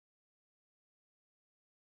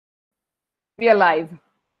We are live.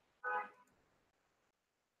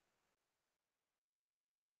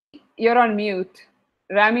 You're on mute.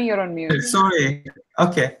 Rami, you're on mute. Sorry.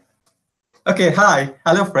 Okay. Okay. Hi.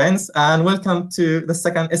 Hello, friends, and welcome to the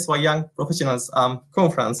second ISWA Young Professionals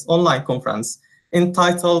conference, online conference,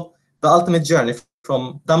 entitled "The Ultimate Journey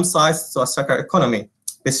from Dumpsites to a Circular Economy: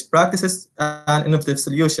 Best Practices and Innovative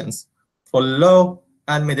Solutions for Low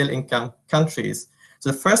and Middle-Income Countries."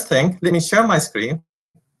 So the first thing, let me share my screen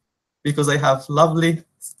because I have lovely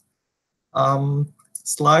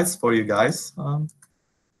slides for you guys.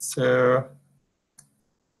 So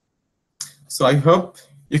I hope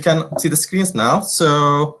you can see the screens now.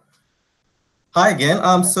 So hi again.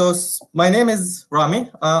 My name is Rami.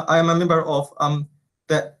 I am a member of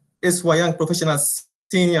the ISWA Young Professionals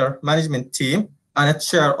Senior Management Team and a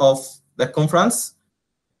chair of the conference.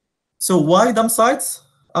 So why dump sites?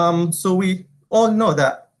 So we all know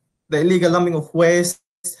that the illegal dumping of waste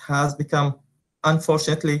has become,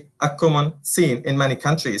 unfortunately, a common scene in many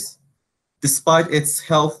countries, despite its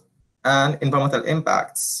health and environmental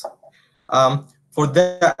impacts. For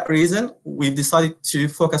that reason, we've decided to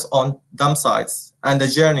focus on dump sites and the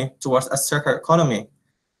journey towards a circular economy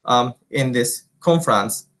in this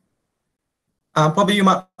conference. Probably you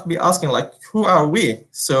might be asking, like, who are we?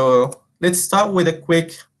 So let's start with a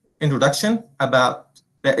quick introduction about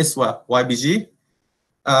the ISWA YPG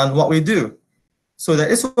and what we do. So the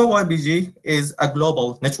ISWA YPG is a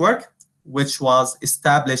global network which was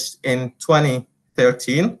established in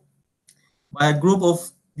 2013 by a group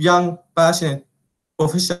of young, passionate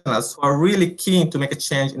professionals who are really keen to make a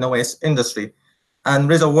change in the waste industry and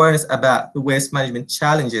raise awareness about the waste management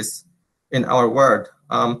challenges in our world.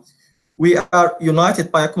 We are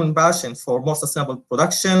united by a common passion for more sustainable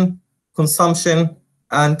production, consumption,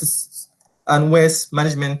 and waste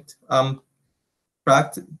management,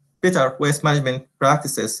 better waste management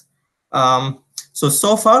practices.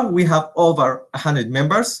 So far, we have over 100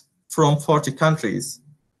 members from 40 countries.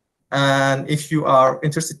 And if you are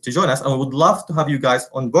interested to join us, and we would love to have you guys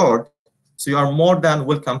on board, so you are more than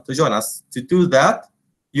welcome to join us. To do that,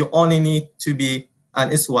 you only need to be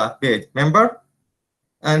an ISWA paid member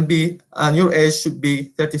and your age should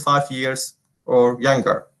be 35 years or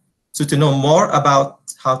younger. So to know more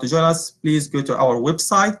about how to join us, please go to our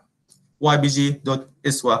website, ypg.iswa.org,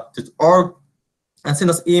 and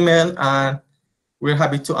send us email, and we're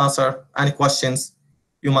happy to answer any questions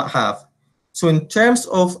you might have. So in terms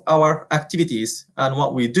of our activities and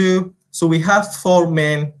what we do, so we have four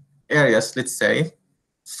main areas, let's say.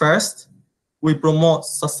 First, we promote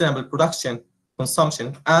sustainable production,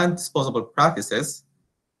 consumption, and disposable practices.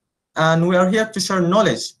 And we are here to share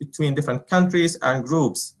knowledge between different countries and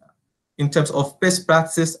groups in terms of best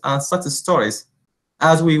practices and success stories,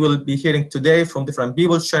 as we will be hearing today from different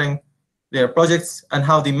people sharing their projects and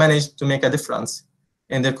how they manage to make a difference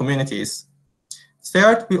in their communities.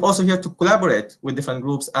 Third, we're also here to collaborate with different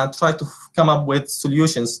groups and try to come up with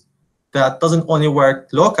solutions that doesn't only work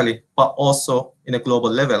locally, but also in a global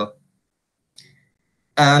level.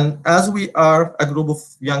 And as we are a group of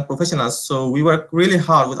young professionals, so we work really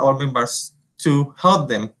hard with our members to help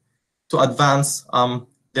them to advance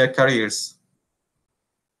their careers.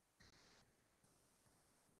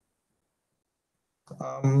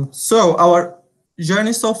 So our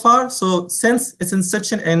journey so far, so since its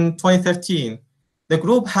inception in 2013, the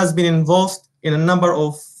group has been involved in a number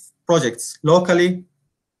of projects locally,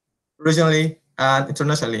 regionally, and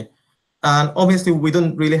internationally. And obviously, we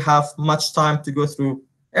don't really have much time to go through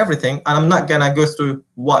everything. And I'm not going to go through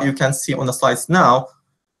what you can see on the slides now,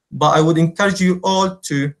 but I would encourage you all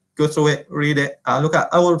to go through it, read it, and look at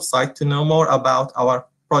our website to know more about our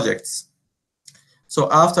projects. So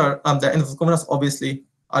after the end of the conference, obviously,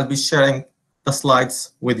 I'll be sharing the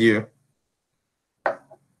slides with you.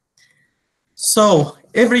 So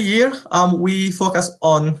every year, we focus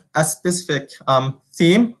on a specific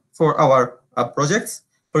theme for our projects.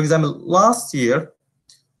 For example, last year,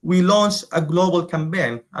 we launched a global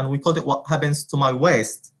campaign, and we called it "What Happens to My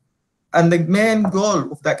Waste?" And the main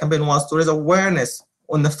goal of that campaign was to raise awareness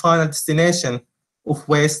on the final destination of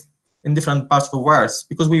waste in different parts of the world,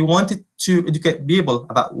 because we wanted to educate people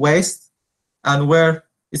about waste and where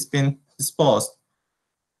it's been disposed.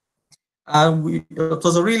 And it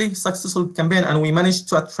was a really successful campaign, and we managed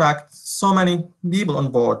to attract so many people on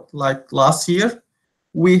board. Like last year,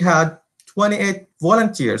 we had 28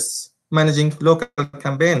 volunteers managing local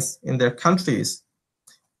campaigns in their countries.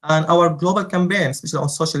 And our global campaign, especially on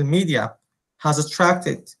social media, has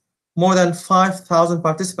attracted more than 5,000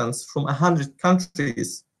 participants from 100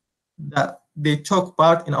 countries that they took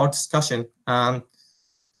part in our discussion and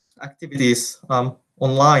activities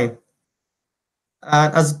online.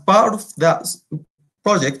 And as part of that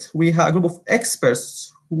project, we had a group of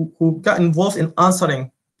experts who got involved in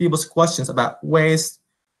answering people's questions about waste,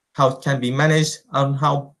 how it can be managed, and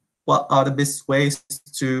what are the best ways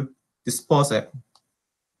to dispose it.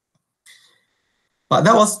 But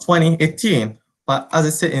that was 2018. But as I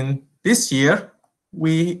said, in this year,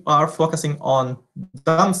 we are focusing on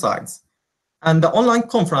dump sites. And the online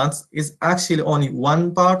conference is actually only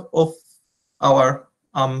one part of our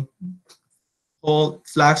whole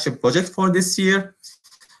flagship project for this year.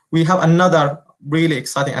 We have another really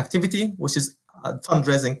exciting activity, which is a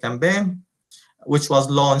fundraising campaign, which was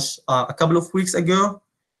launched a couple of weeks ago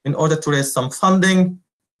in order to raise some funding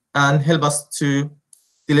and help us to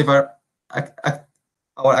deliver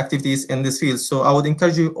our activities in this field. So I would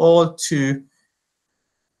encourage you all to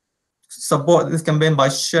support this campaign by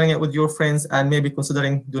sharing it with your friends and maybe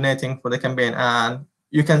considering donating for the campaign. And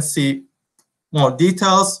you can see more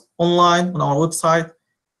details online on our website.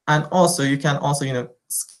 And also you can also,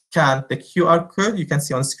 scan the QR code you can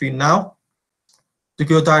see on screen now to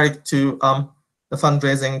go direct to the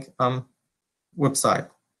fundraising website.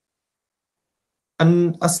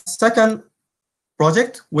 And a second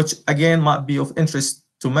project, which again might be of interest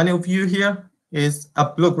to many of you here, is a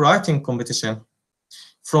blog writing competition.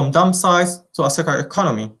 From dump sites to a circular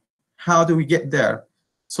economy, how do we get there?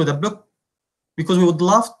 So the blog, because we would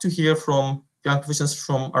love to hear from young professionals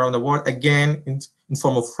from around the world, again, in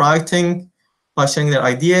form of writing, by sharing their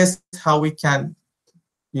ideas, how we can,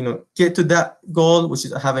 get to that goal, which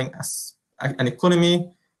is having an economy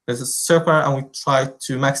that's circular, and we try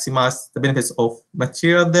to maximize the benefits of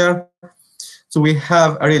material there. So we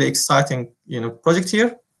have a really exciting, project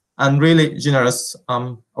here, and really generous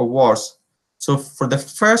awards. So for the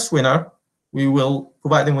first winner, we will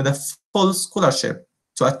provide them with a full scholarship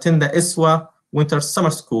to attend the ISWA Winter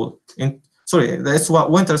Summer School the ISWA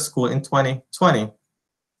Winter School in 2020.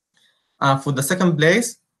 For the second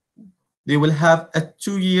place, they will have a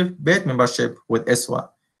 2-year paid membership with ISWA,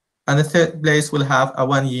 and the third place will have a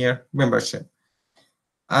 1-year membership.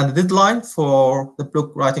 And the deadline for the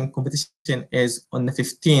blog writing competition is on the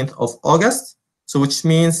 15th of August. So which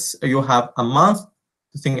means you have a month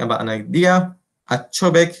to think about an idea, a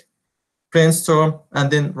topic, brainstorm,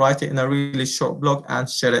 and then write it in a really short blog and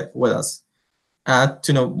share it with us. And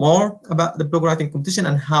to know more about the blog writing competition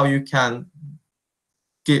and how you can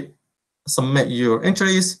submit your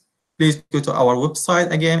entries, please go to our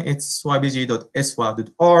website. Again, it's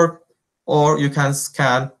ypg.iswa.org, or you can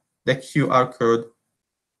scan the QR code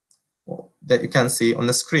that you can see on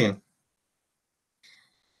the screen.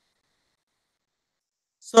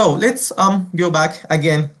 So let's go back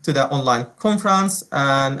again to the online conference.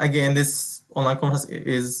 And again, this online conference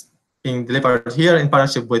is being delivered here in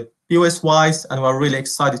partnership with POSWISE, and we're really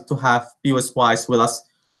excited to have POSWISE with us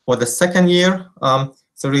for the second year.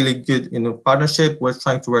 It's a really good partnership. We're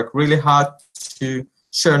trying to work really hard to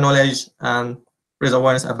share knowledge and raise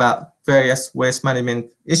awareness about various waste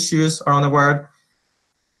management issues around the world.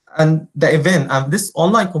 And the event, this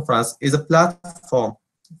online conference, is a platform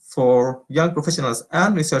for young professionals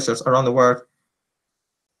and researchers around the world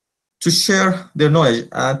to share their knowledge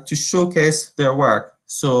and to showcase their work.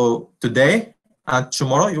 So today and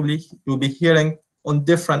tomorrow, you'll be hearing on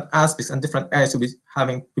different aspects and different areas. You'll be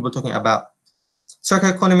having people talking about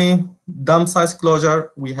circular economy, dump sites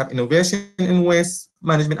closure. We have innovation in waste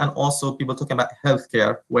management, and also people talking about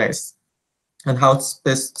healthcare waste and how it's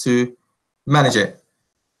best to manage it.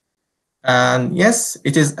 And yes,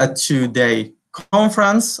 it is a 2-day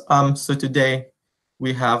conference. So today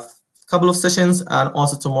we have a couple of sessions, and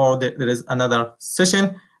also tomorrow there is another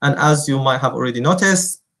session. And as you might have already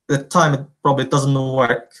noticed, the time probably doesn't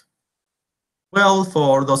work well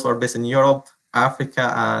for those who are based in Europe,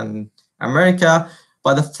 Africa, and America.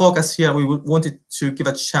 But the focus here, we wanted to give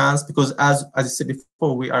a chance, because as I said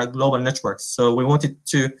before, we are a global network. So we wanted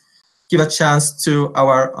to give a chance to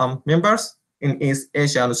our members in East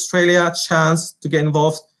Asia and Australia a chance to get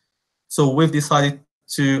involved. So we've decided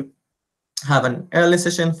to have an early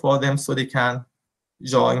session for them so they can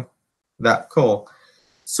join that call.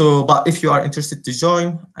 So, but if you are interested to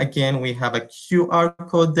join, again, we have a QR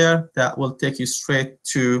code there that will take you straight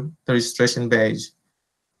to the registration page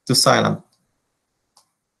to sign up.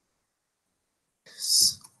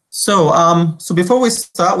 So, so before we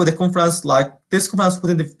start with the conference, like this conference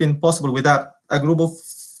wouldn't have been possible without a group of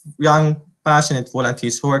young, passionate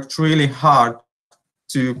volunteers who worked really hard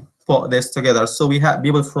to put this together. So we had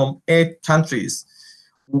people from 8 countries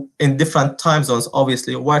in different time zones,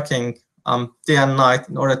 obviously working day and night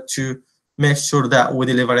in order to make sure that we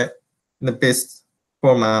deliver it in the best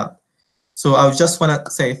format. So I just want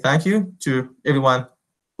to say thank you to everyone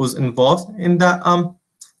who's involved in that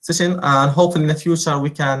session, and hopefully in the future we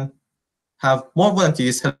can have more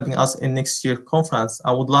volunteers helping us in next year conference.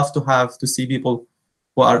 I would love to see people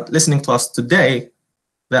who are listening to us today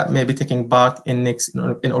that may be taking part in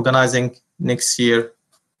organizing next year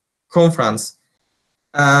conference.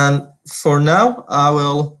 And for now, I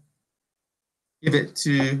will give it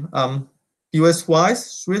to BOSWISE,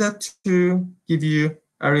 Shrita, to give you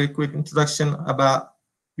a really quick introduction about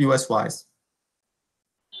BOSWISE.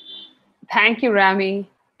 Thank you, Rami.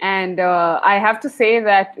 And I have to say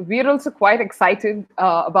that we're also quite excited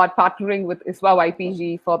about partnering with ISWA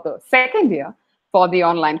YPG for the second year for the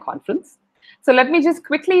online conference. So let me just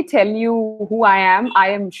quickly tell you who I am. I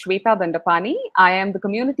am Shweta Dandapani. I am the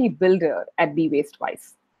community builder at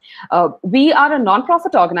BWasteWise. We are a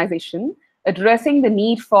nonprofit organization addressing the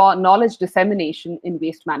need for knowledge dissemination in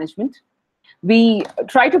waste management. We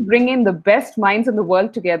try to bring in the best minds in the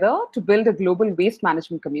world together to build a global waste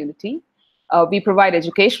management community. We provide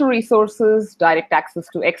educational resources, direct access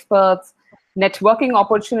to experts, networking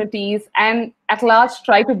opportunities, and at large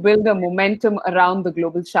try to build a momentum around the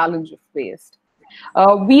global challenge of waste.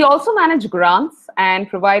 We also manage grants and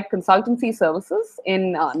provide consultancy services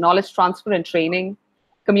in knowledge transfer and training,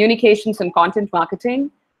 communications and content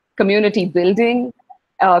marketing, community building,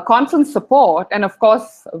 constant support, and of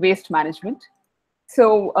course, waste management.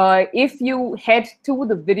 So if you head to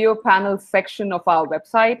the video panels section of our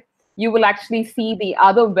website, you will actually see the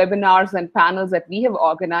other webinars and panels that we have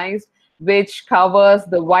organized, which covers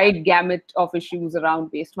the wide gamut of issues around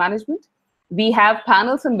waste management. We have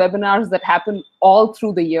panels and webinars that happen all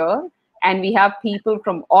through the year, and we have people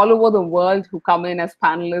from all over the world who come in as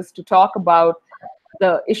panelists to talk about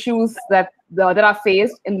the issues that are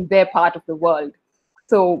faced in their part of the world.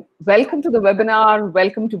 So welcome to the webinar,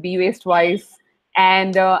 welcome to BWasteWise,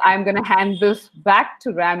 and I'm going to hand this back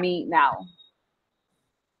to Rami now.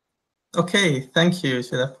 Okay, thank you,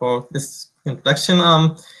 Shweta, for this introduction.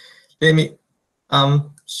 Let me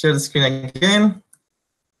share the screen again,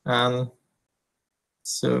 and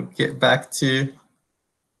so get back to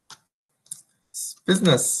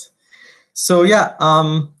business. So yeah,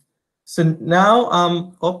 so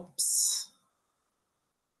now, oops.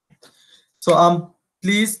 So I'm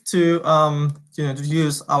pleased to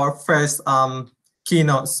introduce our first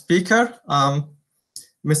keynote speaker,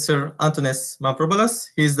 Mr. Antonis Mavropoulos.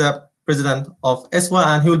 He's the president of ISWA,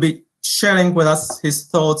 and he will be sharing with us his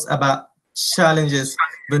thoughts about challenges,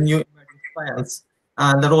 the new emerging science,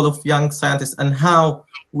 and the role of young scientists, and how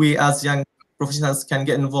we as young professionals can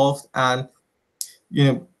get involved, and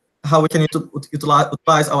how we can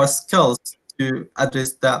utilize our skills to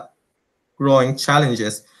address the growing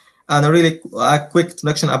challenges. And a quick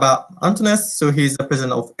introduction about Antonis. So he's the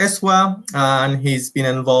president of ISWA, and he's been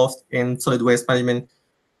involved in solid waste management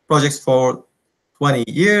projects for 20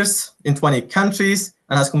 years in 20 countries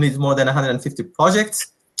and has completed more than 150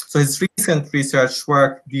 projects. So his recent research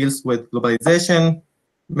work deals with globalization,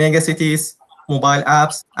 megacities, mobile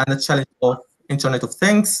apps, and the challenge of Internet of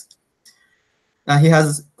Things. He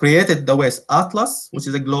has created the Waste Atlas, which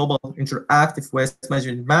is a global interactive waste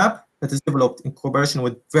management map that is developed in cooperation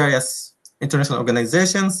with various international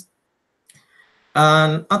organizations.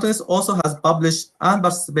 And Antonis also has published and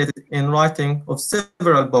participated in writing of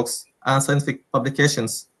several books and scientific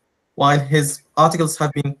publications, while his articles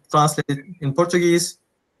have been translated in Portuguese,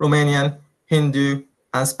 Romanian, Hindu,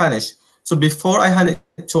 and Spanish. So before I hand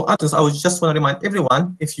it to Antonis, I would just want to remind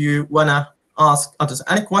everyone, if you want to ask Antonis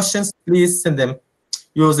any questions, please send them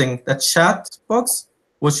using the chat box,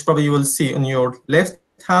 which probably you will see on your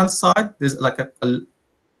left-hand side. There's like an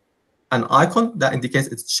icon that indicates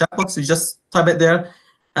it's chat box. So you just type it there,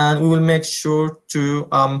 and we will make sure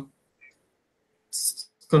to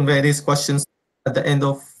convey these questions at the end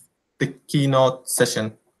of the keynote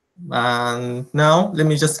session. And now let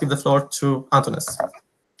me just give the floor to Antonis.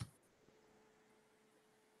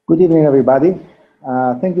 Good evening, everybody.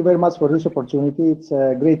 Thank you very much for this opportunity. It's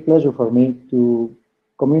a great pleasure for me to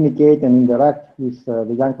communicate and interact with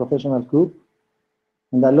the Young Professionals Group.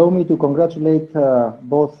 And allow me to congratulate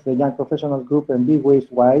both the Young Professionals Group and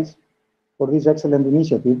BWasteWise for this excellent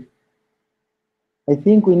initiative. I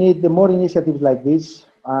think we need more initiatives like this,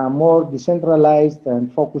 more decentralized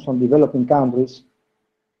and focused on developing countries,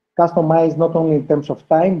 customized not only in terms of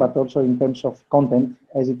time, but also in terms of content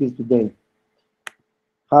as it is today.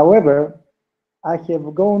 However, I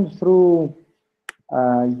have gone through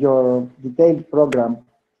your detailed program,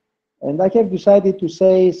 and I have decided to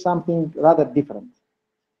say something rather different.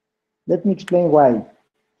 Let me explain why.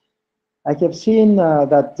 I have seen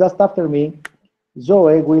that just after me,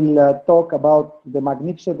 Zoe will talk about the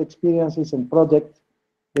magnificent experiences and projects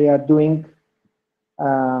they are doing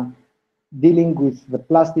dealing with the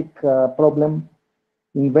plastic problem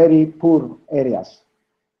in very poor areas.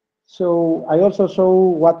 So I also saw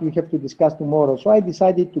what we have to discuss tomorrow. So I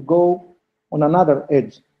decided to go on another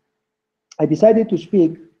edge. I decided to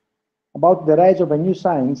speak about the rise of a new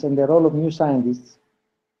science and the role of new scientists,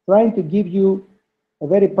 trying to give you a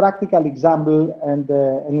very practical example and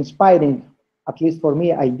an inspiring, at least for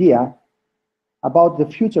me, idea about the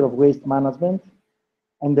future of waste management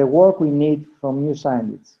and the work we need from new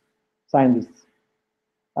scientists. Trying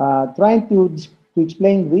to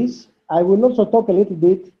explain this, I will also talk a little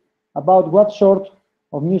bit about what sort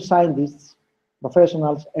of new scientists,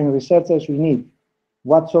 professionals, and researchers we need,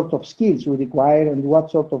 what sort of skills we require, and what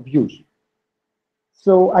sort of views.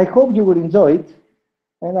 So I hope you will enjoy it.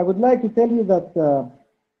 And I would like to tell you that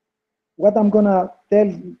what I'm going to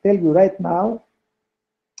tell you right now,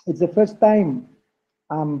 it's the first time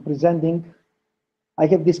I'm presenting. I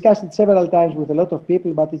have discussed it several times with a lot of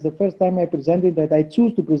people, but it's the first time I presented that I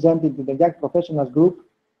choose to present it to the Young Professionals Group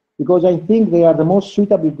because I think they are the most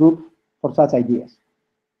suitable group for such ideas.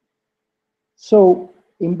 So,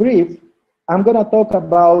 in brief, I'm going to talk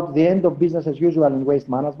about the end of business as usual in waste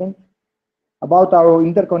management, about our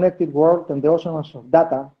interconnected world and the oceans of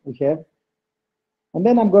data we have. And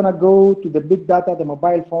then I'm going to go to the big data, the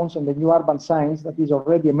mobile phones, and the new urban science that is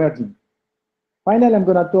already emerging. Finally, I'm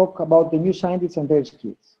going to talk about the new scientists and their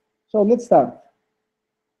skills. So let's start.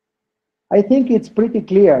 I think it's pretty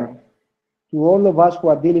clear to all of us who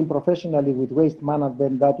are dealing professionally with waste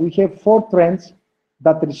management that we have 4 trends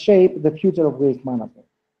that reshape the future of waste management.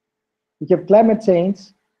 We have climate change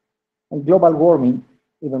and global warming,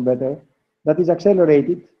 even better, that is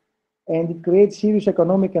accelerated, and it creates serious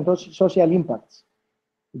economic and social impacts.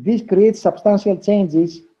 This creates substantial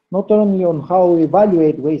changes not only on how we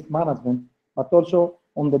evaluate waste management, but also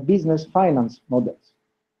on the business finance models.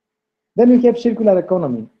 Then we have circular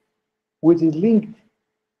economy, which is linked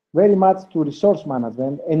very much to resource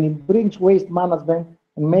management, and it brings waste management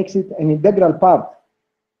and makes it an integral part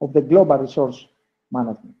of the global resource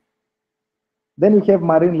management. Then we have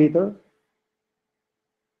marine litter.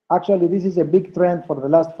 Actually, this is a big trend for the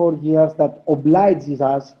last 4 years that obliges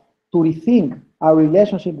us to rethink our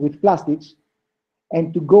relationship with plastics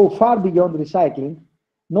and to go far beyond recycling,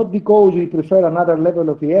 not because we prefer another level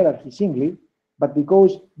of hierarchy singly, but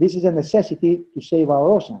because this is a necessity to save our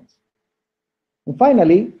oceans. And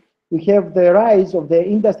finally, we have the rise of the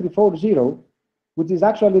Industry 4.0, which is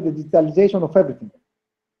actually the digitalization of everything.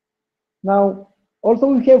 Now,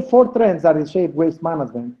 although we have 4 trends that reshape waste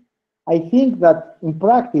management, I think that in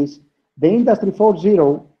practice, the Industry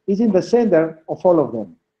 4.0 is in the center of all of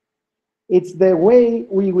them. It's the way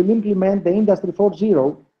we will implement the Industry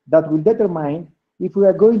 4.0 that will determine if we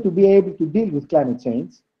are going to be able to deal with climate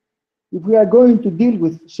change, if we are going to deal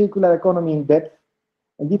with circular economy in depth,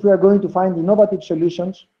 and if we are going to find innovative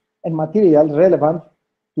solutions and materials relevant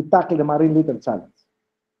to tackle the marine litter challenge.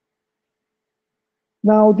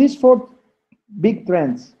 Now, these 4 big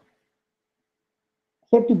trends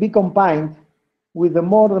have to be combined with the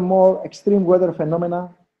more and more extreme weather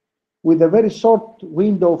phenomena, with a very short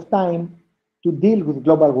window of time to deal with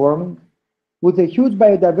global warming, with a huge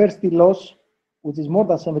biodiversity loss, which is more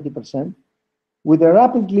than 70%, with a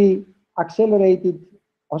rapidly accelerated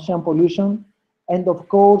ocean pollution, and of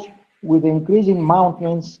course, with the increasing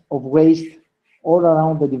mountains of waste all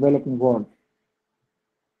around the developing world.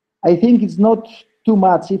 I think it's not too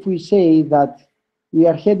much if we say that we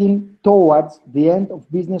are heading towards the end of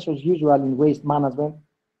business as usual in waste management,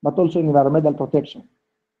 but also in environmental protection.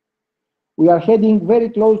 We are heading very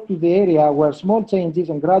close to the area where small changes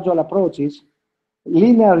and gradual approaches,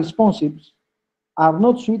 linear responses, are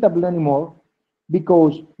not suitable anymore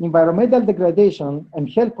because environmental degradation and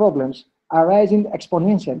health problems are rising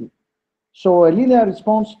exponentially. So a linear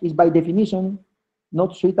response is by definition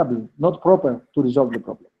not suitable, not proper to resolve the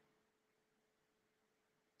problem.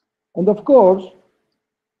 And of course,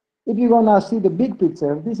 if you're going to see the big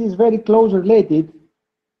picture, this is very close related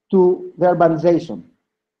to the urbanization.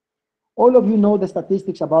 All of you know the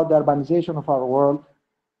statistics about the urbanization of our world,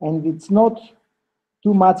 and it's not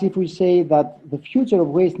too much if we say that the future of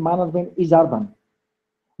waste management is urban,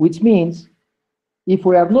 which means if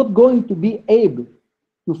we are not going to be able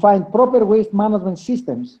to find proper waste management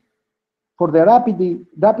systems for the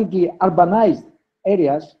rapidly urbanized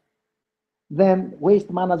areas, then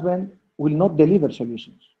waste management will not deliver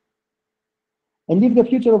solutions. And if the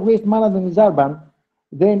future of waste management is urban,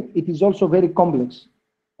 then it is also very complex,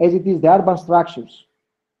 as it is the urban structures,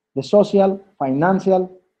 the social,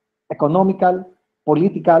 financial, economical,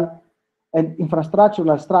 political, and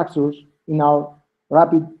infrastructural structures in our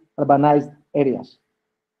rapid urbanized areas.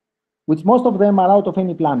 which most of them are out of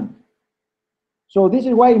any planning. So this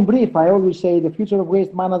is why, in brief, I always say the future of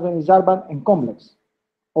waste management is urban and complex,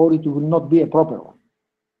 or it will not be a proper one.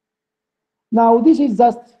 Now, this is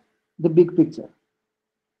just the big picture.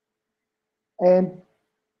 And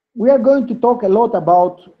we are going to talk a lot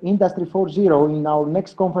about Industry 4.0 in our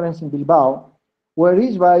next conference in Bilbao, where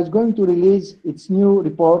ISWA is going to release its new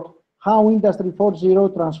report, How Industry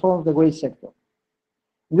 4.0 Transforms the Waste Sector.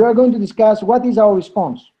 We are going to discuss what is our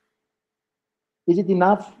response. Is it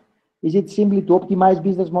enough? Is it simply to optimize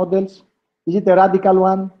business models? Is it a radical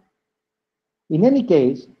one? In any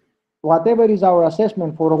case, whatever is our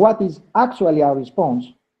assessment for what is actually our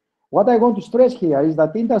response, what I want to stress here is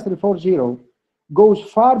that Industry 4.0 goes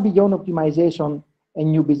far beyond optimization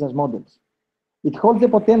and new business models. It holds the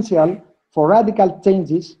potential for radical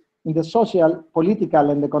changes in the social, political,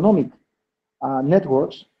 and economic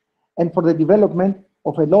networks, and for the development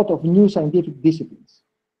of a lot of new scientific disciplines.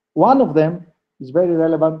 One of them is very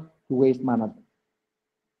relevant to waste management.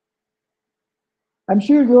 I'm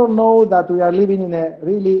sure you all know that we are living in a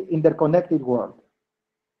really interconnected world.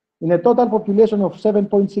 In a total population of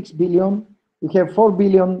 7.6 billion, we have 4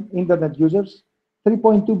 billion internet users,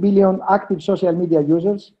 3.2 billion active social media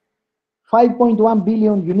users, 5.1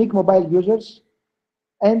 billion unique mobile users,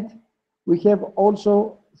 and we have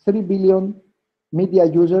also 3 billion media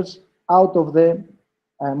users out of the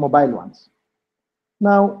mobile ones.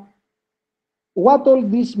 Now, what all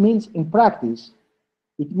this means in practice,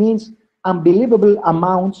 it means unbelievable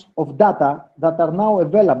amounts of data that are now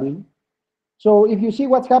available. So if you see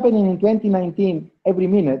what's happening in 2019 every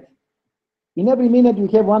minute, in every minute we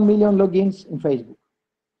have 1 million logins in Facebook.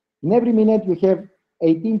 In every minute we have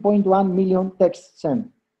 18.1 million texts sent,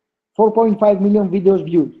 4.5 million videos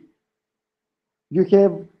viewed. You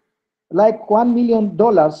have like $1 million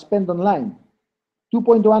spent online,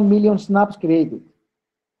 2.1 million snaps created,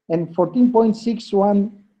 and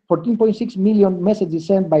 14.6 million messages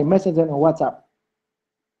sent by Messenger and WhatsApp.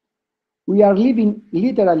 We are living,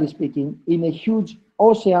 literally speaking, in a huge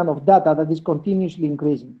ocean of data that is continuously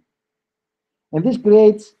increasing. And this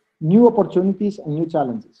creates new opportunities and new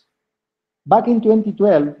challenges. Back in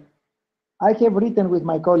 2012, I have written with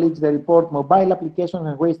my colleagues the report Mobile Application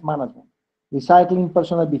and Waste Management, Recycling,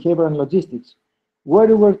 Personal Behavior and Logistics, where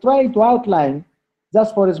we were trying to outline,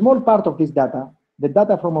 just for a small part of this data, the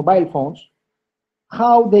data from mobile phones,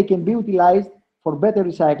 how they can be utilized for better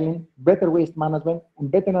recycling, better waste management, and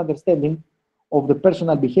better understanding of the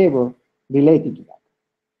personal behavior related to that.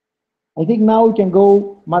 I think now we can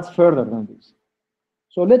go much further than this.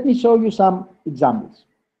 So let me show you some examples.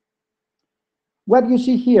 What you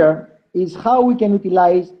see here is how we can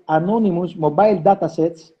utilize anonymous mobile data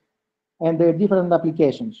sets and their different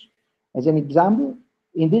applications. As an example,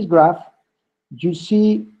 in this graph, you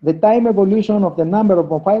see the time evolution of the number of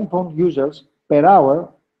mobile phone users per hour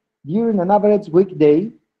during an average weekday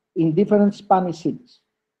in different Spanish cities.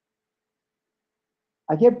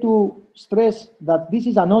 I have to stress that this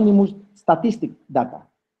is anonymous statistic data.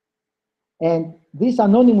 And this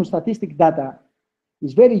anonymous statistic data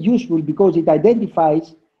is very useful because it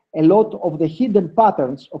identifies a lot of the hidden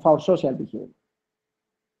patterns of our social behavior.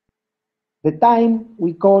 The time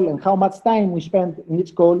we call and how much time we spend in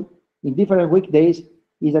each call in different weekdays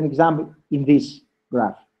is an example in this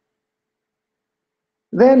graph.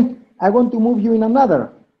 Then I want to move you in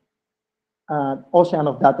another ocean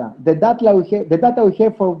of data, the data we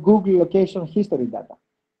have for Google location history data.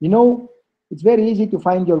 You know, it's very easy to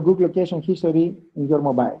find your Google location history in your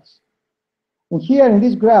mobiles. And here in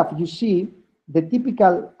this graph, you see the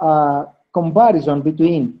typical comparison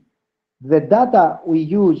between the data we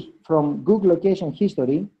use from Google location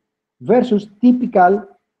history versus typical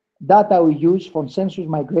data we use from census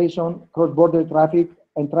migration, cross-border traffic,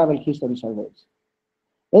 and travel history surveys.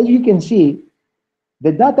 As you can see,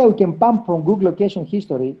 the data we can pump from Google location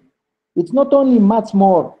history, it's not only much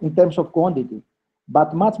more in terms of quantity,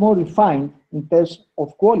 but much more refined in terms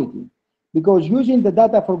of quality. Because using the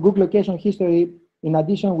data for Google location history, in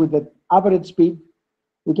addition with the average speed,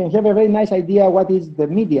 we can have a very nice idea what is the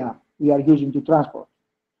media we are using to transport.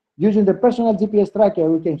 Using the personal GPS tracker,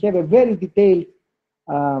 we can have a very detailed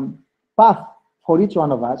path for each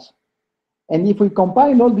one of us. And if we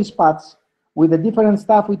combine all these paths with the different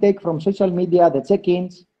stuff we take from social media, the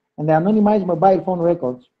check-ins, and the anonymized mobile phone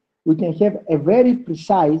records, we can have a very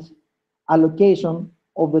precise allocation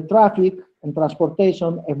of the traffic and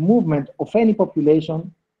transportation and movement of any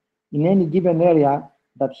population in any given area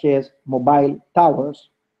that has mobile towers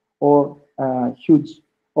or huge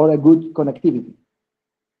or a good connectivity.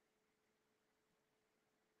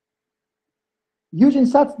 Using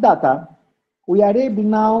such data, we are able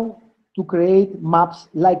now to create maps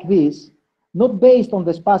like this, not based on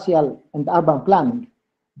the spatial and urban planning,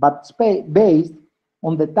 but based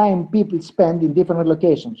on the time people spend in different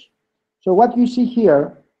locations. So what you see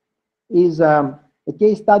here is a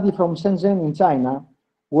case study from Shenzhen in China,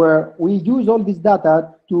 where we use all this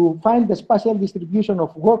data to find the spatial distribution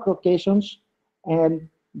of work locations and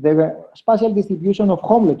the spatial distribution of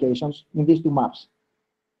home locations in these two maps.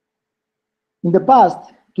 In the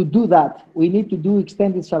past, to do that, we need to do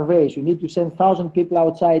extended surveys. You need to send 1,000 people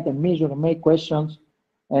outside and measure and make questions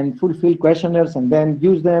and fulfill questionnaires and then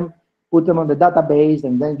use them, put them on the database,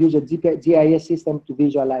 and then use a GIS system to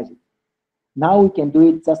visualize it. Now we can do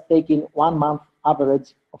it just taking 1 month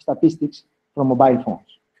average of statistics from mobile phones.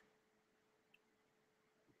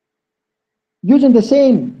 Using the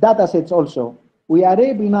same data sets also, we are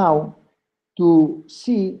able now to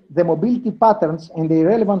see the mobility patterns and their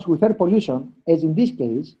relevance with air pollution, as in this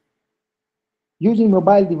case, using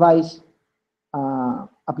mobile device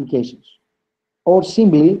applications, or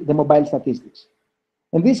simply the mobile statistics.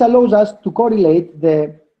 And this allows us to correlate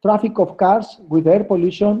the traffic of cars with air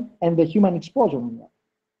pollution and the human exposure on that.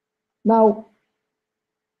 Now,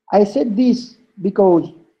 I said this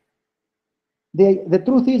because the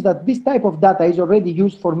truth is that this type of data is already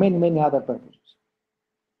used for many, many other purposes.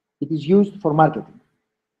 It is used for marketing.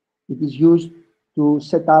 It is used to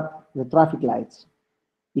set up the traffic lights.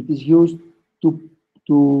 It is used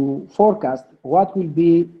to forecast what will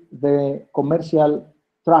be the commercial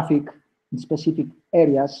traffic in specific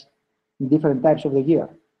areas in different types of the year.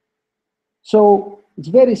 So it's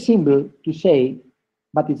very simple to say,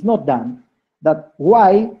 but it's not done, that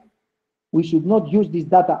why we should not use this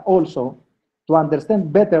data also to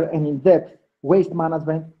understand better and in-depth waste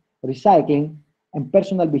management, recycling, and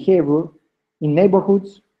personal behavior in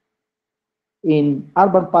neighborhoods, in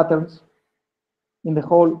urban patterns, in the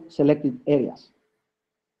whole selected areas.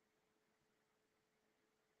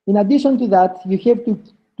 In addition to that, you have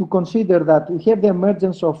to consider that we have the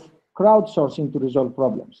emergence of crowdsourcing to resolve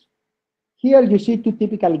problems. Here you see two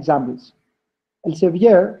typical examples.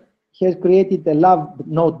 Elsevier has created a lab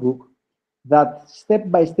notebook that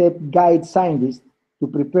step-by-step guides scientists to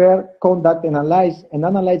prepare, conduct, and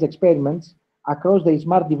analyze experiments across the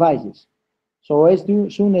smart devices. So as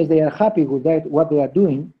soon as they are happy with what they are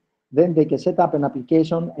doing, then they can set up an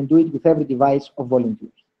application and do it with every device of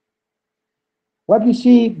volunteers. What you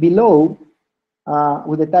see below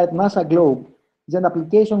with the type NASA Globe is an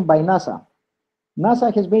application by NASA.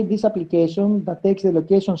 NASA has made this application that takes the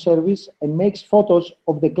location service and makes photos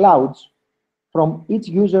of the clouds from each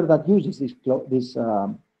user that uses this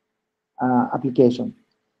application.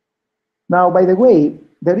 Now, by the way,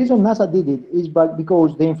 the reason NASA did it is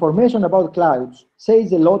because the information about clouds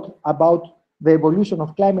says a lot about the evolution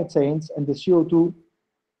of climate change and the CO2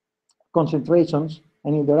 concentrations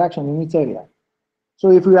and interaction in each area.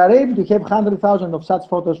 So if we are able to have 100,000 of such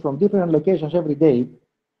photos from different locations every day,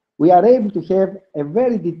 we are able to have a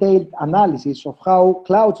very detailed analysis of how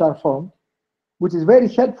clouds are formed, which is very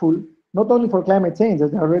helpful, not only for climate change,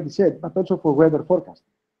 as I already said, but also for weather forecasting.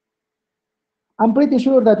 I'm pretty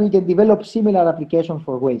sure that we can develop similar applications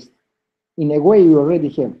for waste in a way we already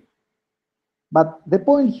have. But the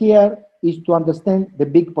point here is to understand the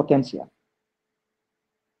big potential.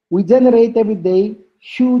 We generate every day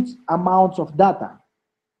huge amounts of data.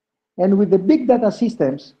 And with the big data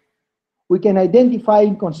systems, we can identify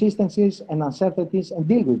inconsistencies and uncertainties and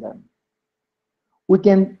deal with them. We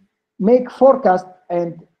can make forecasts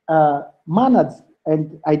and manage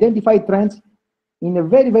and identify trends in a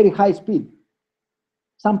very, very high speed,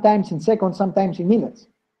 sometimes in seconds, sometimes in minutes.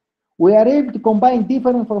 We are able to combine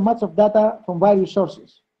different formats of data from various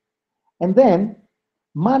sources. And then,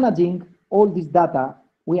 managing all this data,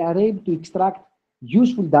 we are able to extract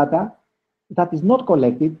useful data that is not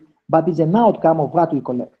collected, but is an outcome of what we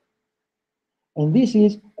collect. And this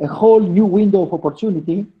is a whole new window of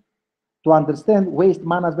opportunity to understand waste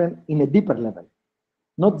management in a deeper level,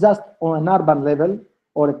 not just on an urban level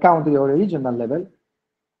or a country or a regional level,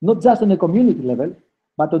 not just on a community level,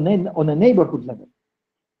 but on a neighborhood level,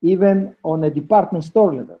 even on a department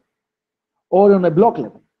store level, or on a block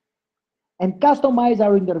level, and customize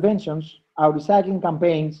our interventions, our recycling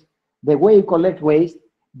campaigns, the way we collect waste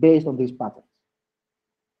based on these patterns.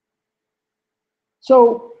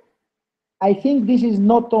 So I think this is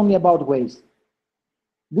not only about waste.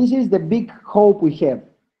 This is the big hope we have,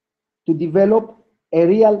 to develop a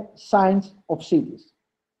real science of cities.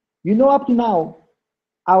 You know, up to now,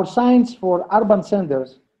 our science for urban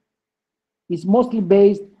centers is mostly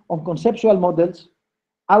based on conceptual models,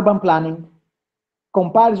 urban planning,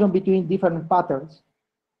 comparison between different patterns,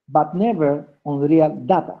 but never on real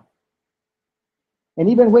data. And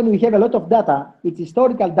even when we have a lot of data, it's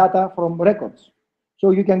historical data from records. So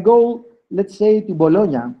you can go, let's say, to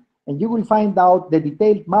Bologna, and you will find out the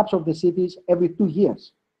detailed maps of the cities every 2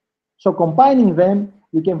 years. So combining them,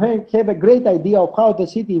 you can have a great idea of how the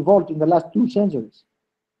city evolved in the last 2 centuries.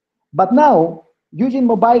 But now, using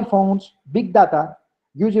mobile phones, big data,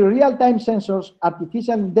 using real-time sensors,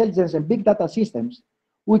 artificial intelligence, and big data systems,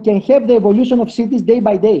 we can have the evolution of cities day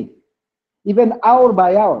by day, even hour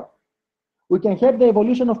by hour. We can have the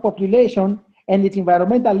evolution of population and its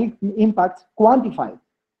environmental impacts quantified.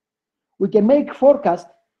 We can make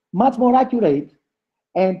forecasts much more accurate,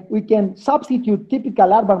 and we can substitute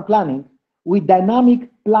typical urban planning with dynamic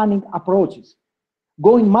planning approaches,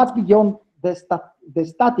 going much beyond the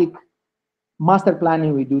static master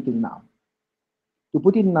planning we do till now. To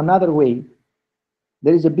put it in another way,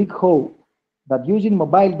 there is a big hope that using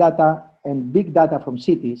mobile data and big data from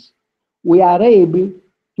cities, we are able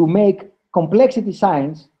to make complexity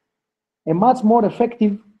science a much more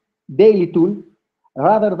effective daily tool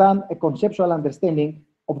rather than a conceptual understanding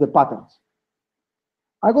of the patterns.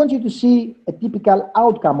 I want you to see a typical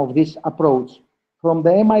outcome of this approach from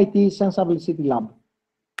the MIT Sensible City Lab.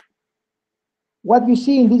 What you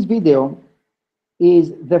see in this video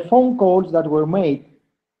is the phone calls that were made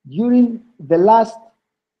during the last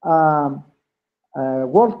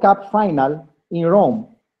World Cup final in Rome,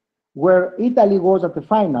 where Italy was at the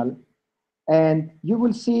final, and you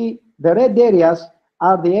will see the red areas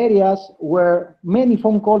are the areas where many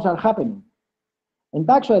phone calls are happening. And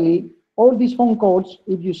actually, all these phone calls,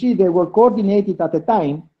 if you see, they were coordinated at a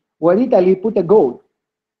time where Italy put a goal.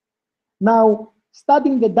 Now,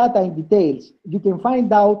 studying the data in details, you can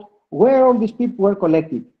find out where all these people were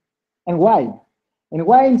collected and why. And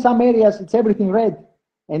why in some areas it's everything red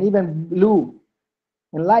and even blue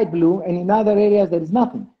and light blue, and in other areas there is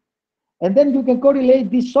nothing. And then you can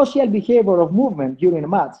correlate this social behavior of movement during a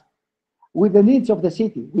match with the needs of the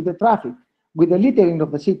city, with the traffic, with the littering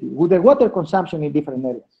of the city, with the water consumption in different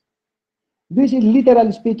areas. This is,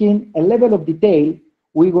 literally speaking, a level of detail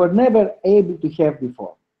we were never able to have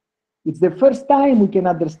before. It's the first time we can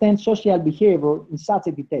understand social behavior in such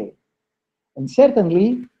a detail. And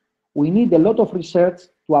certainly, we need a lot of research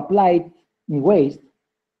to apply it in waste,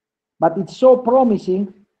 but it's so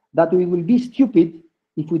promising that we will be stupid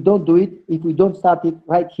if we don't do it, if we don't start it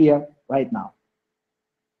right here, right now.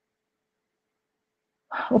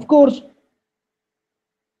 Of course,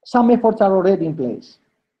 some efforts are already in place.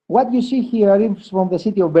 What you see here is from the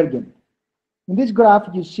city of Bergen. In this graph,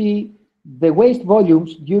 you see the waste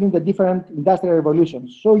volumes during the different industrial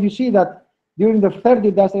revolutions. So you see that during the third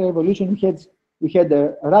industrial revolution, we had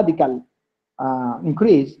a radical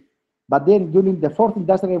increase, but then during the fourth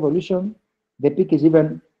industrial revolution, the peak is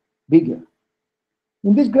even bigger.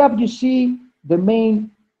 In this graph, you see the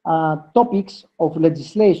main topics of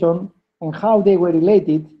legislation and how they were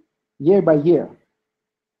related year by year.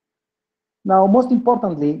 Now, most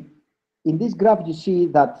importantly, in this graph, you see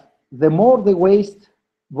that the more the waste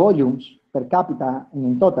volumes per capita and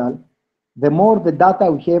in total, the more the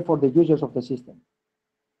data we have for the users of the system.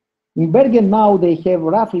 In Bergen now, they have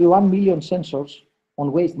roughly 1 million sensors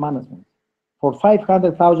on waste management for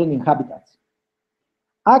 500,000 inhabitants.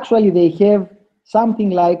 Actually, they have something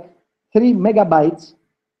like 3 megabytes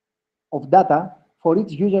of data for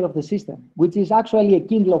each user of the system, which is actually a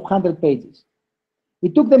Kindle of 100 pages.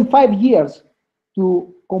 It took them 5 years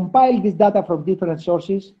to compile this data from different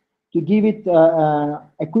sources, to give it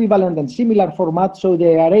equivalent and similar format so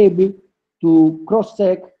they are able to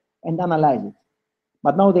cross-check and analyze it.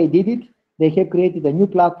 But now they did it. They have created a new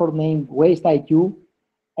platform named Waste IQ,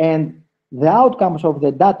 and the outcomes of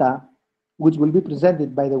the data, which will be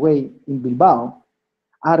presented, by the way, in Bilbao,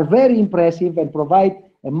 are very impressive and provide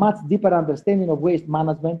a much deeper understanding of waste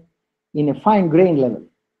management in a fine-grained level.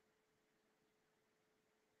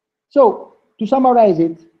 So, to summarize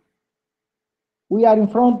it, we are in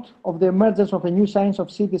front of the emergence of a new science of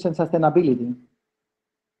cities and sustainability,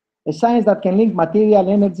 a science that can link material,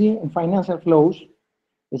 energy, and financial flows,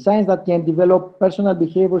 a science that can develop personal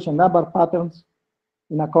behaviors and urban patterns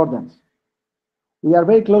in accordance. We are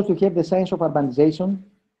very close to have the science of urbanization,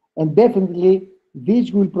 and definitely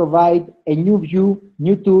this will provide a new view,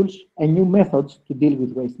 new tools, and new methods to deal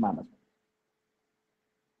with waste management.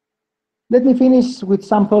 Let me finish with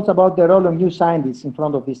some thoughts about the role of new scientists in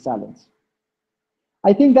front of this challenge.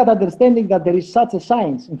 I think that understanding that there is such a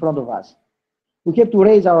science in front of us, we have to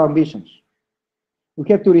raise our ambitions. We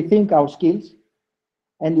have to rethink our skills,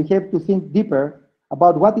 and we have to think deeper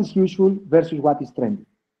about what is useful versus what is trendy.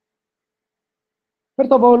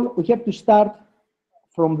 First of all, we have to start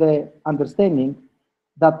from the understanding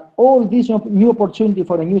that all these new opportunity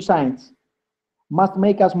for a new science must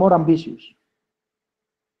make us more ambitious.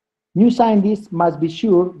 New scientists must be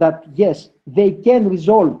sure that, yes, they can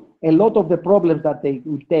resolve a lot of the problems that they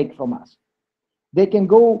will take from us. They can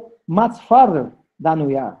go much further than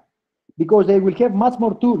we are because they will have much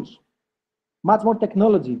more tools, much more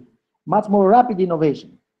technology, much more rapid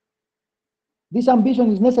innovation. This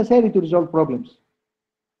ambition is necessary to resolve problems.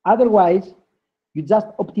 Otherwise, you just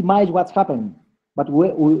optimize what's happening. But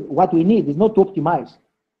what we need is not to optimize,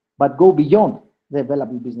 but go beyond the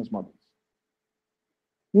available business models.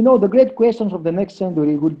 You know, the great questions of the next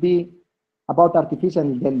century will be about artificial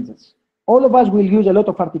intelligence. All of us will use a lot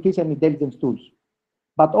of artificial intelligence tools,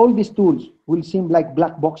 but all these tools will seem like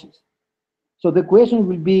black boxes. So the question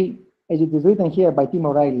will be, as it is written here by Tim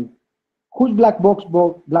O'Reilly, whose black box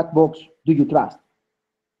do you trust?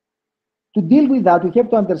 To deal with that, we have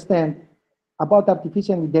to understand about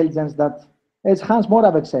artificial intelligence that, as Hans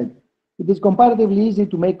Moravec said, it is comparatively easy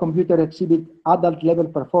to make computers exhibit adult-level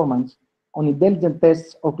performance on intelligent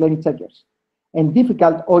tests or plane checkers, and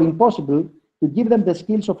difficult or impossible to give them the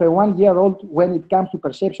skills of a one-year-old when it comes to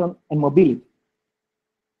perception and mobility.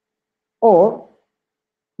 Or,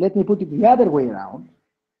 let me put it the other way around,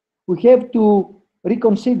 we have to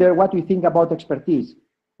reconsider what we think about expertise.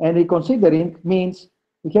 And reconsidering means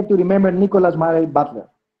we have to remember Nicholas Murray Butler.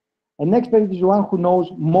 An expert is one who knows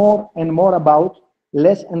more and more about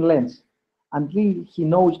less and less until he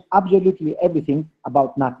knows absolutely everything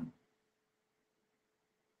about nothing.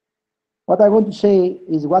 What I want to say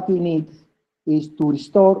is what we need is to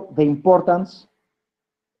restore the importance,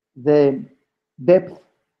 the depth,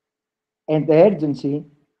 and the urgency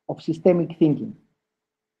of systemic thinking.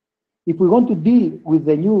 If we want to deal with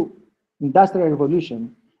the new industrial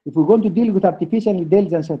revolution, if we want to deal with artificial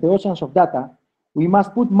intelligence and the oceans of data, we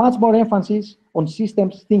must put much more emphasis on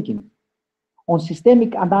systems thinking, on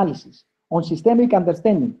systemic analysis, on systemic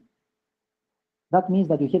understanding. That means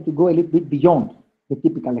that we have to go a little bit beyond the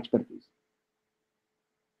typical expertise.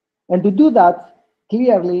 And to do that,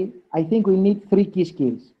 clearly, I think we need three key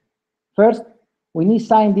skills. First, we need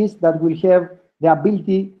scientists that will have the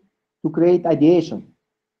ability to create ideation,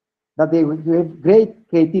 that they will have great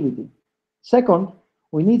creativity. Second,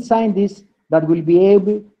 we need scientists that will be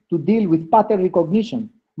able to deal with pattern recognition,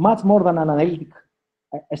 much more than analytic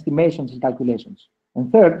estimations and calculations.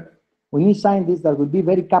 And third, we need scientists that will be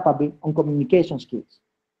very capable on communication skills.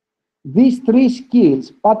 These three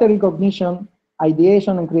skills, pattern recognition,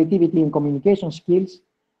 ideation and creativity and communication skills,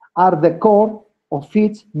 are the core of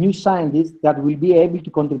each new scientist that will be able to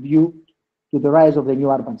contribute to the rise of the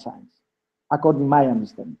new urban science, according to my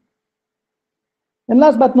understanding. And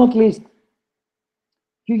last but not least,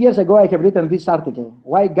 a few years ago, I have written this article,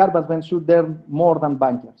 Why Garbage Men Should Earn More Than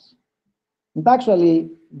Bankers. And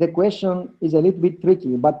actually, the question is a little bit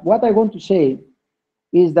tricky, but what I want to say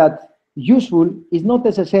is that useful is not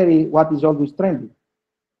necessarily what is always trendy.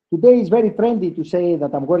 Today, it's very trendy to say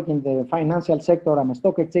that I'm working in the financial sector, I'm a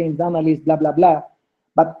stock exchange analyst, blah, blah, blah.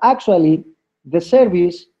 But actually, the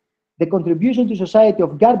service, the contribution to society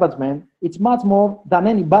of garbage men, it's much more than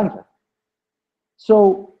any banker.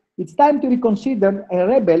 So it's time to reconsider a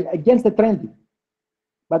rebel against the trendy.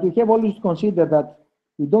 But we have always to consider that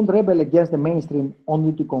we don't rebel against the mainstream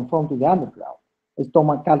only to conform to the underground, as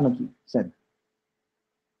Thomas Carnegie said.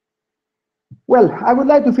 Well, I would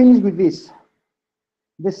like to finish with this.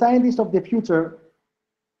 The scientists of the future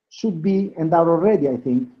should be, and are already, I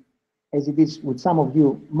think, as it is with some of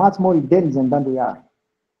you, much more intelligent than we are.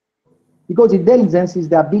 Because intelligence is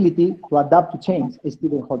the ability to adapt to change, as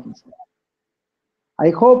Stephen Hawking said.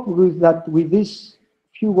 I hope that with these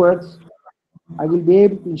few words, I will be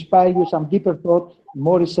able to inspire you some deeper thought,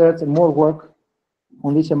 more research, and more work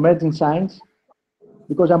on this emerging science,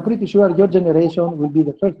 because I'm pretty sure your generation will be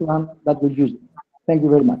the first one that will use it. Thank you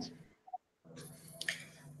very much.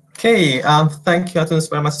 Okay, thank you, Antonis,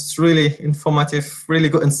 very much. It's really informative, really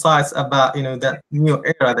good insights about that new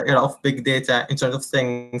era, the era of big data, Internet of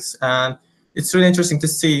Things, and it's really interesting to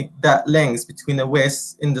see that links between the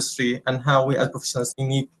waste industry and how we as professionals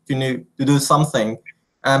need to do something,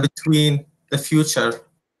 and between the future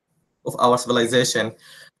of our civilization.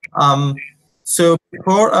 So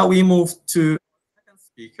before we move to the second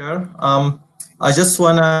speaker, I just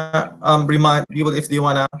wanna remind people, if they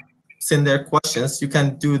wanna send their questions, you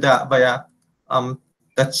can do that via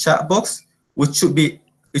the chat box, which should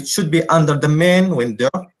be under the main window,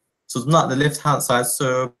 so it's not the left-hand side.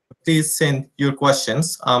 So please send your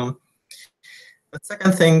questions. The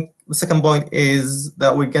second point is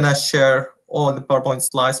that we're gonna share all the PowerPoint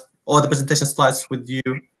slides, all the presentation slides with you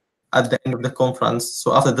at the end of the conference.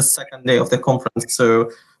 So after the second day of the conference. So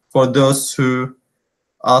for those who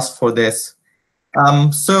asked for this.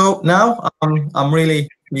 So now I'm really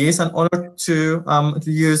pleased and honored to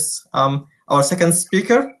introduce our second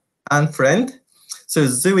speaker and friend. So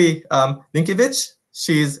Zoe Linkiewicz,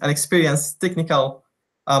 she's an experienced technical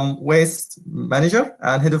waste manager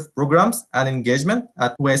and head of programs and engagement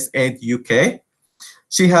at Waste Aid UK.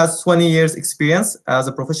 She has 20 years experience as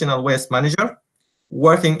a professional waste manager,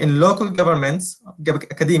 working in local governments,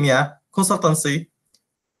 academia, consultancy,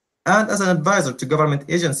 and as an advisor to government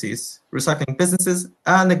agencies, recycling businesses,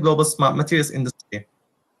 and the global smart materials industry.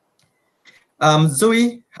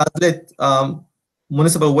 Zoe has led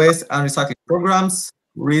municipal waste and recycling programs,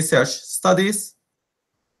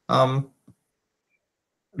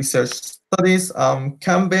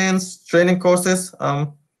 campaigns, training courses,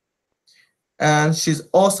 and she's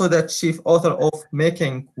also the chief author of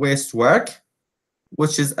Making Waste Work,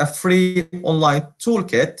 which is a free online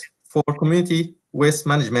toolkit for community waste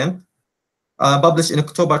management, published in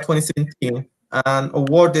October 2017 and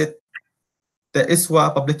awarded the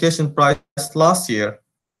ISWA Publication Prize last year.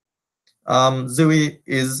 Zoe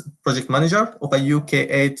is project manager of a UK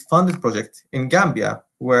aid funded project in Gambia,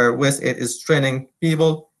 where Waste Aid is training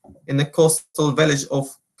people in the coastal village of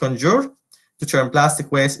Conjure to turn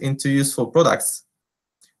plastic waste into useful products.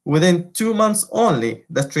 Within 2 months only,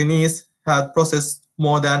 the trainees had processed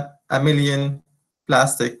more than 1 million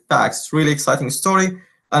plastic bags. Really exciting story,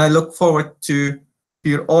 and I look forward to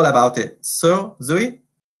hear all about it. So, Zoe,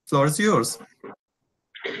 floor is yours.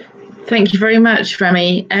 Thank you very much,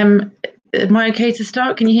 Rami. Am I okay to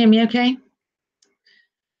start? Can you hear me okay?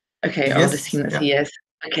 Okay, yes. I'll assume that's a yes.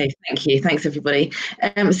 Okay, thank you. Thanks, everybody.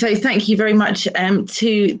 So thank you very much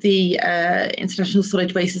to the International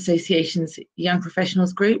Solid Waste Association's Young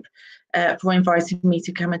Professionals Group for inviting me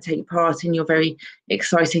to come and take part in your very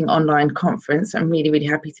exciting online conference. I'm really, really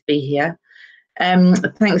happy to be here.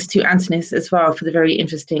 Thanks to Antonis as well for the very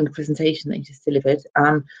interesting presentation that he just delivered.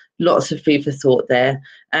 Lots of food for thought there.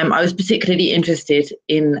 I was particularly interested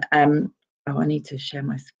in, oh, I need to share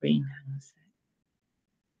my screen.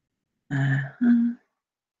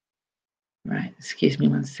 Right, excuse me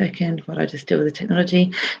 1 second while I just deal with the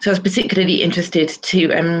technology. So I was particularly interested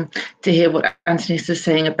to hear what Antonis was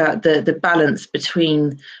saying about the balance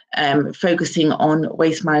between focusing on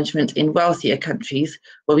waste management in wealthier countries,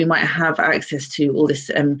 where we might have access to all this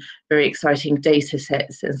very exciting data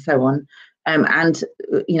sets and so on, and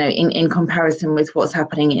you know, in comparison with what's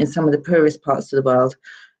happening in some of the poorest parts of the world.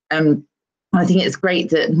 I think it's great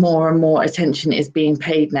that more and more attention is being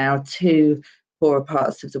paid now to poorer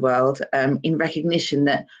parts of the world, in recognition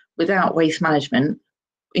that without waste management,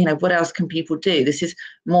 you know, what else can people do? This is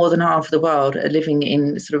more than half of the world are living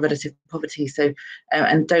in sort of relative poverty, so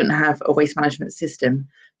and don't have a waste management system.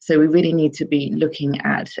 So we really need to be looking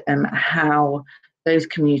at how those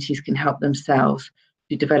communities can help themselves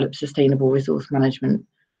to develop sustainable resource management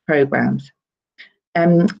programs.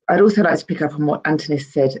 I'd also like to pick up on what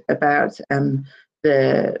Antonis said about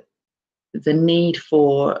the need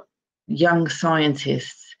for young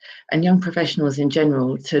scientists and young professionals in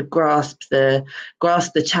general to grasp the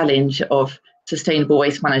challenge of sustainable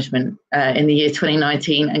waste management in the year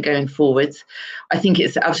 2019 and going forwards. I think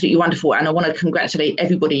it's absolutely wonderful, and I want to congratulate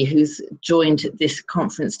everybody who's joined this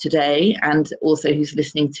conference today and also who's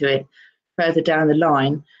listening to it further down the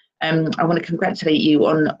line. I want to congratulate you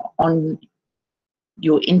on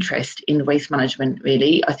your interest in waste management.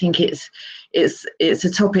 Really, I think it's a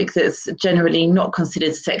topic that's generally not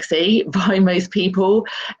considered sexy by most people,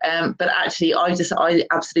 but actually I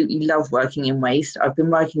absolutely love working in waste. I've been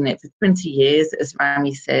working in it for 20 years, as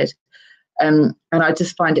Rami said, and I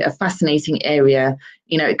just find it a fascinating area.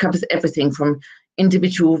 You know, it covers everything from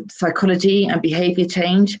individual psychology and behavior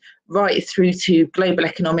change right through to global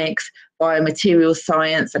economics, biomaterials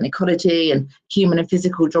science and ecology, and human and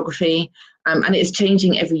physical geography. And it's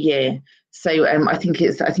changing every year. So I think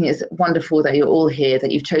it's wonderful that you're all here, that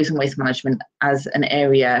you've chosen waste management as an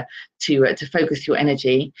area to focus your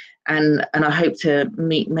energy, and I hope to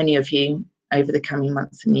meet many of you over the coming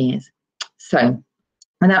months and years. So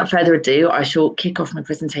without further ado, I shall kick off my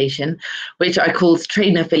presentation, which I called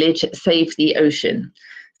Trainer Village Save the Ocean.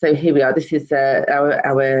 So here we are. This is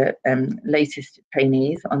our latest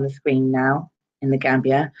trainees on the screen now in the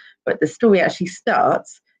Gambia, but the story actually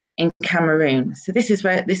starts in Cameroon. So this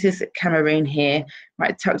is Cameroon here,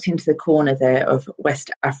 right tucked into the corner there of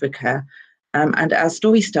West Africa. And our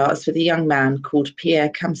story starts with a young man called Pierre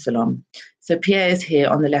Kamsalom. So Pierre is here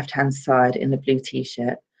on the left-hand side in the blue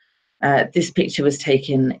t-shirt. This picture was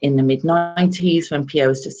taken in the mid-90s when Pierre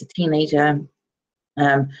was just a teenager.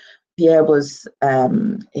 Pierre was,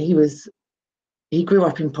 he was he grew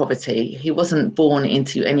up in poverty. He wasn't born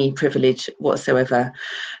into any privilege whatsoever.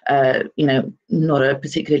 Not a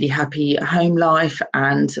particularly happy home life.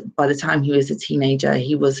 And by the time he was a teenager,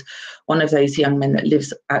 he was one of those young men that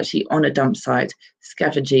lives actually on a dump site,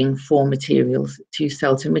 scavenging for materials to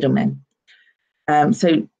sell to middlemen.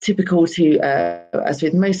 So typical to, as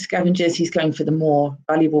with most scavengers, he's going for the more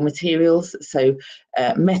valuable materials. So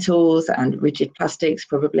metals and rigid plastics,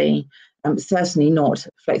 probably, certainly not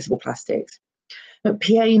flexible plastics. But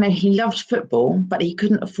Pierre, he loved football, but he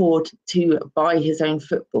couldn't afford to buy his own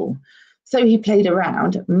football. So he played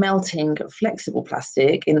around melting flexible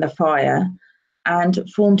plastic in the fire and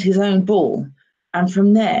formed his own ball. And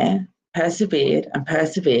from there, persevered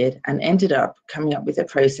and ended up coming up with a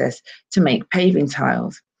process to make paving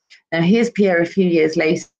tiles. Now here's Pierre a few years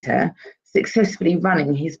later, successfully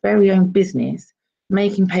running his very own business,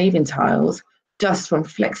 making paving tiles just from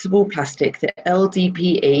flexible plastic, the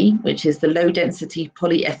LDPE, which is the low density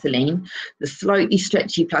polyethylene, the slightly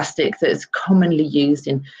stretchy plastic that is commonly used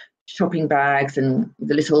in shopping bags and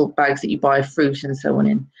the little bags that you buy fruit and so on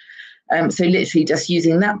in. So literally just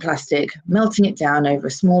using that plastic, melting it down over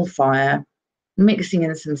a small fire, mixing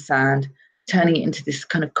in some sand, turning it into this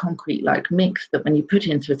kind of concrete-like mix that when you put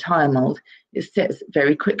it into a tile mold, it sets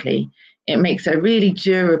very quickly. It makes a really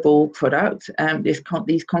durable product. These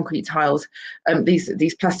concrete tiles,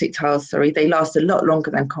 these plastic tiles, they last a lot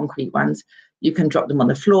longer than concrete ones. You can drop them on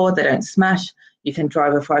the floor, they don't smash. You can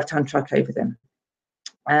drive a 5-ton truck over them.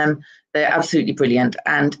 They're absolutely brilliant,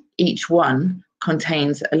 and each one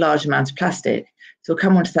contains a large amount of plastic. So we'll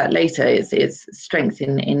come on to that later, its strength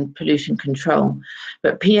in pollution control.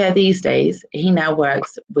 But Pierre these days, he now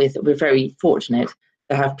works with, we're very fortunate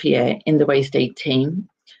to have Pierre in the Waste Aid team.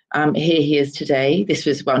 Here he is today. This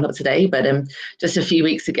was, well, not today, but just a few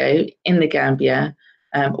weeks ago in the Gambia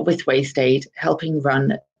with Waste Aid, helping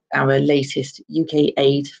run our latest UK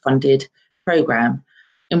aid funded programme,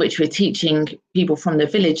 in which we're teaching people from the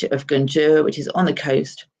village of Gunjur, which is on the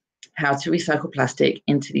coast, how to recycle plastic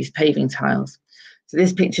into these paving tiles. So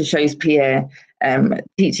this picture shows Pierre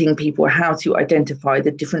teaching people how to identify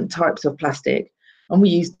the different types of plastic, and we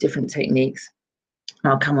use different techniques.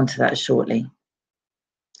 I'll come on to that shortly.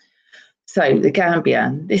 So the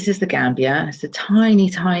Gambia, this is the Gambia. It's a tiny,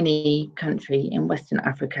 tiny country in Western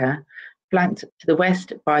Africa, flanked to the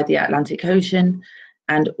west by the Atlantic Ocean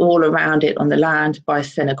and all around it on the land by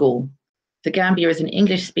Senegal. The Gambia is an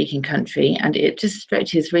English-speaking country, and it just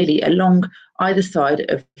stretches really along either side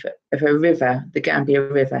of a river, the Gambia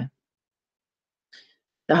River.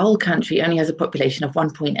 The whole country only has a population of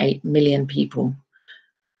 1.8 million people.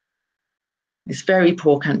 It's a very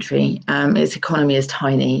poor country. Its economy is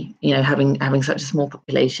tiny, having such a small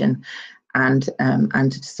population, and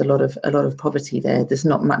just a lot of poverty there. There's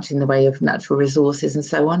not much in the way of natural resources and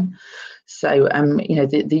so on. So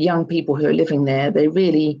the young people who are living there, they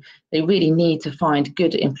really need to find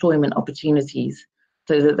good employment opportunities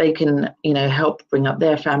so that they can help bring up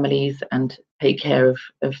their families and take care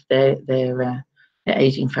of their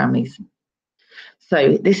aging families.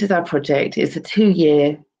 So this is our project. It's a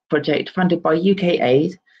 2-year project funded by UK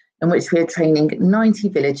Aid, in which we're training 90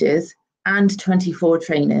 villagers and 24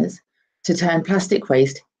 trainers to turn plastic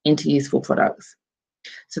waste into useful products.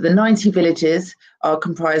 So the 90 villages are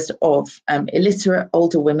comprised of illiterate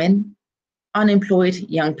older women, unemployed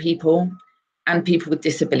young people, and people with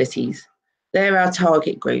disabilities. They're our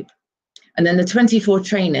target group. And then the 24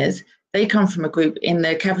 trainers, they come from a group in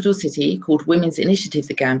the capital city called Women's Initiative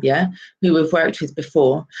The Gambia, who we've worked with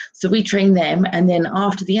before. So we train them, and then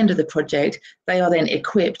after the end of the project, they are then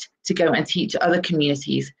equipped to go and teach other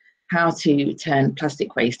communities how to turn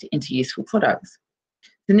plastic waste into useful products.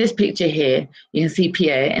 In this picture here, you can see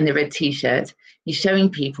Pierre in the red t-shirt. He's showing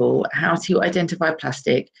people how to identify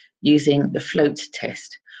plastic using the float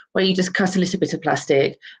test, where you just cut a little bit of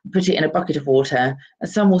plastic, put it in a bucket of water, and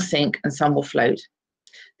some will sink and some will float.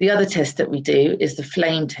 The other test that we do is the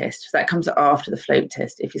flame test. That comes after the float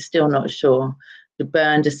test. If you're still not sure, to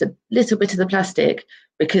burn just a little bit of the plastic,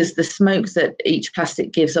 because the smoke that each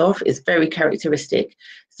plastic gives off is very characteristic.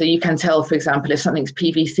 So you can tell, for example, if something's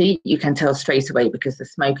PVC, you can tell straight away because the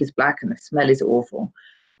smoke is black and the smell is awful,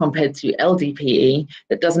 compared to LDPE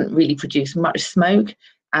that doesn't really produce much smoke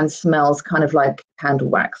and smells kind of like candle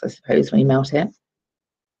wax, I suppose, when you melt it.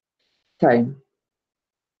 So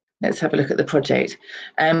let's have a look at the project.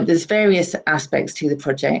 There's various aspects to the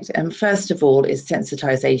project. And first of all is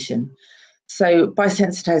sensitization. So by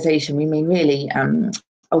sensitization, we mean really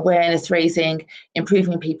awareness raising,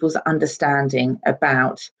 improving people's understanding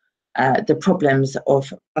about the problems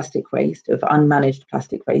of plastic waste, of unmanaged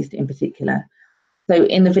plastic waste in particular. So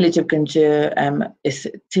in the village of Ganjur, it's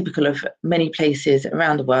typical of many places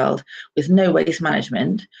around the world with no waste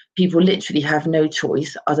management. People literally have no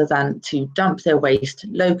choice other than to dump their waste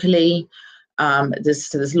locally.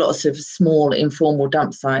 There's lots of small informal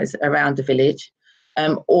dump sites around the village,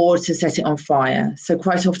 or to set it on fire. So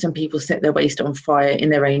quite often people set their waste on fire in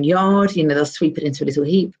their own yard. You know, they'll sweep it into a little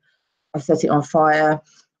heap and set it on fire.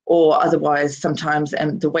 Or otherwise, sometimes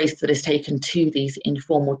the waste that is taken to these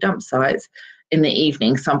informal dump sites, in the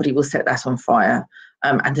evening, somebody will set that on fire,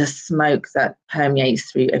 and the smoke that permeates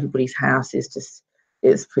through everybody's house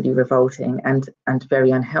it's pretty revolting and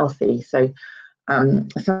very unhealthy. So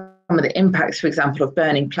some of the impacts, for example, of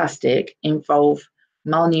burning plastic involve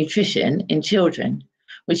malnutrition in children,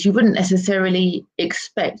 which you wouldn't necessarily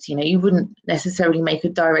expect. You know, you wouldn't necessarily make a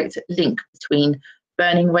direct link between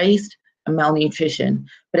burning waste and malnutrition,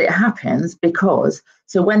 but it happens because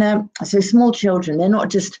so small children, they're not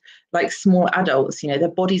just like small adults, you know, their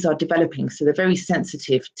bodies are developing, so they're very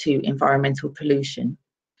sensitive to environmental pollution.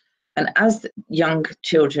 And as young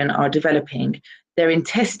children are developing, their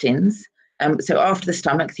intestines, so after the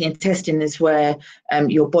stomach, the intestine is where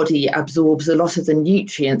your body absorbs a lot of the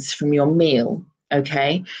nutrients from your meal.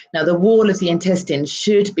 Okay, now the wall of the intestine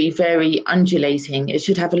should be very undulating. It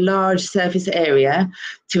should have a large surface area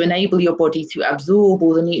to enable your body to absorb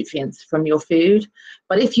all the nutrients from your food.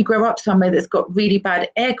 But if you grow up somewhere that's got really bad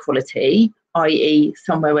air quality, i.e.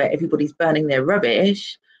 somewhere where everybody's burning their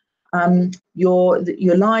rubbish, your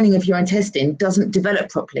lining of your intestine doesn't develop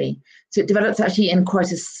properly. So it develops actually in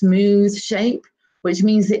quite a smooth shape, which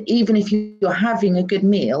means that even if you're having a good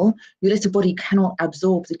meal, your little body cannot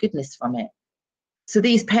absorb the goodness from it. So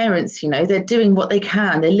these parents, you know, they're doing what they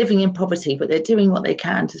can. They're living in poverty, but they're doing what they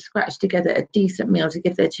can to scratch together a decent meal to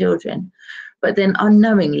give their children. But then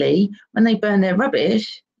unknowingly, when they burn their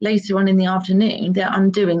rubbish later on in the afternoon, they're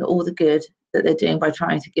undoing all the good that they're doing by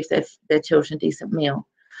trying to give their children a decent meal.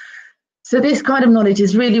 So this kind of knowledge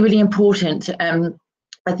is really, really important,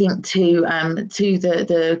 I think, to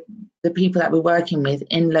the people that we're working with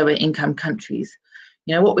in lower income countries.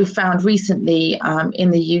 You know, what we've found recently in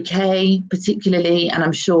the UK particularly, and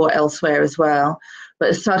I'm sure elsewhere as well,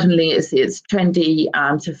 but suddenly it's trendy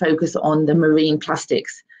to focus on the marine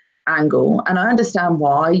plastics angle. And I understand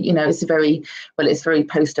why. You know, it's very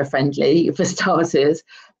poster friendly for starters,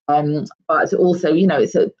 but also, you know,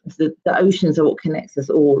 it's the oceans are what connects us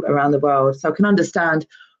all around the world. So I can understand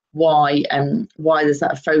why there's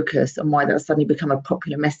that focus and why that's suddenly become a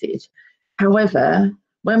popular message. However,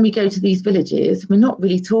 when we go to these villages, we're not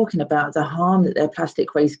really talking about the harm that their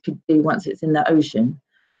plastic waste could do once it's in the ocean.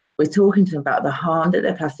 We're talking to them about the harm that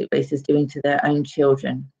their plastic waste is doing to their own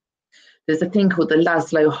children. There's a thing called the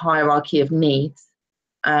Laszlo hierarchy of needs,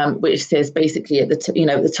 which says basically at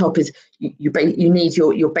the top is you need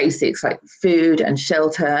your basics like food and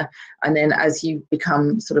shelter, and then as you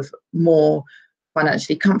become sort of more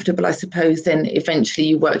financially comfortable, I suppose, then eventually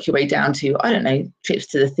you work your way down to, I don't know, trips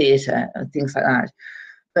to the theatre and things like that.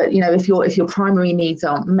 But you know, if your primary needs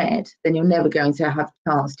aren't met, then you're never going to have a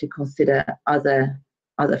chance to consider other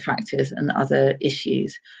factors and other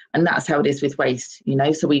issues. And that's how it is with waste, you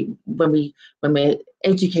know. So when we're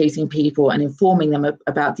educating people and informing them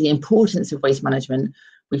about the importance of waste management,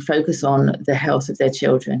 we focus on the health of their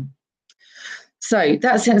children. So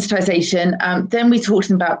that's sensitization. Then we talked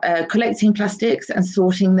about collecting plastics and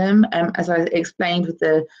sorting them, as I explained with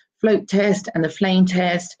the float test and the flame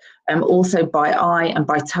test, also by eye and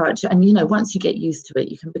by touch. And, you know, once you get used to it,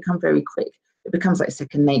 you can become very quick. It becomes like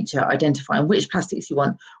second nature, identifying which plastics you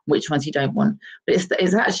want, which ones you don't want. But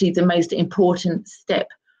it's actually the most important step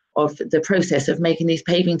of the process of making these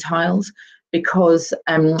paving tiles, because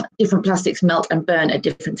different plastics melt and burn at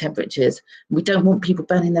different temperatures. We don't want people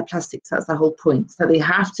burning their plastics. That's the whole point. So they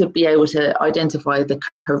have to be able to identify the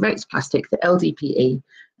correct plastic, the LDPE,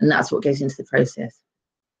 and that's what goes into the process.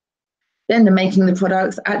 Then the making the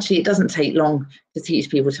products, actually it doesn't take long to teach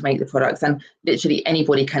people to make the products, and literally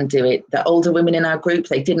anybody can do it. The older women in our group,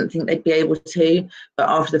 they didn't think they'd be able to, but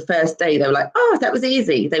after the first day they were like, oh, that was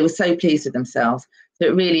easy. They were so pleased with themselves. So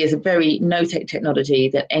it really is a very no-tech technology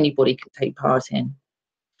that anybody can take part in.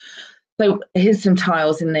 So here's some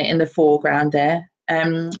tiles in the foreground there.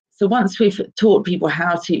 So once we've taught people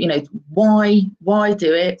how to, you know, why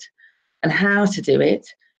do it and how to do it,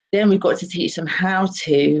 then we've got to teach them how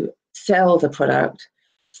to sell the product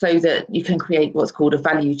so that you can create what's called a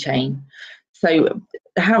value chain. So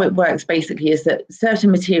how it works basically is that certain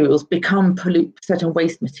materials become certain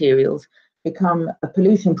waste materials become a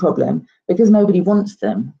pollution problem because nobody wants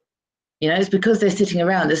them. You know, it's because they're sitting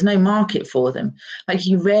around, there's no market for them. Like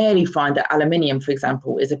you rarely find that aluminium, for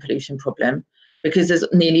example, is a pollution problem, because there's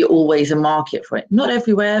nearly always a market for it. Not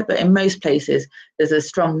everywhere, but in most places, there's a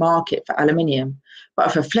strong market for aluminium.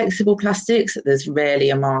 But for flexible plastics, there's rarely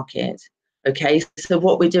a market. Okay, so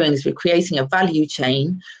what we're doing is we're creating a value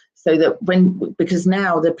chain so that because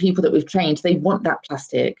now the people that we've trained, they want that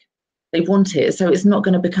plastic. They want it, so it's not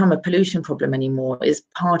going to become a pollution problem anymore. It's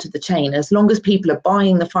part of the chain. As long as people are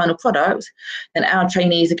buying the final product, then our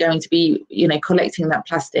trainees are going to be, collecting that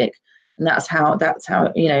plastic, and that's how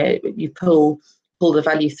you pull the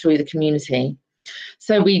value through the community.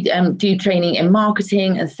 So we do training in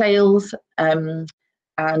marketing and sales, so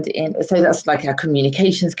that's like our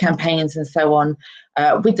communications campaigns and so on.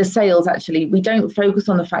 With the sales, actually, we don't focus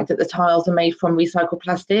on the fact that the tiles are made from recycled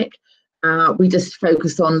plastic. We just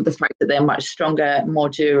focus on the fact that they're much stronger, more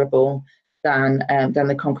durable than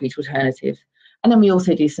the concrete alternative. And then we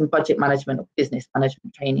also do some budget management or business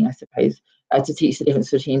management training, I suppose, to teach the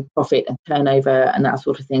difference between profit and turnover and that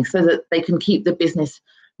sort of thing, so that they can keep the business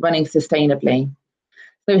running sustainably.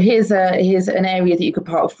 So here's an area that you could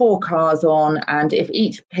park 4 cars on, and if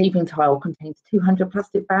each paving tile contains 200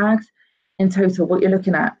 plastic bags, in total, what you're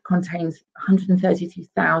looking at contains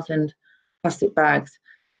 132,000 plastic bags.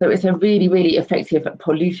 So it's a really, really effective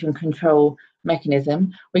pollution control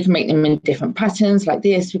mechanism. We can make them in different patterns like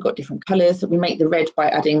this. We've got different colours. We make the red by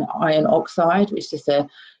adding iron oxide, which is a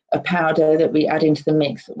powder that we add into the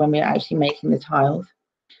mix when we're actually making the tiles.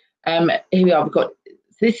 Here we are.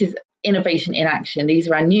 This is innovation in action. These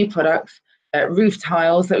are our new products, roof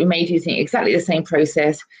tiles that we made using exactly the same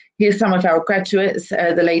process. Here's some of our graduates,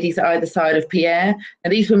 the ladies at either side of Pierre. Now,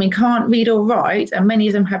 these women can't read or write, and many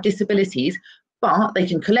of them have disabilities, but they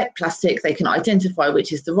can collect plastic, they can identify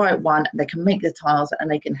which is the right one, they can make the tiles, and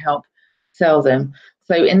they can help sell them.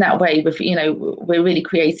 So in that way, we're really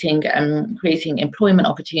creating employment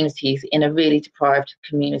opportunities in a really deprived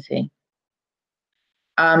community.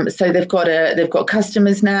 So they've got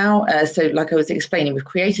customers now. So like I was explaining, we've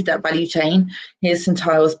created that value chain. Here's some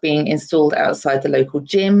tiles being installed outside the local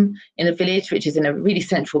gym in a village, which is in a really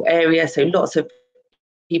central area. So lots of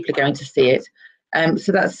people are going to see it.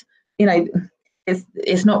 So that's,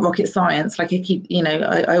 it's not rocket science. Like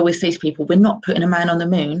I always say to people, we're not putting a man on the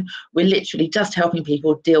moon. We're literally just helping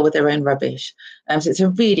people deal with their own rubbish. So it's a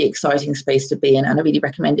really exciting space to be in, and I really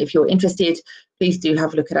recommend, if you're interested, please do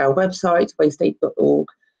have a look at our website, wasteaid.org.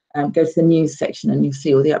 Go to the news section and you'll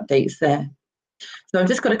see all the updates there. So I've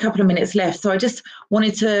just got a couple of minutes left. So I just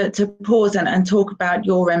wanted to pause and talk about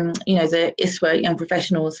your, the ISWA Young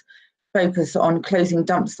Professionals focus on closing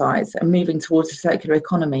dump sites and moving towards a circular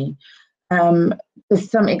economy. There's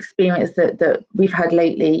some experience that we've had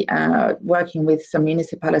lately working with some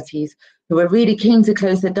municipalities who are really keen to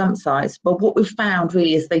close their dump sites, but what we've found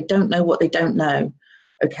really is they don't know what they don't know.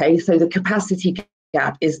 Okay, so the capacity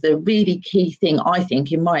gap is the really key thing, I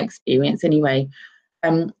think, in my experience anyway.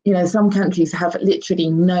 Some countries have literally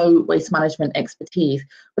no waste management expertise,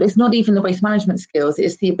 but it's not even the waste management skills,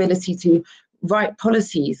 it's the ability to write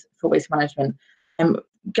policies for waste management and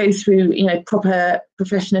go through proper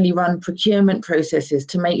professionally run procurement processes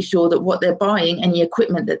to make sure that what they're buying, any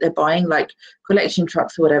equipment that they're buying, like collection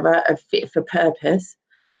trucks or whatever, are fit for purpose,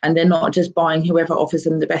 and they're not just buying whoever offers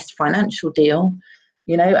them the best financial deal.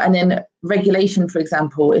 And then regulation, for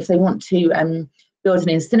example, if they want to build an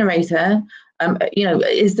incinerator,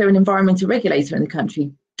 is there an environmental regulator in the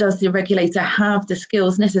country? Does the regulator have the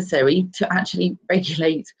skills necessary to actually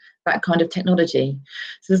regulate that kind of technology?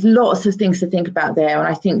 So there's lots of things to think about there, and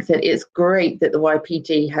I think that it's great that the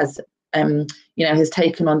YPG has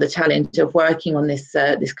taken on the challenge of working on this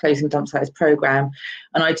closing dump sites program.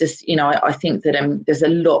 And I just, I think that there's a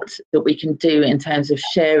lot that we can do in terms of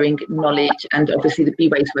sharing knowledge, and obviously the Be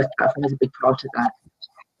Waste West platform is a big part of that.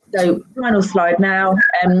 So final slide now.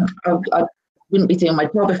 I wouldn't be doing my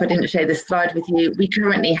job if I didn't share this slide with you. We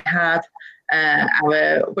currently have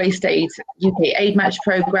our Waste Aid UK Aid Match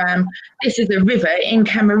programme. This is a river in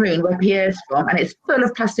Cameroon where Pierre's from, and it's full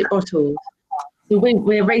of plastic bottles. So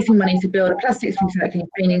we're raising money to build a plastics recycling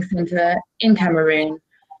training centre in Cameroon.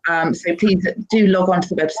 So please do log on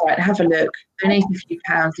to the website, have a look, donate a few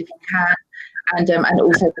pounds if you can, and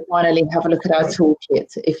also finally have a look at our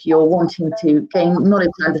toolkit if you're wanting to gain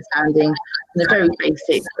knowledge and understanding in the very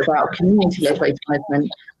basics about community-led waste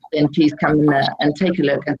management. Then please come and take a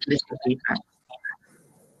look and listen to feedback.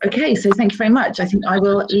 Okay, so thank you very much. I think I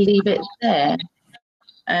will leave it there.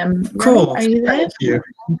 Cool. Are you there? Thank you.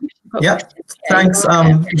 Yeah. Thanks,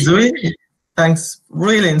 Zoe. Thanks.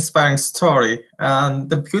 Really inspiring story. And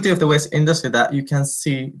the beauty of the waste industry that you can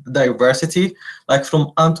see the diversity, like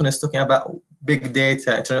from Anthony's talking about big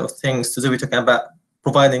data, Internet of Things, to Zoe talking about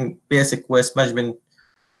providing basic waste management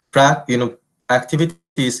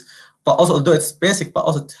activities. but also although it's basic, but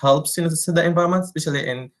also it helps to see the environment, especially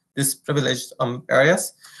in these privileged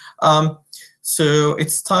areas. So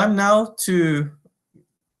it's time now to,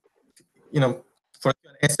 for a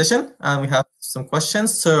Q&A session, and we have some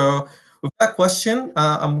questions. So with that question,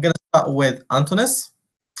 I'm going to start with Antonis.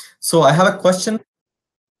 So I have a question,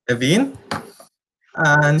 Naveen,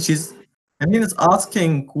 and Naveen is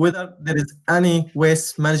asking whether there is any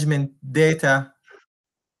waste management data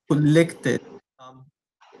collected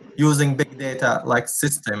using big data like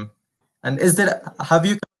system, and have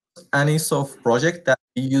you any sort of project that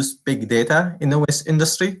use big data in the waste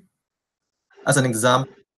industry as an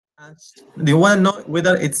example? And do you want to know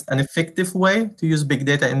whether it's an effective way to use big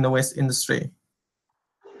data in the waste industry?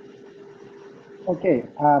 Okay,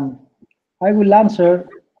 I will answer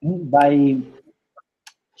by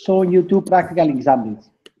showing you two practical examples.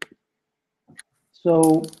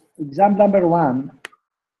 So example number one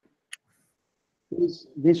is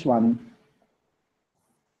this one.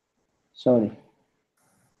 Sorry,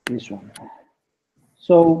 this one.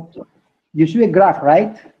 So you see a graph,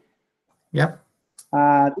 right? Yeah.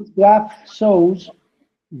 This graph shows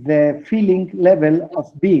the filling level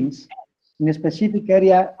of bins in a specific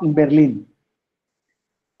area in Berlin.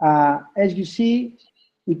 As you see,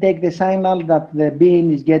 we take the signal that the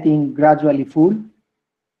bin is getting gradually full.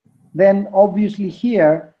 Then obviously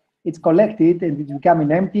here it's collected and it's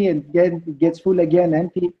becoming empty, and then it gets full again,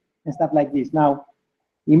 empty, and stuff like this. Now,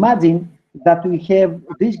 imagine that we have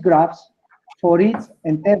these graphs for each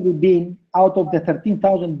and every bin out of the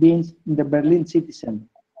 13,000 bins in the Berlin city center.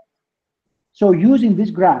 So using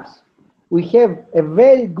these graphs, we have a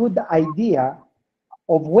very good idea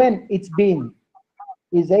of when each bin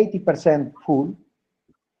is 80% full,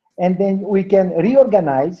 and then we can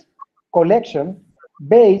reorganize collection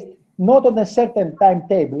based not on a certain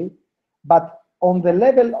timetable, but on the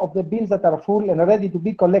level of the bins that are full and ready to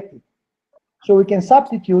be collected. So we can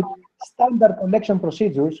substitute standard collection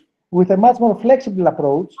procedures with a much more flexible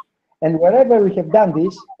approach, and wherever we have done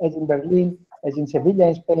this, as in Berlin, as in Sevilla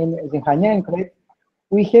in Spain, as in Hanya in Crete,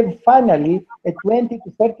 we have finally a 20 to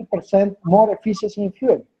 30% more efficiency in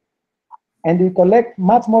fuel. And we collect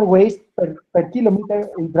much more waste per kilometer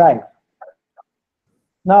we drive.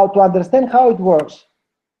 Now, to understand how it works,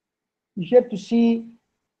 you have to see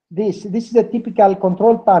this. This is a typical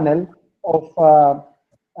control panel of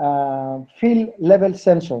fill level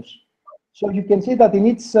sensors. So you can see that in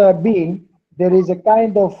each bin, there is a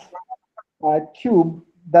kind of tube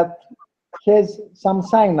that has some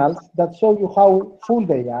signals that show you how full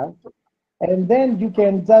they are. And then you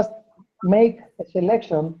can just make a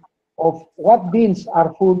selection of what bins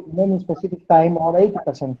are full in any specific time, or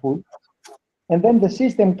 80% full. And then the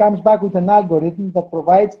system comes back with an algorithm that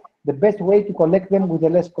provides the best way to collect them with the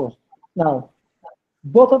less cost. Now,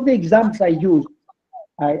 both of the examples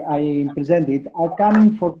I presented are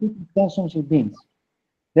coming for 50,000 bins.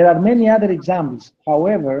 There are many other examples.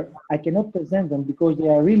 However, I cannot present them because they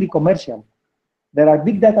are really commercial. There are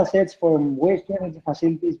big data sets from waste to energy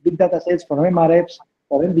facilities, big data sets from MRFs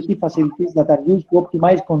or MVP facilities that are used to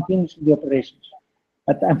optimize continuously the operations.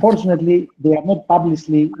 But unfortunately, they are not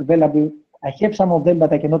publicly available. I have some of them,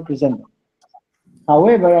 but I cannot present them.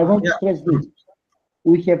 However, I want to stress this.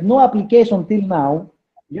 We have no application till now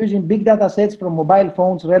using big data sets from mobile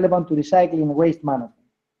phones relevant to recycling and waste management.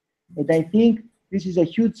 And I think this is a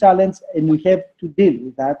huge challenge, and we have to deal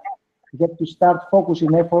with that. We have to start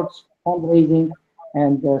focusing efforts, fundraising,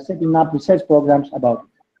 and setting up research programs about it.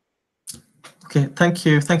 Okay, thank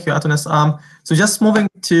you, Antonis. So just moving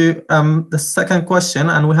to the second question,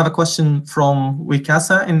 and we have a question from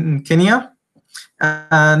Wikasa in Kenya,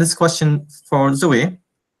 and this question for Zoe,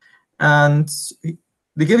 and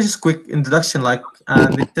they gave just a quick introduction,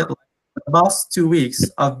 and they said, the past 2 weeks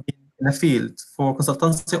I've been in the field for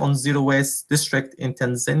consultancy on zero waste district in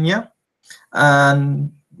Tanzania,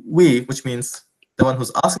 and we, which means the one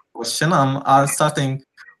who's asking the question, are starting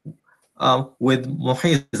with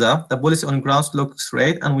Mohiza, the policy on ground looks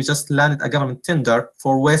great, and we just landed a government tender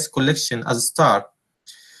for waste collection as a start.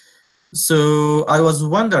 So I was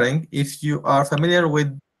wondering if you are familiar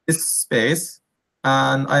with this space,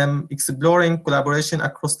 and I am exploring collaboration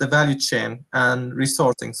across the value chain and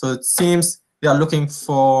resourcing. So it seems they are looking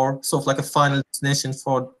for sort of like a final destination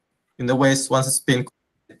for in the waste once it's been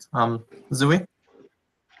collected. Zoe?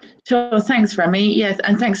 Sure, thanks, Rami. Yes,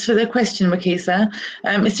 and thanks for the question, Wakisa.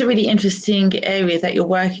 It's a really interesting area that you're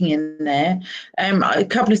working in there. A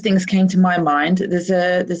couple of things came to my mind. There's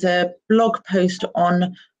a blog post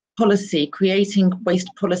on policy, creating waste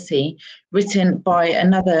policy, written by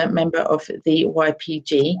another member of the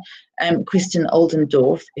YPG, Kristen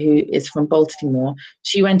Oldendorf, who is from Baltimore.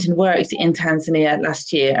 She went and worked in Tanzania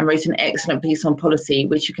last year and wrote an excellent piece on policy,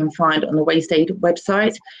 which you can find on the WasteAid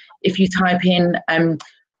website. If you type in,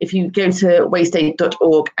 if you go to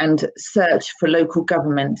wasteaid.org and search for local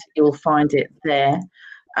government, you'll find it there.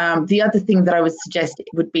 The other thing that I would suggest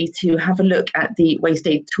would be to have a look at the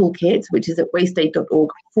WasteAid Toolkit, which is at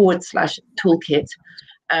wasteaid.org/toolkit.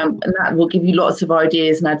 And that will give you lots of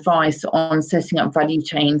ideas and advice on setting up value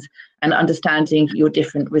chains and understanding your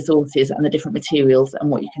different resources and the different materials and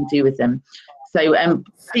what you can do with them. So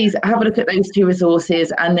please have a look at those two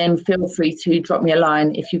resources, and then feel free to drop me a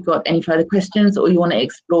line if you've got any further questions or you want to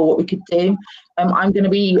explore what we could do. I'm going to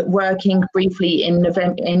be working briefly in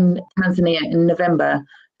Tanzania in November,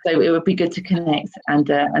 so it would be good to connect and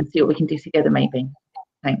see what we can do together maybe.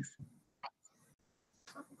 Thanks.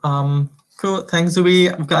 Cool, thanks, Zoe.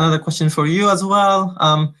 I've got another question for you as well.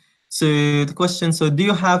 So the question, so do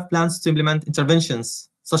you have plans to implement interventions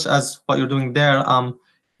such as what you're doing there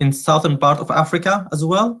in southern part of Africa as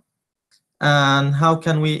well? And how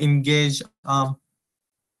can we engage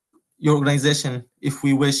your organization if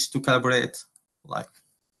we wish to collaborate?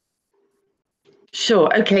 Sure,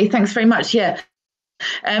 okay, thanks very much. Yeah.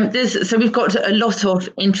 So we've got a lot of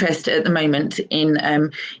interest at the moment in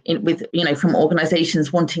from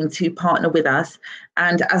organisations wanting to partner with us,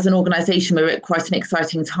 and as an organisation we're at quite an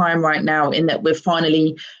exciting time right now in that we're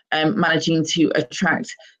finally managing to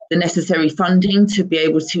attract the necessary funding to be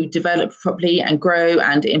able to develop properly and grow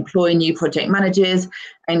and employ new project managers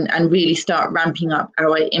and really start ramping up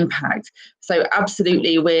our impact. So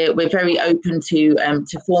absolutely, we're very open to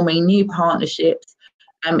forming new partnerships.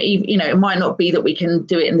 It might not be that we can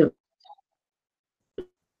do it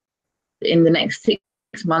in the next 6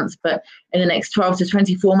 months, but in the next 12 to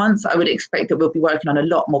 24 months, I would expect that we'll be working on a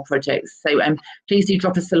lot more projects. So please do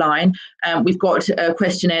drop us a line. We've got a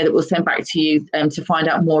questionnaire that we'll send back to you to find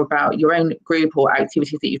out more about your own group or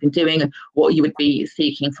activities that you've been doing and what you would be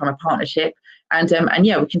seeking from a partnership. And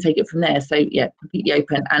yeah, we can take it from there. So yeah, completely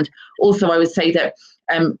open. And also I would say that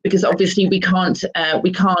because obviously we can't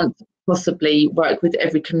possibly work with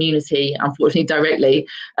every community, unfortunately, directly,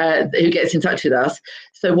 who gets in touch with us.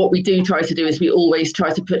 So what we do try to do is we always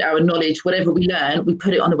try to put our knowledge, whatever we learn, we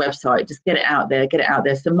put it on the website, just get it out there.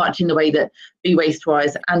 So much in the way that Be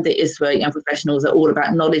Wastewise and the ISWA Young Professionals are all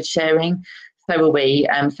about knowledge sharing. So are we.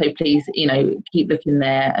 So please, keep looking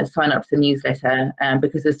there and sign up to the newsletter,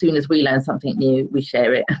 because as soon as we learn something new, we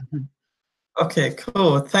share it. Okay,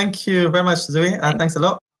 cool. Thank you very much, Zoe. Thanks a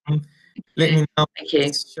lot. Let me now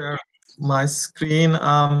share my screen.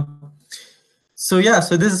 So yeah,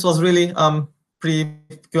 so this was really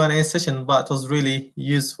pre-Q&A session, but it was really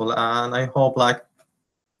useful, and I hope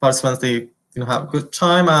participants they have a good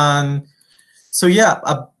time. And so yeah,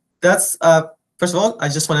 that's first of all, I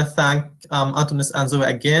just want to thank Antonis and Zoe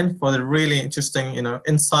again for the really interesting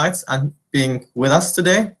insights and being with us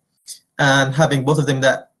today, and having both of them.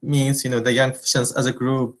 That means the young professionals as a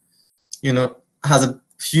group has a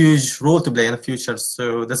huge role to play in the future.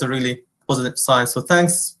 So that's a really positive sign. So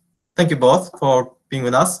thank you both for being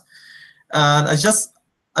with us. And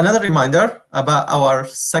another reminder about our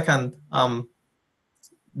second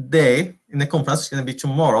day in the conference, which is going to be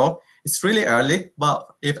tomorrow. It's really early, but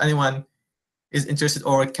if anyone is interested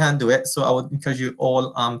or can do it, so I would encourage you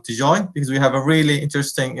all to join, because we have a really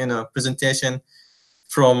interesting presentation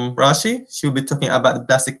from Rashi. She will be talking about the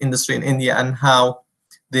plastic industry in India and how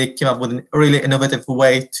they came up with a really innovative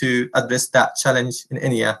way to address that challenge in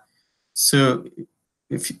India. So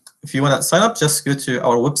if you want to sign up, just go to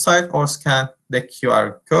our website or scan the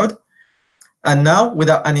QR code. And now,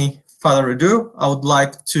 without any further ado, I would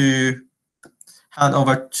like to hand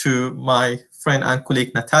over to my friend and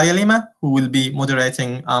colleague Natalia Lima, who will be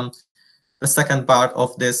moderating the second part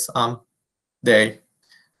of this day.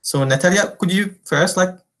 So Natalia, could you first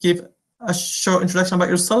give a short introduction about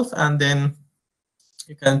yourself, and then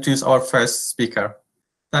you can choose our first speaker.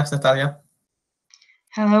 Thanks, Natalia.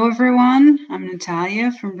 Hello, everyone. I'm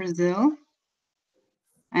Natalia from Brazil.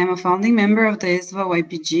 I am a founding member of the ISWA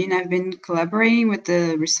YPG, and I've been collaborating with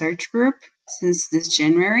the research group since this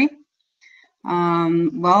January.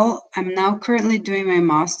 Well, I'm now currently doing my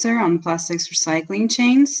master on plastics recycling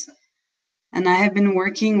chains, and I have been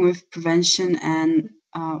working with prevention and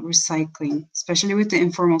recycling, especially with the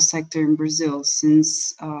informal sector in Brazil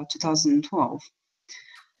since 2012.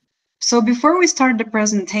 So before we start the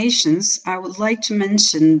presentations, I would like to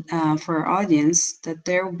mention for our audience that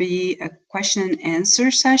there will be a question and answer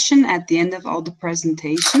session at the end of all the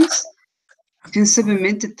presentations. You can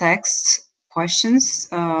submit the text questions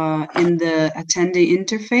in the attendee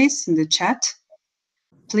interface in the chat.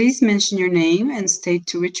 Please mention your name and state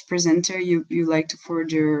to which presenter you like to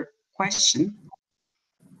forward your question.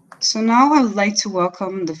 So now I would like to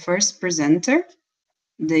welcome the first presenter,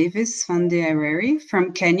 Davis Vandiareri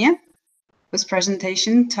from Kenya, whose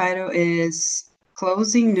presentation title is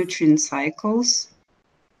Closing Nutrient Cycles,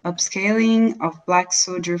 Upscaling of Black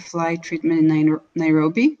Soldier Fly Treatment in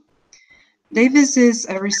Nairobi. Davis is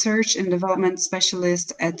a research and development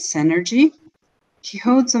specialist at Synergy. He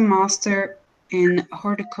holds a master in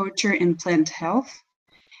horticulture and plant health,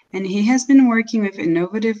 and he has been working with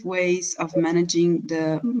innovative ways of managing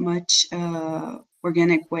the much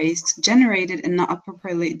organic waste generated and not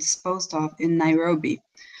appropriately disposed of in Nairobi.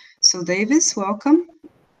 So Davis, welcome.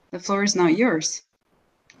 The floor is now yours.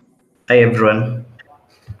 Hi everyone.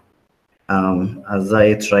 As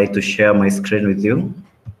I try to share my screen with you.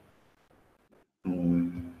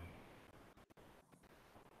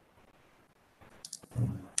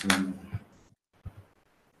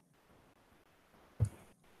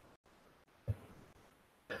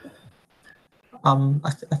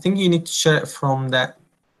 I think you need to share it from that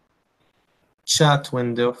chat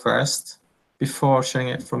window first before sharing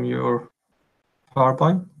it from your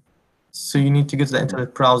PowerPoint. So you need to go to the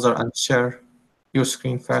internet browser and share your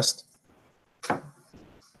screen first.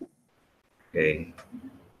 Okay.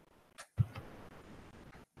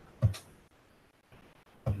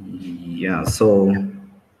 Yeah, so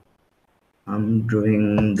I'm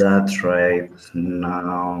doing that right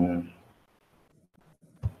now.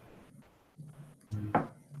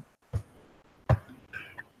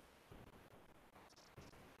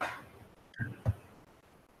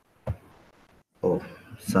 Oh,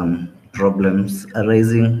 some problems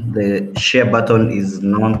arising. The share button is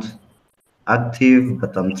not active,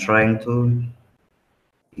 but I'm trying to.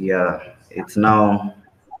 Yeah, it's now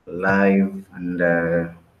live and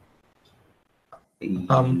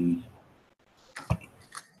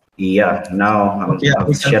yeah, now yeah,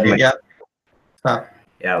 I've shared my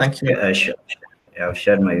thank you. I've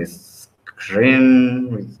shared my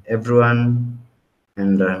screen with everyone,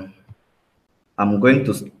 and I'm going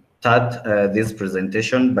to start this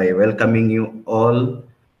presentation by welcoming you all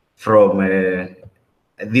from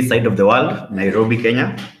this side of the world, Nairobi,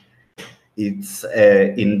 Kenya. It's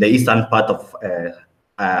in the eastern part of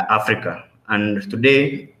Africa. And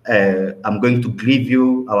today, I'm going to give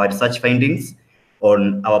you our research findings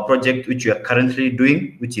on our project, which we are currently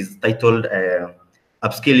doing, which is titled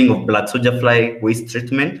Upscaling of Black Soldier Fly Waste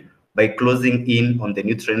Treatment by Closing in on the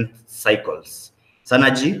Nutrient Cycles.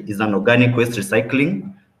 Synergy is an organic waste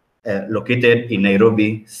recycling located in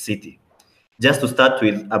Nairobi City. Just to start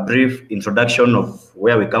with a brief introduction of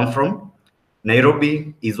where we come from,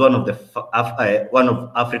 Nairobi is one of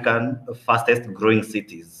Africa's fastest growing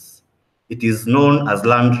cities. It is known as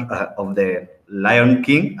land of the Lion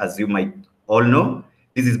King, as you might all know.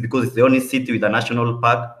 This is because it's the only city with a national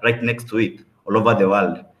park right next to it all over the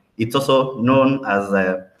world. It's also known as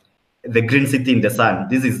the green city in the sun.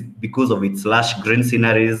 This is because of its lush green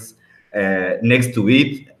sceneries next to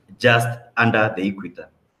it, just under the equator.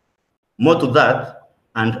 More to that,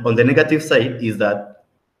 and on the negative side, is that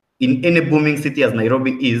in any booming city as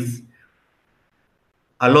Nairobi is,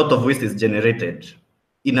 a lot of waste is generated.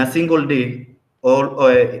 In a single day,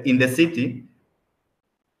 in the city,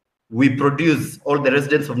 all the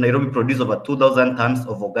residents of Nairobi produce over 2,000 tons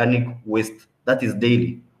of organic waste. That is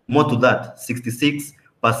daily. More to that,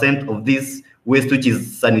 66% of this waste, which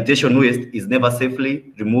is sanitation waste, is never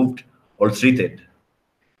safely removed or treated.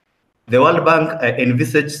 The World Bank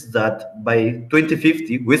envisages that by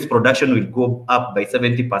 2050, waste production will go up by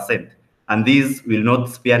 70%, and these will not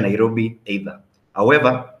spare Nairobi either.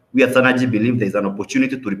 However, we at Synergy believe there is an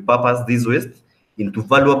opportunity to repurpose these wastes into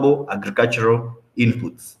valuable agricultural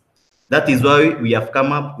inputs. That is why we have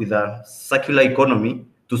come up with a circular economy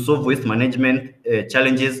to solve waste management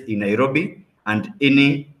challenges in Nairobi and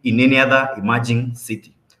in any other emerging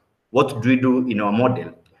city. What do we do in our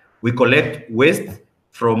model? We collect waste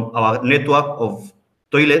from our network of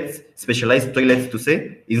toilets, specialized toilets to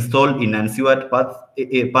say, installed in unsewered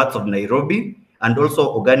parts of Nairobi, and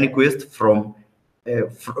also organic waste from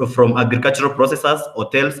agricultural processors,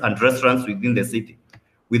 hotels, and restaurants within the city.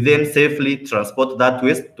 We then safely transport that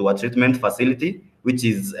waste to a treatment facility, which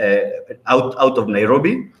is out of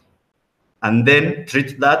Nairobi, and then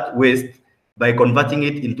treat that waste by converting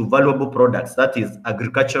it into valuable products, that is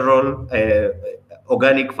agricultural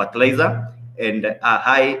organic fertilizer and a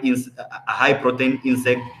high protein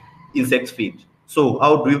insect feed. So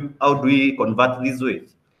how do we convert this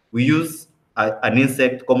waste? We use an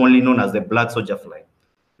insect commonly known as the black soldier fly.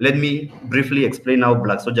 Let me briefly explain how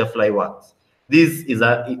black soldier fly works. This is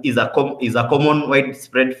a common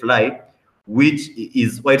widespread fly, which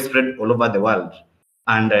is widespread all over the world.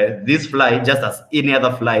 And this fly, just as any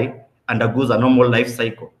other fly, undergoes a normal life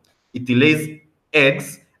cycle. It lays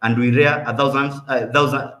eggs, and we rear thousands,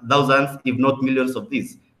 if not millions of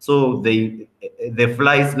these. So the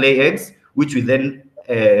flies lay eggs, which we then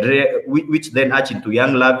which then hatch into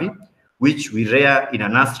young larvae, which we rear in a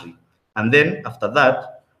nursery. And then after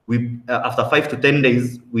that, after 5 to 10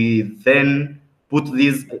 days, we then put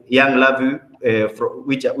these young larvae,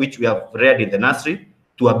 which we have reared in the nursery,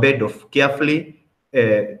 to a bed of carefully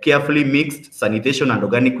mixed sanitation and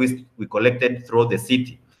organic waste we collected throughout the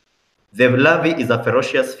city. The larvae is a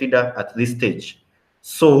ferocious feeder at this stage.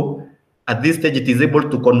 So at this stage, it is able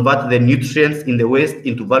to convert the nutrients in the waste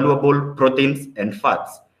into valuable proteins and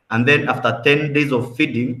fats. And then after 10 days of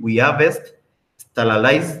feeding, we harvest,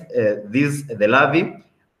 sterilize the larvae,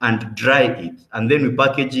 and dry it. And then we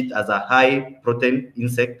package it as a high protein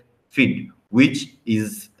insect feed, which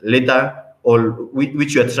is later, or which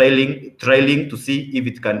we are trialing to see if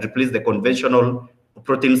it can replace the conventional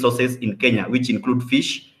protein sources in Kenya, which include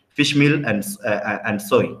fish meal, and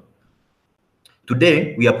soy.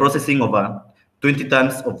 Today, we are processing over 20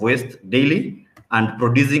 tons of waste daily and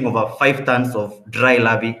producing over 5 tons of dry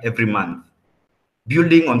larvae every month.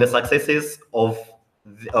 Building on the successes of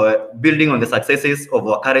our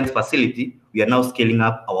current facility, we are now scaling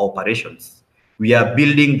up our operations. We are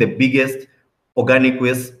building the biggest organic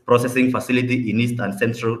waste processing facility in East and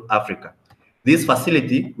Central Africa. This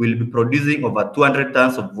facility will be producing over 200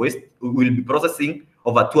 tons of waste. We will be processing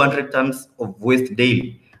over 200 tons of waste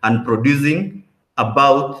daily and producing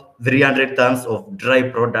about 300 tons of dry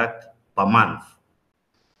product per month.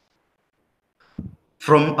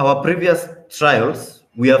 From our previous trials,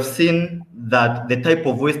 we have seen that the type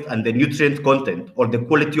of waste and the nutrient content or the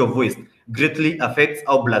quality of waste greatly affects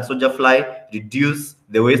how black soldier fly reduce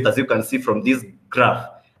the waste, as you can see from this graph.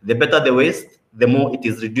 The better the waste, the more it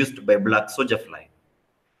is reduced by black soldier fly.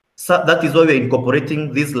 So that is why we're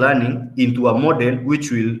incorporating this learning into a model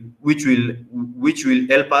which will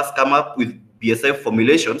help us come up with BSF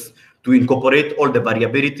formulations to incorporate all the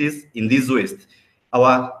variabilities in this waste.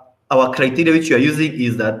 Our criteria which we are using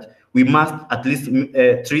is that we must at least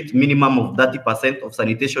treat minimum of 30% of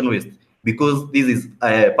sanitation waste, because this is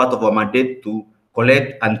part of our mandate to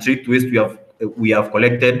collect and treat waste we have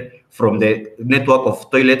collected from the network of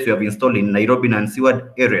toilets we have installed in Nairobi and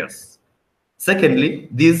seaward areas. Secondly,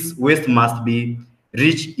 this waste must be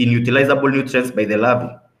rich in utilizable nutrients by the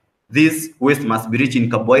larvae. This waste must be rich in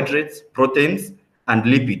carbohydrates, proteins, and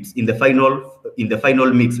lipids in the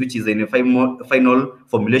final mix, which is in a final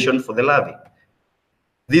formulation for the larvae.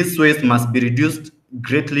 This waste must be reduced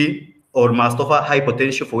greatly or must offer high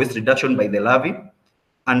potential for waste reduction by the larvae.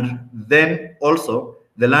 And then also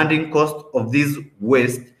the landing cost of this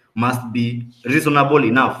waste must be reasonable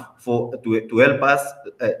enough to help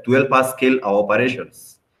us scale our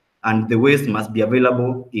operations. And the waste must be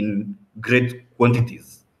available in great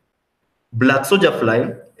quantities. Black soldier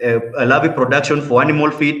fly larvae production for animal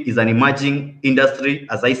feed is an emerging industry,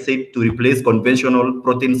 as I said, to replace conventional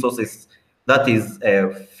protein sources, that is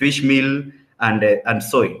fish meal and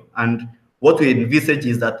soy. And what we envisage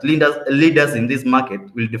is that leaders in this market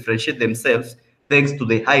will differentiate themselves thanks to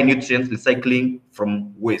the high nutrients recycling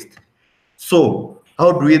from waste. So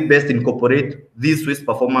how do we best incorporate this waste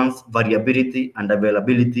performance, variability, and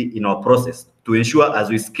availability in our process to ensure as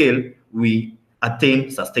we scale, we attain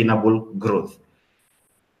sustainable growth?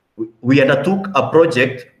 We undertook a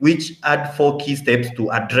project which had 4 key steps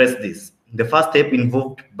to address this. The first step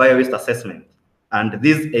involved bio-waste assessment, and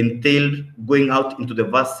this entailed going out into the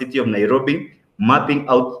vast city of Nairobi, mapping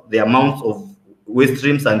out the amounts of waste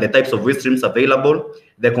streams and the types of waste streams available,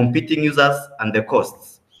 the competing users, and the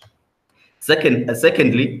costs.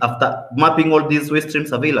 Secondly, after mapping all these waste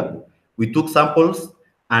streams available, we took samples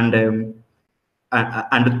and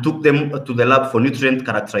took them to the lab for nutrient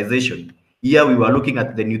characterization. Here we were looking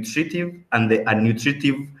at the nutritive and the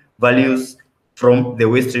unnutritive values from the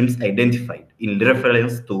waste streams identified in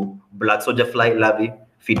reference to black soldier fly larvae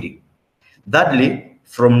feeding. Thirdly,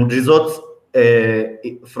 from results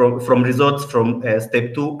from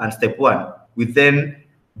step 2 and step 1, we then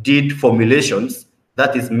did formulations,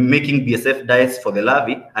 that is making BSF diets for the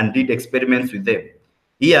larvae, and did experiments with them.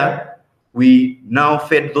 Here, we now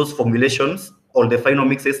fed those formulations, all the final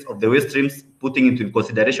mixes of the waste streams, putting into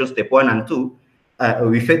consideration step 1 and 2.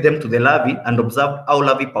 We fed them to the larvae and observed how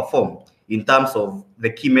larvae perform in terms of the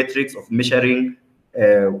key metrics of measuring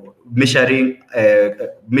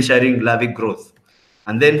larvae growth.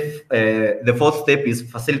 And then the fourth step is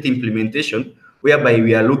facility implementation, whereby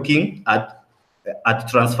we are looking at at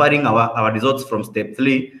transferring our results from step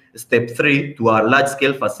three to our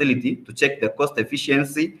large-scale facility to check the cost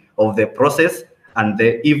efficiency of the process and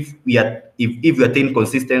if we attain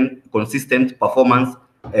consistent performance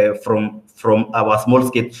from our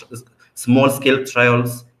small scale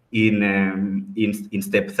trials in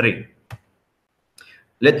step 3.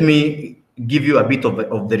 Let me give you a bit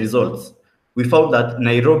of the results. We found that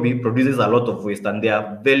Nairobi produces a lot of waste and there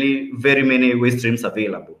are very many waste streams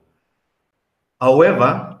available.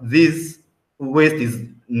 However, this waste is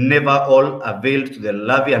never all availed to the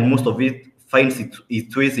levy, and most of it finds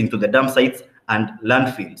its ways into the dump sites and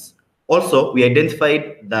landfills. Also, we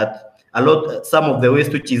identified that some of the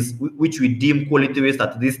waste which we deem quality waste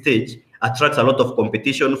at this stage attracts a lot of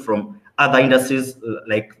competition from other industries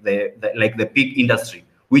like the pig industry,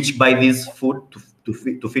 which buy this food to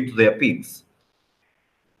feed to their pigs.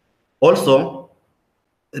 Also,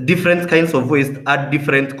 different kinds of waste add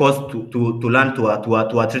different costs to land to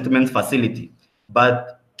a treatment facility,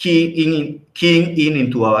 but keying in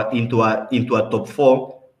into our top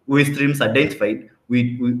 4 waste streams identified,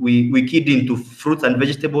 we keyed into fruits and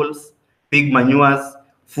vegetables, pig manures,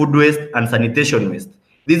 food waste, and sanitation waste.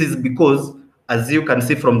 This is because, as you can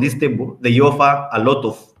see from this table, they offer a lot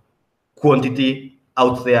of quantity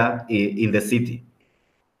out there in the city.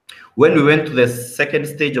 When we went to the second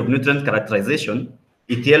stage of nutrient characterization,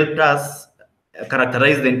 it helped us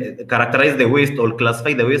characterize the waste or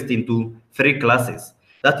classify the waste into 3 classes.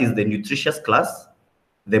 That is the nutritious class,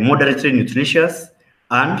 the moderately nutritious,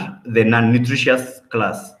 and the non-nutritious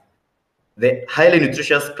class. The highly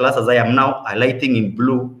nutritious class, as I am now highlighting in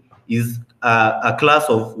blue, is a class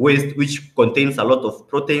of waste which contains a lot of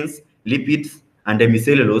proteins, lipids, and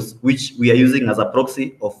hemicellulose, which we are using as a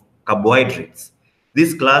proxy of carbohydrates.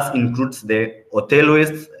 This class includes the hotel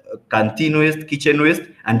waste, canteen waste, kitchen waste,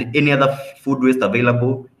 and any other food waste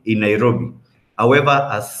available in Nairobi. However,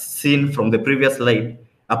 as seen from the previous slide,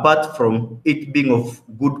 apart from it being of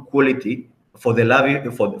good quality for the levy,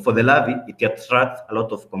 it attracts a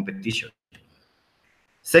lot of competition.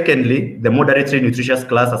 Secondly, the moderately nutritious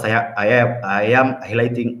class, as I am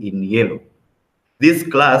highlighting in yellow. This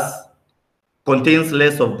class contains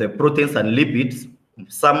less of the proteins and lipids,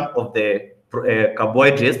 some of the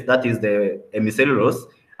carbohydrates, that is the hemicellulose,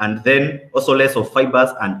 and then also less of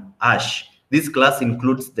fibers and ash. This class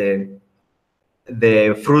includes the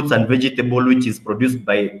fruits and vegetable which is produced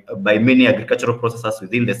by many agricultural processors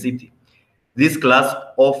within the city. This class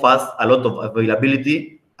offers a lot of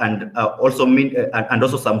availability and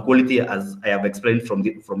also some quality, as I have explained from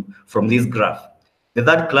this graph. The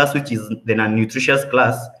third class, which is the non-nutritious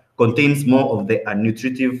class, contains more of the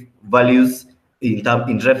nutritive values in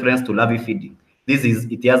reference to levy feeding.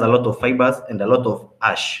 It has a lot of fibers and a lot of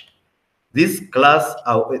ash. This class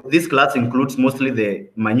includes mostly the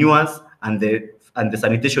manures and the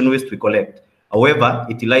sanitation waste we collect. However,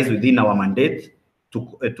 it lies within our mandate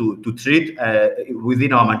to treat,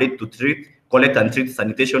 collect and treat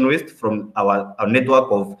sanitation waste from our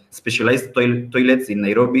network of specialized toilets in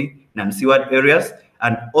Nairobi and seaward areas,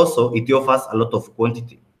 and also it offers a lot of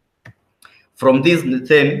quantity. From this,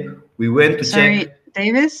 then we went to check. Sorry,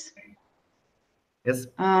 Davis? Yes.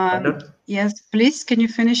 Yes, please. Can you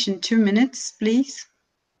finish in 2 minutes, please?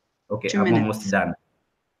 Okay, I'm almost done.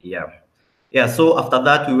 Yeah. So after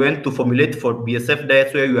that, we went to formulate for BSF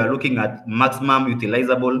diets where we are looking at maximum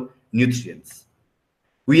utilizable nutrients.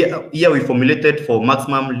 Here we formulated for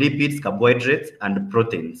maximum lipids, carbohydrates, and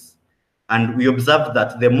proteins. And we observed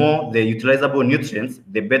that the more the utilizable nutrients,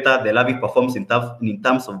 the better the levy performs in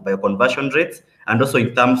terms of bioconversion rates and also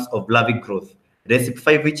in terms of levy growth. Recipe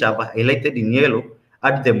 5, which I've highlighted in yellow,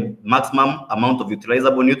 add the maximum amount of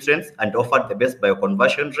utilizable nutrients and offered the best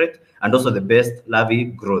bioconversion rate and also the best levy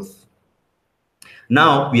growth.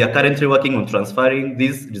 Now, we are currently working on transferring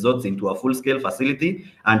these results into a full-scale facility,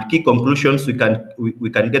 and key conclusions we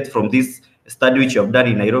can get from this study which you have done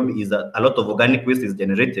in Nairobi is that a lot of organic waste is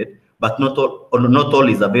generated, but not all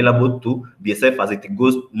is available to BSF, as it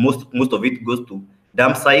goes, most of it goes to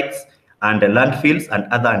dump sites and landfills and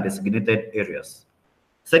other undesignated areas.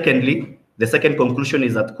 Secondly, the second conclusion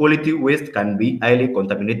is that quality waste can be highly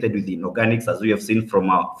contaminated with inorganics, as we have seen from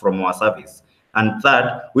our surveys. And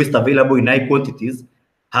third, waste available in high quantities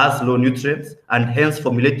has low nutrients, and hence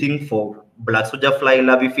formulating for black soldier fly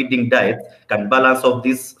levy feeding diets can balance off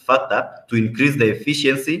this factor to increase the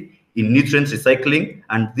efficiency in nutrient recycling,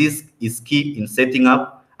 and this is key in setting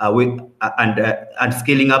up and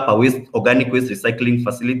scaling up a organic waste recycling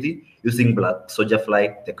facility using black soldier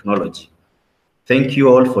fly technology. Thank you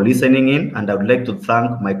all for listening in, and I would like to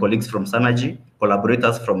thank my colleagues from Synergy,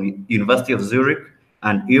 collaborators from University of Zurich,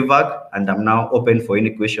 and UVAC, and I'm now open for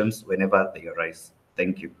any questions whenever they arise.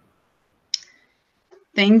 Thank you.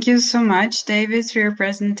 Thank you so much, David, for your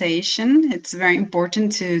presentation. It's very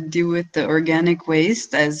important to deal with the organic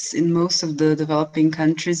waste, as in most of the developing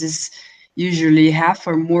countries is usually half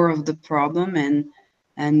or more of the problem,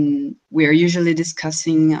 and we are usually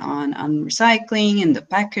discussing on recycling and the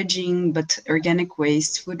packaging, but organic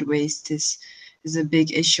waste, food waste is a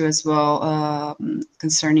big issue as well,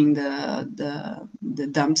 concerning the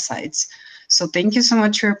dump sites. So thank you so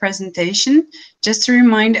much for your presentation. Just to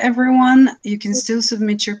remind everyone, you can still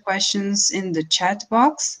submit your questions in the chat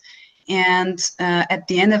box. And at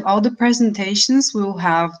the end of all the presentations, we'll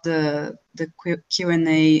have the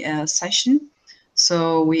Q&A session.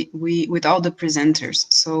 So we with all the presenters.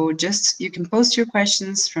 So just you can post your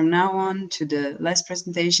questions from now on to the last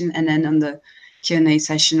presentation, and then on the Q&A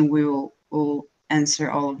session, we'll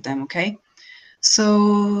answer all of them. Okay.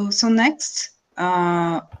 So next.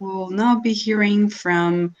 We'll now be hearing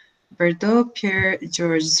from Berthaud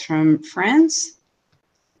Pierre-Georges from France.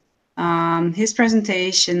 His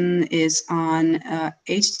presentation is on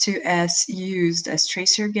H2S used as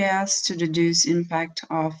tracer gas to reduce impact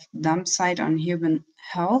of dump site on human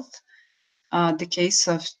health. The case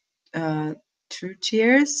of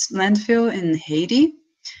Trutiers landfill in Haiti.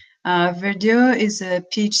 Verdieu is a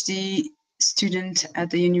PhD student at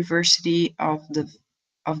the University of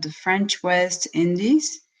the French West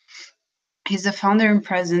Indies. He's the founder and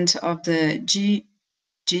president of the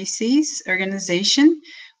GCs organization,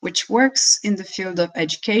 which works in the field of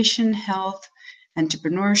education, health,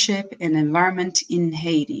 entrepreneurship, and environment in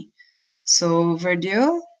Haiti. So,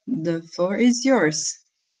 Verdieu, the floor is yours.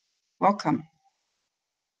 Welcome.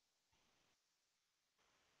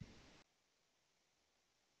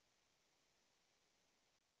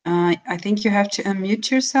 I think you have to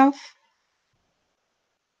unmute yourself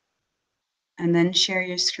and then share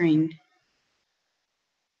your screen.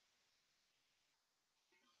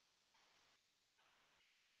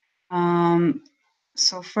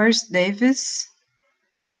 So first, Davis,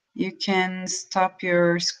 you can stop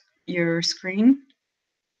your screen.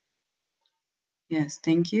 Yes,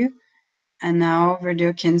 thank you. And now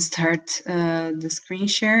Verdieu can start the screen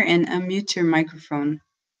share and unmute your microphone.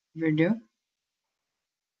 Verdieu?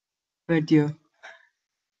 Verdieu.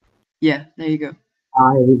 Yeah, there you go.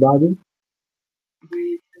 Hi, everybody.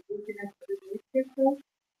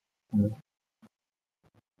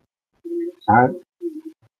 Hi.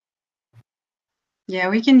 Yeah,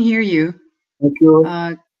 we can hear you. Thank you.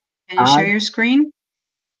 Can you share your screen?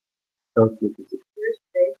 Okay.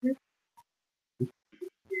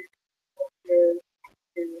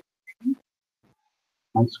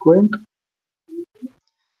 My screen?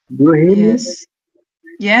 Do you hear me?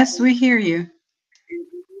 Yes, we hear you.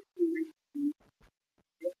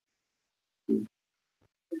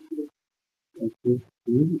 Okay.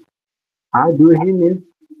 Hi, do you hear me?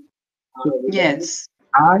 Yes.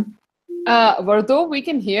 Hi. Verdieu, we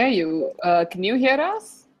can hear you. Can you hear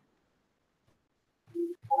us?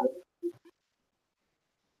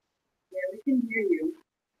 Yeah, we can hear you.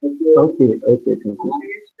 Okay, thank you.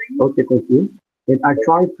 Okay, thank you. And I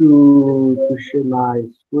try to share my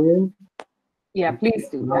screen. Yeah, please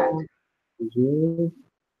do that.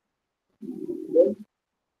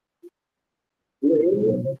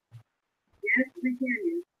 Yes, we hear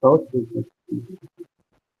you. Okay.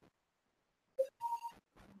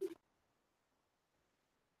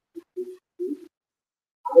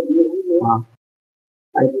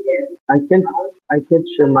 I can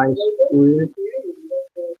share my screen.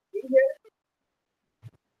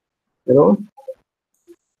 Hello?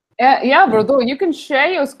 Yeah, Verdieu, you can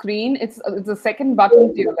share your screen. It's the second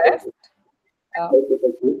button to your left.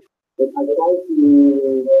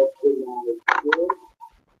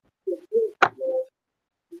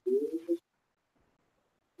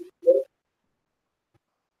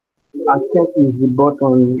 I can't use the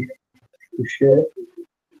button to share.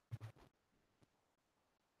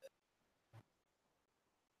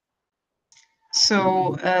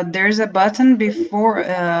 So there's a button before,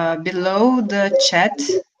 below the chat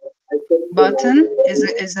button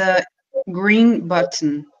is a green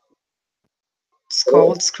button. It's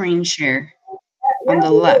called screen share on the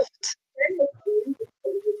left.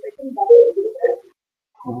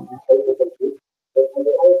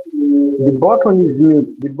 The button is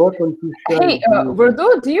good. The button to share. Hey,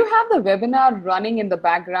 Verdieu, do you have the webinar running in the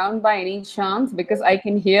background by any chance? Because I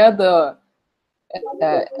can hear the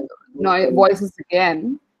voices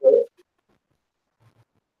again.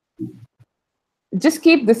 Just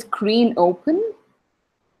keep the screen open.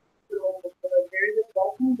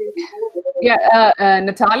 Yeah,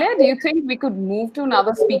 Natalia, do you think we could move to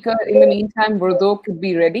another speaker in the meantime? Bordeaux could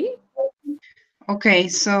be ready. Okay,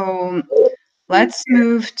 so let's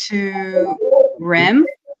move to Rem.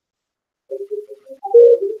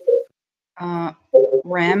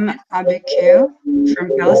 Rem Abikel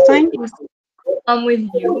from Palestine. I'm with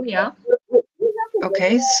you, yeah.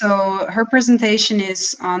 Okay, so her presentation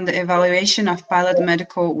is on the evaluation of pilot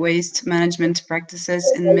medical waste management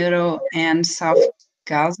practices in Middle and South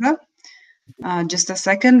Gaza. Just a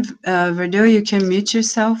second, Verdo, you can mute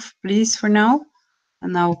yourself, please, for now,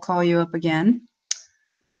 and I'll call you up again.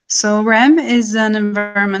 So Rem is an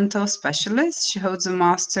environmental specialist. She holds a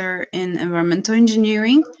master in environmental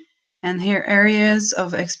engineering, and her areas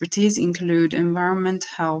of expertise include environment,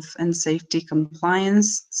 health, and safety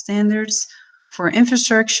compliance standards for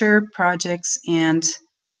infrastructure projects and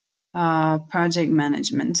project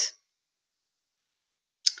management.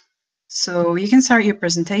 So you can start your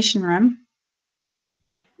presentation, Rem.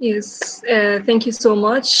 Yes, thank you so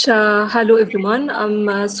much. Hello, everyone.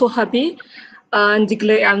 I'm so happy and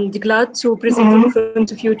I'm glad to present in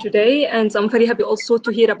front of you today. And I'm very happy also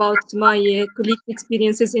to hear about my colleagues'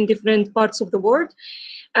 experiences in different parts of the world.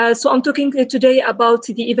 So I'm talking today about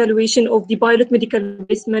the evaluation of the pilot medical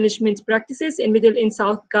waste management practices in Middle and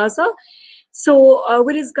South Gaza. So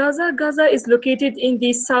where is Gaza? Gaza is located in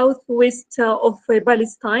the southwest of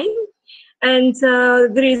Palestine. And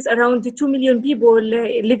there is around 2 million people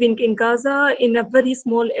living in Gaza in a very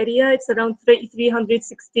small area. It's around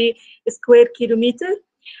 360 square kilometers.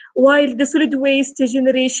 While the solid waste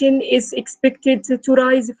generation is expected to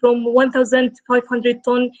rise from 1,500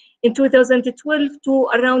 tons in 2012 to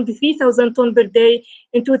around 3,000 tons per day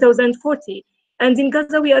in 2040. And in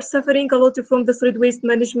Gaza, we are suffering a lot from the solid waste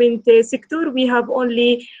management sector. We have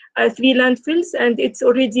only 3 landfills, and it's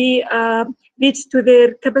already reached to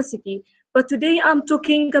their capacity. But today I'm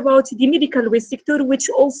talking about the medical waste sector, which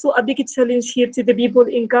also a big challenge here to the people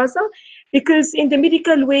in Gaza, because in the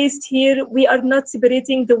medical waste here, we are not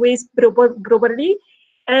separating the waste properly,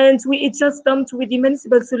 and it's just dumped with the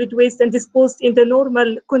municipal solid waste and disposed in the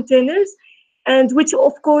normal containers, and which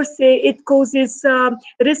of course it causes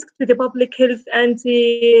risk to the public health and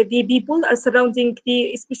the people surrounding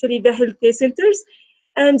especially the health centers.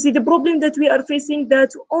 And the problem that we are facing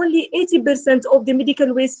that only 80% of the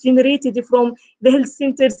medical waste generated from the health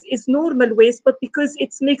centers is normal waste, but because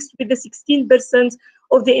it's mixed with the 16%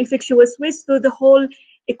 of the infectious waste, so the whole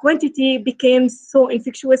quantity became so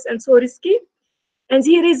infectious and so risky. And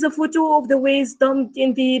here is a photo of the waste dumped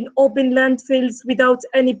in the open landfills without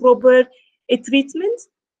any proper treatment.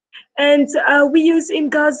 And we use in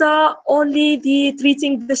Gaza only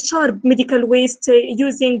treating the sharp medical waste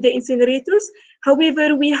using the incinerators.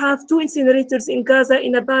 However, we have 2 incinerators in Gaza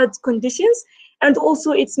in a bad conditions, and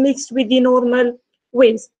also it's mixed with the normal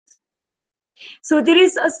waste. So there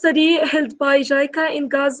is a study held by JICA in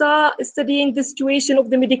Gaza studying the situation of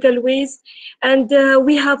the medical waste, and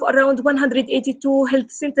we have around 182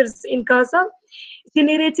 health centers in Gaza,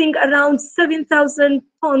 generating around 7,000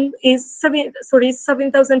 ton is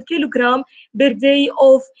 7,000 kilogram per day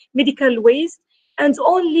of medical waste, and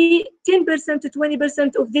only 10% to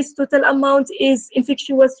 20% of this total amount is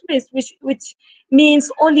infectious waste, which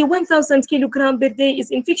means only 1,000 kilogram per day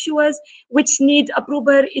is infectious, which need a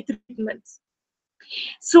proper treatment.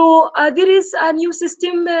 So there is a new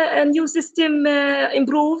system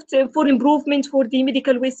improved for improvement for the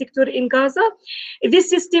medical waste sector in Gaza. This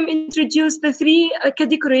system introduced the 3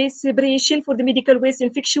 categories separation for the medical waste: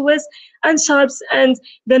 infectious, unsharps, and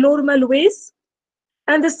the normal waste.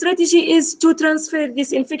 And the strategy is to transfer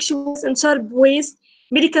this infectious and sharp waste,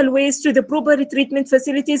 medical waste, to the proper treatment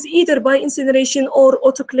facilities, either by incineration or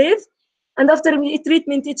autoclave. And after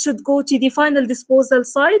treatment, it should go to the final disposal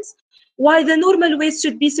sites, while the normal waste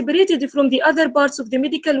should be separated from the other parts of the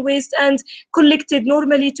medical waste and collected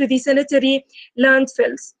normally to the sanitary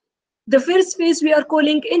landfills. The first phase we are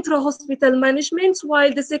calling intra-hospital management,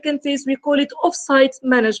 while the second phase we call it off-site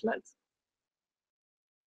management.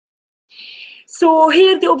 So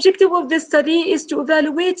here the objective of this study is to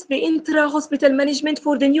evaluate the intra-hospital management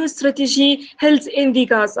for the new strategy held in the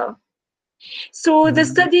Gaza. So the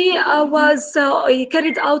study was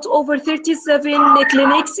carried out over 37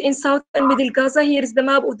 clinics in South and Middle Gaza. Here is the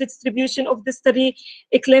map of the distribution of the study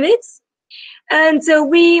clinics. And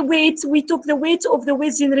we took the weight of the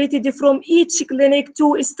waste generated from each clinic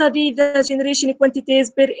to study the generation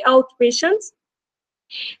quantities per outpatient.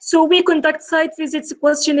 So we conduct site visits,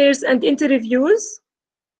 questionnaires, and interviews.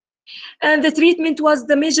 And the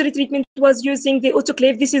major treatment was using the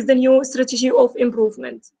autoclave. This is the new strategy of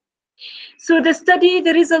improvement. So the study,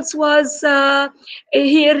 the results was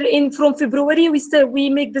here in from February. We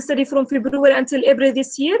make the study from February until April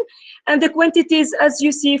this year, and the quantities, as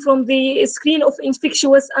you see from the screen, of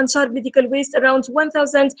infectious and sharp medical waste around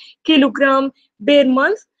 1,000 kilogram per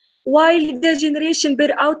month. While the generation per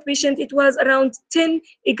outpatient, it was around 10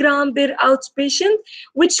 gram per outpatient,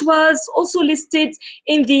 which was also listed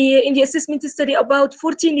in the assessment study about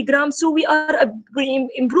 14 grams. So we are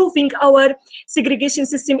improving our segregation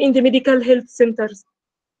system in the medical health centers.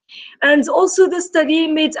 And also the study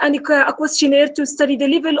made a questionnaire to study the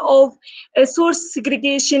level of source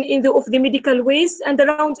segregation of the medical waste, and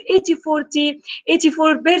around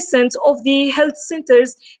 84% of the health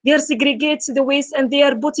centers, they are segregate the waste and they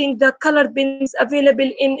are putting the color bins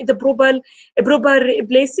available in the proper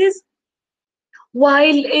places,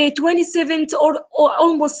 while 27 or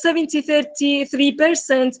almost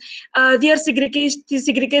 33%, they are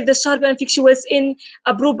segregate the sharp and infectious in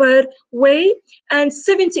a proper way, and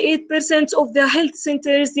 78% of the health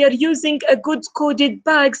centers, they are using a good coded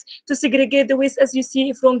bags to segregate the waste, as you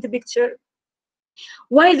see from the picture.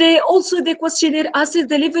 While the questionnaire assess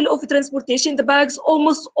the level of transportation, the bags,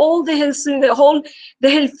 almost all the health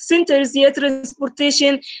centers, their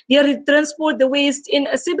transportation, they are transport the waste in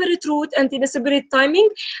a separate route and in a separate timing.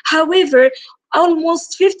 However,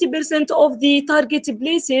 almost 50% of the target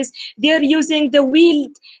places, they are using the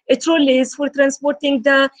wheeled trolleys for transporting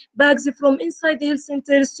the bags from inside the health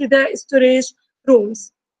centers to the storage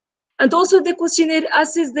rooms. And also the questionnaire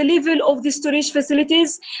assesses the level of the storage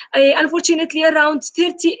facilities. Unfortunately, around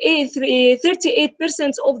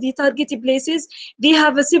 38% of the targeted places, they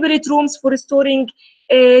have a separate rooms for storing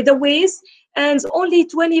the waste, and only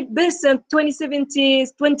 20%,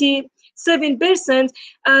 27%,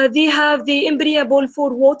 they have the impermeable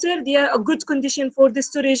for water. They are a good condition for the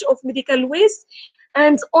storage of medical waste,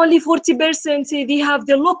 and only 40% they have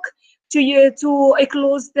the lock to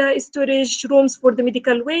close the storage rooms for the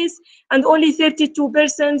medical waste, and only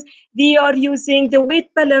 32% they are using the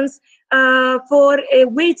weight balance for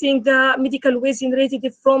weighting the medical waste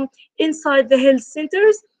generated from inside the health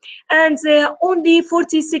centers, and only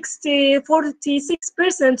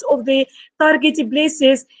 46% of the targeted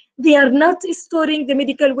places, they are not storing the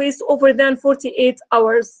medical waste over than 48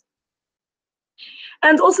 hours.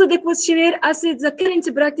 And also the questionnaire assessed the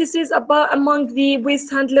current practices among the waste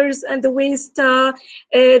handlers and the waste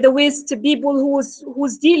people who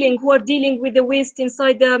are dealing with the waste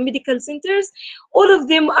inside the medical centers. All of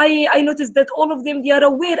them, I noticed that all of them, they are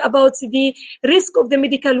aware about the risk of the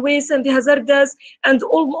medical waste and the hazardous, and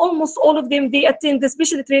almost all of them, they attend the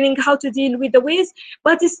special training how to deal with the waste,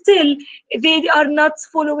 but still they are not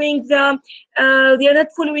following to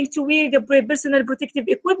wear the personal protective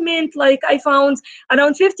equipment. Like I found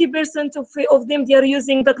around 50% of them, they are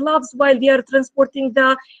using the gloves while they are transporting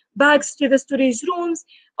the bags to the storage rooms.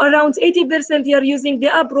 Around 80% they are using the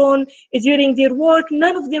apron during their work.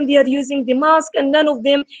 None of them they are using the mask, and none of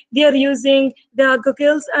them they are using the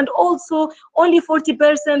goggles, and also only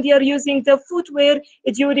 40% they are using the footwear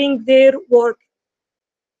during their work.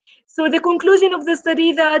 So the conclusion of the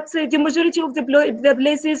study that the majority of the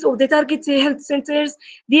places of the target health centers,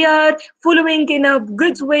 they are following in a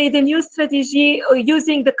good way the new strategy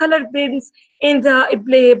using the color bins in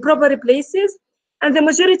the proper places. And the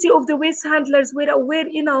majority of the waste handlers were aware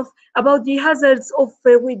enough about the hazards of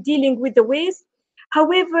dealing with the waste.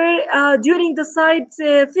 However, during the site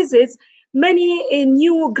visits, many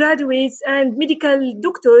new graduates and medical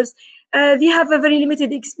doctors, they have a very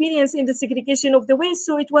limited experience in the segregation of the waste,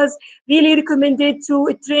 so it was really recommended to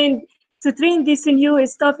train this new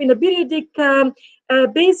staff in a periodic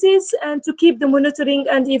basis, and to keep the monitoring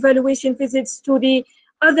and evaluation visits to the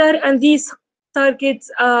other and these target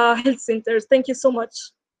health centers. Thank you so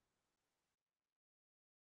much.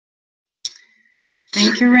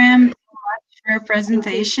 Thank you, Ram, for your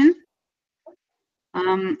presentation.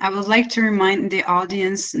 I would like to remind the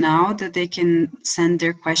audience now that they can send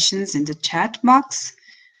their questions in the chat box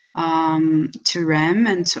to Ram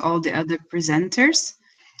and to all the other presenters.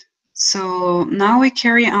 So now we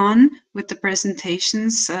carry on with the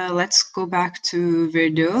presentations. Let's go back to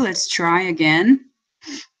Verdo. Let's try again.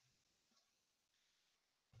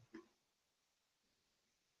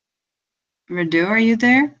 Verdo, are you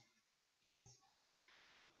there?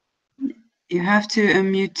 You have to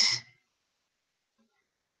unmute.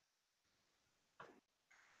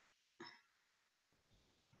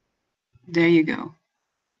 There you go.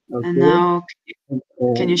 Okay. And now,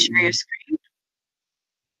 can you share your screen?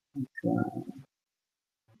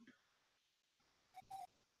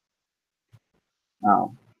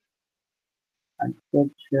 Now, I check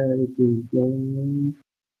it is going.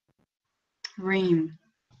 Reem.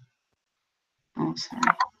 Oh, sorry.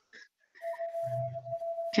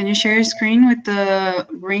 Can you share your screen with the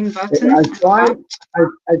ring button? I try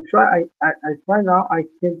now. I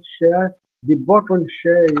can share. The button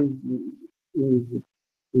share is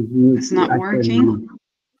It's not working.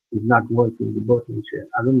 is not working. The button share.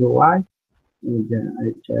 I don't know why. And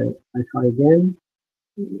then I try again.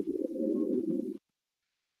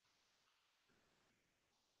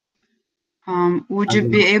 Would you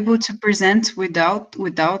be able to present without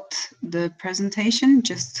the presentation?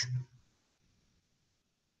 Just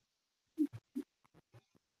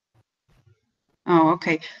oh,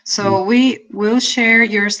 okay. So we will share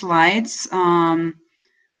your slides through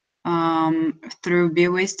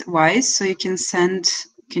BeWasteWise. So you can send.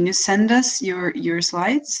 Can you send us your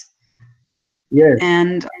slides? Yes.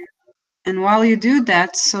 And while you do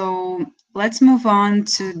that, so let's move on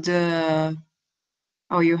to the.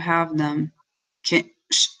 Oh, you have them.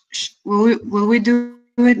 Will we do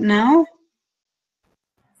it now?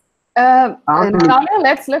 Natalia,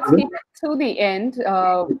 let's keep it to the end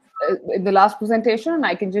in the last presentation, and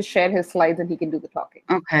I can just share his slides and he can do the talking.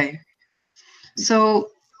 Okay. So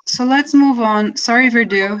let's move on. Sorry,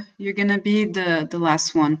 Verdu, you're gonna be the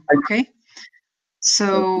last one. Okay.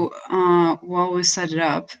 So while we set it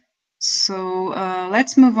up, so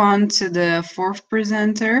let's move on to the fourth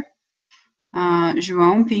presenter,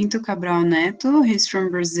 João Pinto Cabral Neto. He's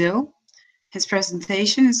from Brazil. His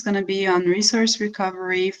presentation is going to be on resource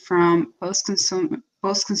recovery from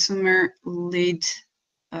post-consumer lead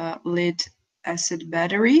acid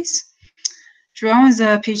batteries. João is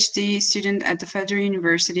a PhD student at the Federal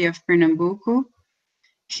University of Pernambuco.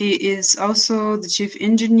 He is also the chief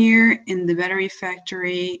engineer in the battery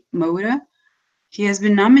factory Moura. He has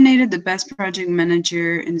been nominated the best project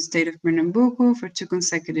manager in the state of Pernambuco for 2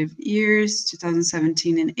 consecutive years,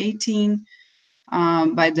 2017 and 18.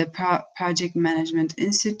 By the Project Management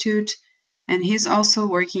Institute, and he's also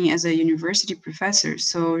working as a university professor.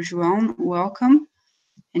 So, João, welcome,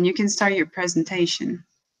 and you can start your presentation.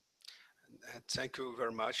 Thank you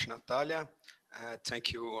very much, Natalia.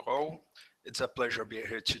 Thank you all. It's a pleasure to be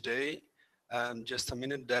here today. Just a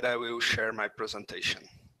minute that I will share my presentation.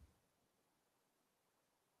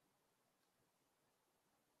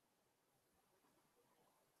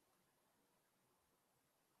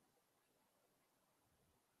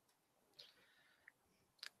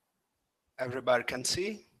 Everybody can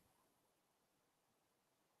see?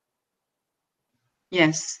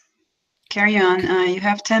 Yes. Carry on. You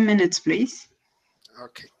have 10 minutes, please.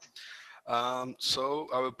 Okay. So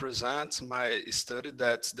I will present my study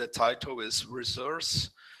that the title is Resource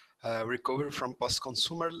Recovery from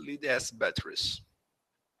Post-Consumer Lead-Acid Batteries.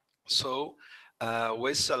 So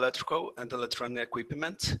waste electrical and electronic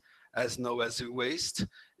equipment, as known as waste,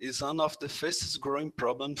 is one of the fastest growing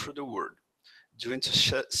problems for the world, due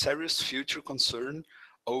to serious future concern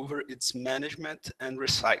over its management and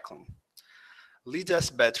recycling.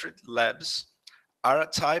 Lead-acid battery labs are a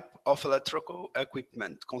type of electrical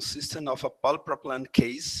equipment consisting of a polypropylene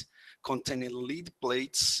case containing lead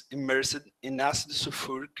plates immersed in acid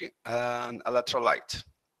sulfuric electrolyte.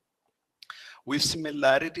 With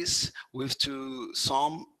similarities with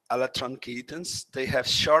some electronic items, they have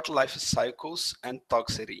short life cycles and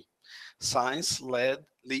toxicity. Since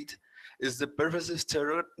lead is the pervasive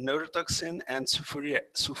neurotoxin and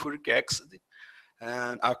sulfuric acid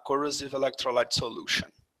and a corrosive electrolyte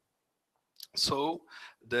solution. So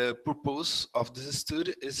the purpose of this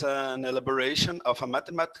study is an elaboration of a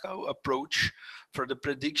mathematical approach for the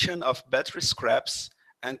prediction of battery scraps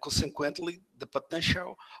and consequently the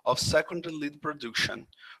potential of secondary lead production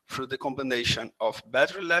through the combination of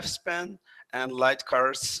battery lifespan and light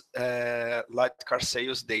car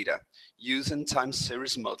sales data using time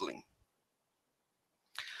series modeling.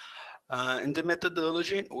 In the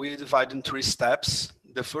methodology, we divide in 3 steps.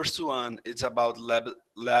 The first one is about lab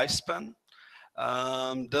lifespan.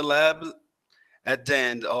 The lab, at the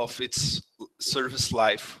end of its service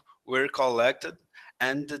life, were collected,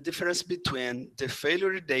 and the difference between the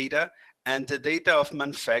failure data and the data of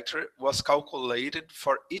manufacturer was calculated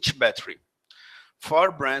for each battery.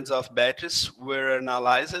 4 brands of batteries were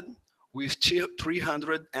analyzed with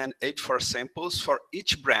 384 samples for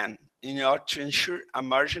each brand in order to ensure a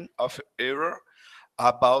margin of error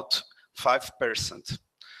about 5%.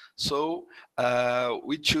 So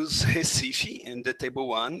we choose Recife in the table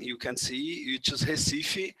 1. You can see you choose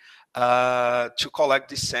Recife to collect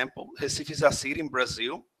this sample. Recife is a city in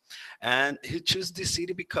Brazil, and he chose this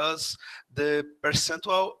city because the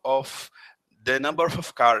percentage of the number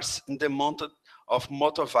of cars in the mounted of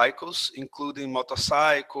motor vehicles, including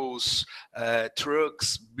motorcycles,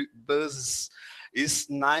 trucks, buses, is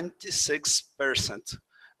 96%.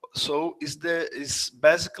 so is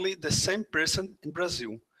basically the same person in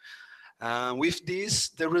Brazil. With this,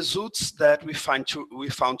 the results that we found to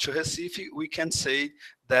Recife, we can say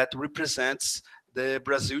that represents the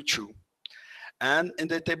Brazil 2. And in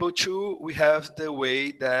the table 2, we have the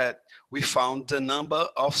way that we found the number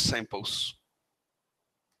of samples.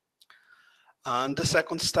 And the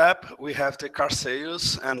second step, we have the car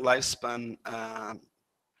sales and lifespan.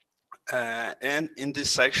 And in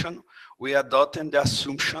this section, we adopted the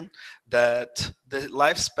assumption that the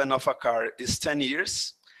lifespan of a car is 10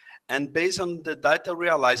 years. And based on the data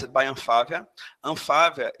realized by ANFAVEA,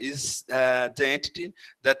 ANFAVEA is the entity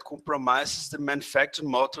that compromises the manufactured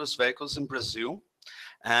motor vehicles in Brazil.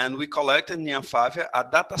 And we collected in ANFAVEA a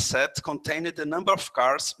data set containing the number of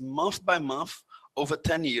cars month by month over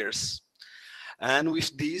 10 years. And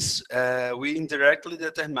with this, we indirectly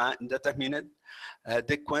determined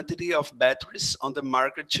the quantity of batteries on the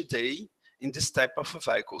market today in this type of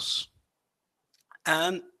vehicles.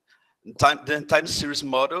 And the time series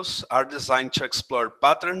models are designed to explore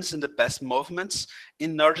patterns in the past movements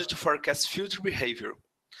in order to forecast future behavior.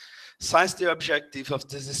 Since the objective of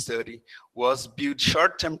this study was build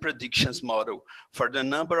short-term predictions model for the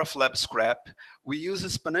number of lab scrap, we use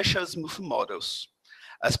exponential smooth models.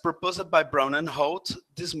 As proposed by Brown and Holt,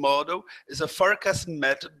 this model is a forecasting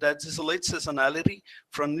method that isolates seasonality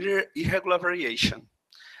from irregular variation.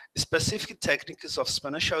 Specific techniques of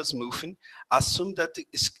exponential smoothing assume that the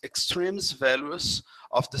extremes values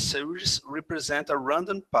of the series represent a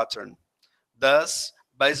random pattern. Thus,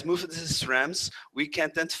 by smoothing these extremes, we can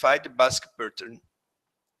identify the basic pattern.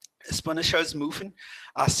 Exponential smoothing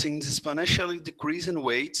assumes exponentially decreasing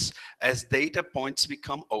weights as data points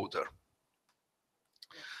become older.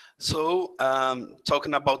 So,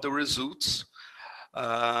 talking about the results,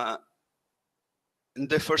 in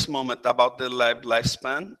the first moment about the lab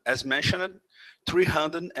lifespan, as mentioned,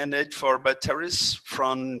 384 batteries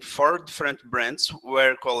from 4 different brands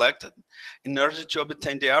were collected in order to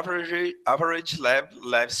obtain the average lab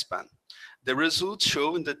lifespan. The results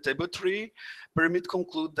shown in the table 3 permit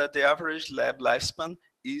conclude that the average lab lifespan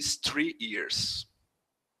is 3 years.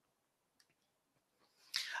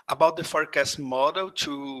 About the forecast model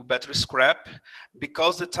to battery scrap,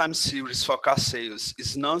 because the time series for car sales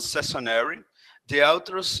is non-stationary, the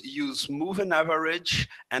authors use moving average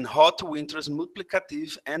and hot winters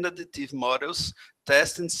multiplicative and additive models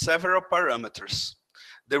testing several parameters.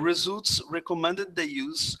 The results recommended the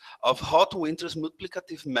use of hot winters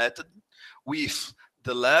multiplicative method with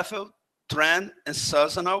the level, trend, and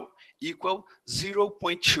seasonal equal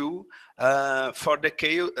 0.2 for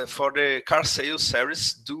the car sales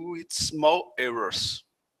series due to its small errors.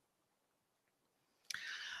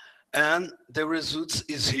 And the results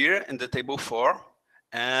is here in the table 4.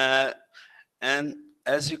 And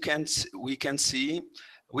as we can see,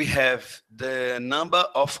 we have the number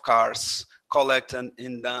of cars collected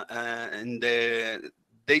in the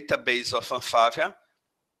database of ANFAVEA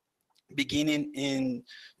beginning in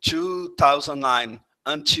 2009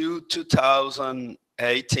 until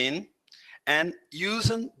 2018. And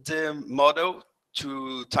using the model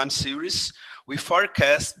to time series, we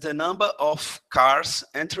forecast the number of cars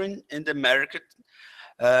entering in the market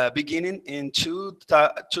beginning in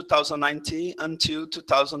 2019 until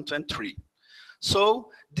 2023.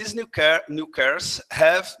 So these new cars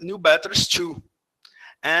have new batteries too.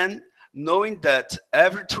 And knowing that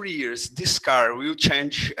every 3 years this car will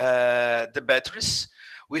change the batteries,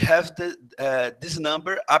 we have this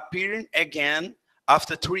number appearing again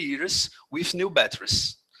after 3 years with new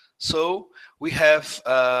batteries. So we have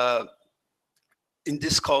in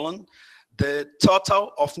this column the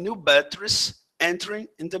total of new batteries entering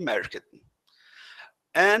in the market.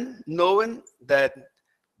 And knowing that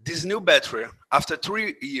this new battery after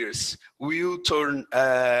 3 years will turn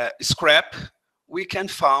scrap, we can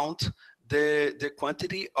find the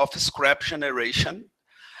quantity of scrap generation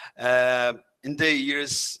in the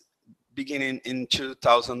years beginning in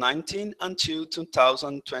 2019 until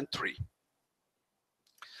 2023.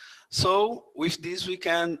 So with this, we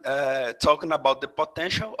can talking about the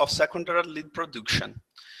potential of secondary lead production.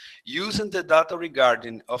 Using the data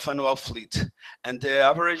regarding of annual fleet and the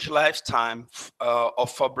average lifetime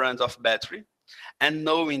of 4 brands of battery, and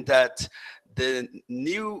knowing that the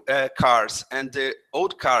new cars and the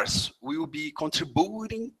old cars will be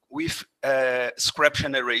contributing with scrap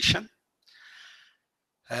generation,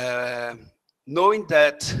 knowing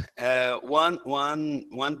that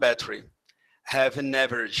one battery have an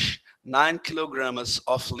average 9 kilograms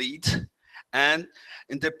of lead, and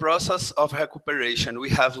in the process of recuperation, we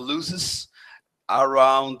have losses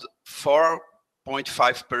around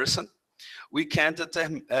 4.5%. we can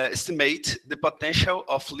estimate the potential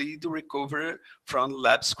of lead recovery from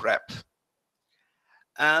lab scrap.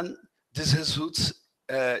 And this results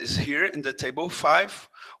is here in the table 5,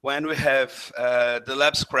 when we have the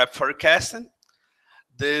lab scrap forecasting,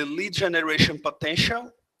 the lead generation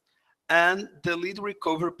potential, and the lead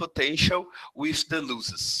recovery potential with the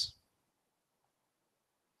losses.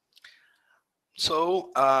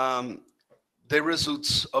 So the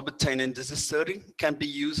results obtained in this study can be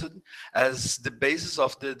used as the basis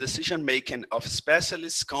of the decision-making of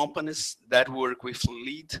specialist companies that work with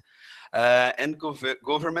lead and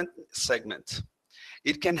government segment.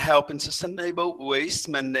 It can help in sustainable waste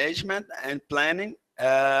management and planning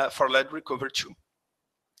for lead recovery too.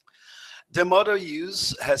 The model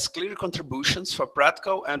use has clear contributions for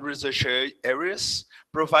practical and research areas,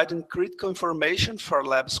 providing critical information for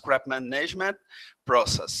lab scrap management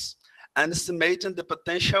process, and estimating the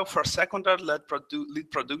potential for secondary lead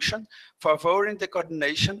production, favoring the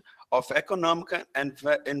coordination of economic and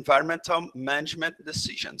environmental management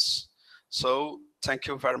decisions. So, thank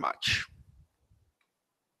you very much.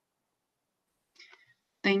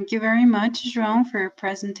 Thank you very much, João, for your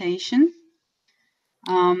presentation.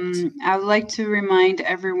 I would like to remind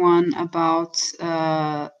everyone about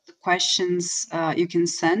the questions you can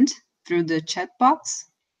send through the chat box.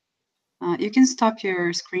 You can stop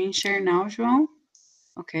your screen share now, João.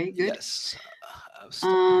 Okay, good. Yes.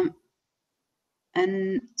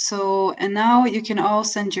 And now you can all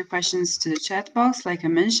send your questions to the chat box, like I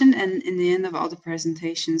mentioned, and in the end of all the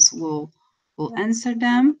presentations, we'll answer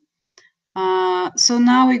them. So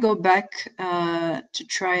now we go back to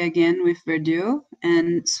try again with Verdun,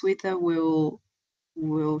 and Sweta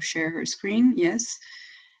will share her screen, yes.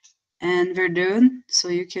 And Verdun, so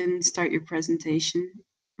you can start your presentation.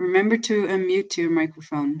 Remember to unmute your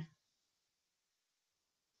microphone.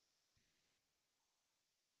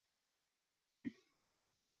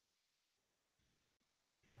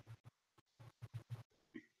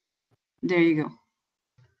 There you go.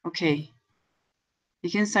 Okay. You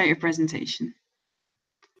can start your presentation.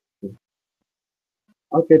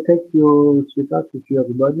 Okay, thank you, Sweta. Thank you,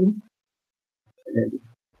 everybody.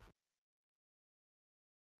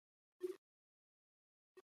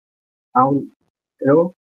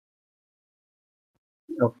 Hello.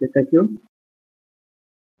 Okay, thank you.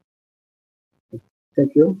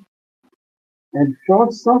 Thank you. And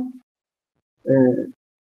first, I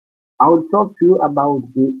will talk to you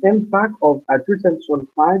about the impact of hydrogen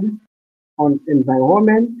sulfide on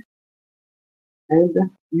environment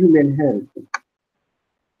and human health.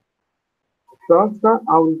 First,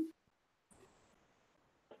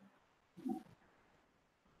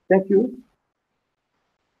 thank you.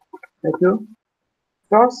 Thank you.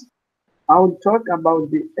 First, I will talk about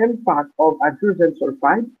the impact of hydrogen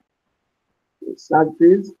sulfide. Slide,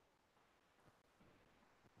 please.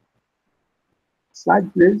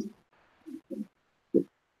 Slide, please. The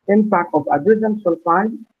impact of hydrogen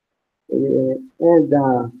sulfide and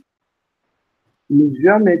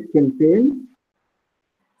measurement campaign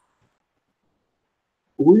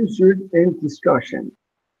result in discussion.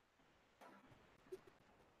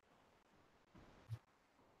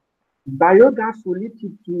 Biogas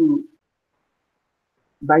related to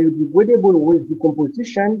biodegradable waste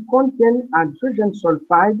decomposition contain hydrogen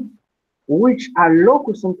sulfide, which are low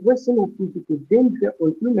concentration of physical danger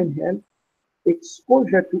on human health.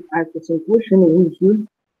 Exposure to high concentration result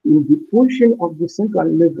in depletion of the central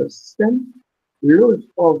nervous system, loss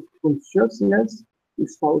of consciousness,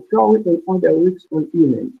 respiratory and other risks on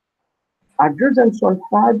humans. Hydrogen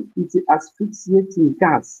sulfide is an asphyxiating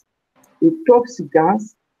gas, a toxic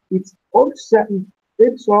gas. It's also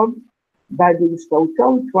absorbed by the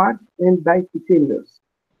respiratory tract and by cutaneous.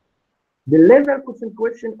 The level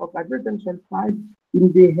concentration of hydrogen sulfide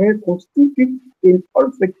in the air constitutes an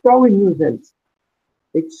olfactory nuisance.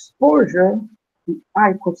 Exposure to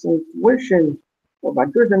high concentration of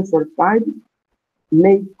hydrogen sulfide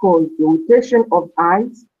may cause irritation of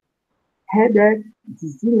eyes, headache,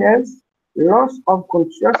 dizziness, loss of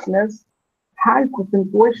consciousness. High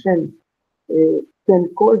concentration can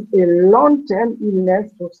cause a long-term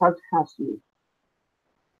illness such as sleep.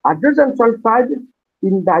 Hydrogen sulfide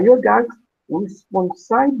in biogas is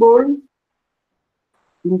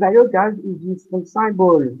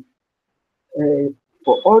responsible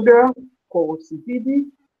for odor, corrosivity,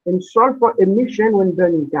 and sulfur emission when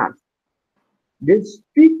burning gas. This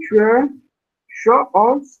picture shows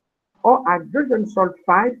us how hydrogen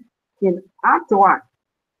sulfide can attract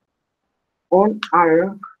on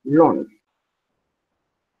our lungs.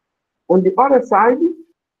 On the other side,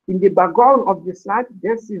 in the background of the slide,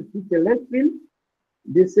 this is the landfill.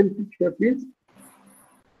 The same picture, please.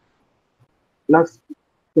 Last,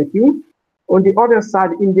 thank you. On the other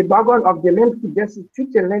side, in the background of the landfill, there's a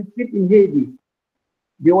treated landfill in Haiti.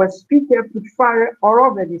 The waste speaker put fire all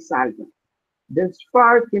over the site. This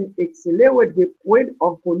fire can accelerate the weight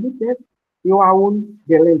of pollutants around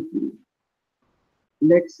the landfill.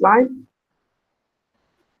 Next slide.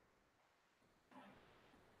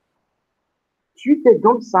 Treated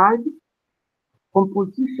dumpsite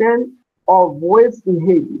composition of waste in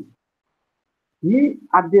Haiti. Here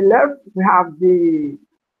at the left, we have the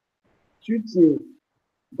treated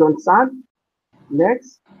dumpsite.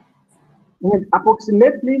 Next, and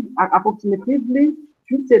approximately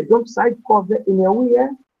treated dumpsite cover an area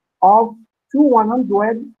of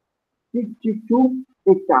 152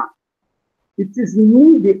 hectares. It is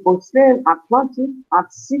near the Ocean Atlantic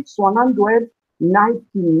at 690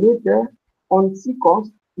 meters on sea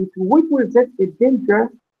coast, which represents a danger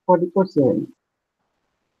for the ocean.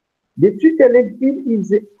 The treated landfill is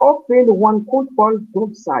the open one-control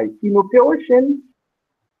dumpsite in operation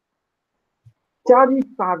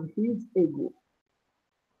 35 years ago.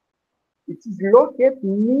 It is located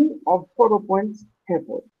near of Port-au-Prince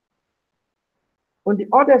Airport. On the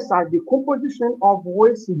other side, the composition of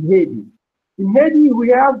waste in Haiti. In Haiti, we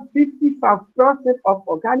have 55% of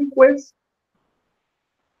organic waste,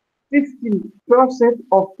 15%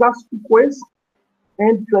 of plastic waste,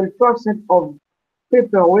 and 12% of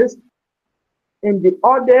paper waste, and the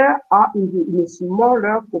other are in a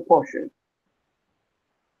smaller proportion.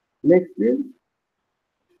 Next, please.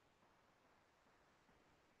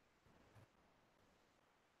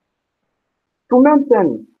 To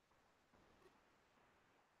maintain,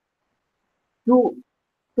 to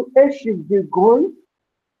achieve the goal,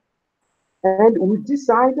 and we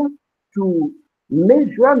decided to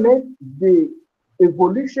measure the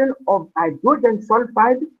evolution of hydrogen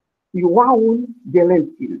sulfide around the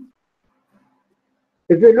landfill.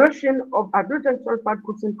 Evaluation of hydrogen sulfide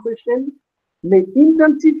concentration may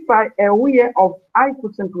identify area of high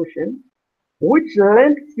concentration which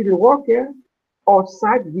landfill worker or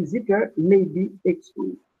site visitor may be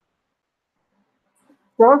exposed.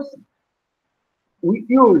 First, we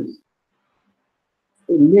use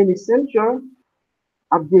a mini sensor.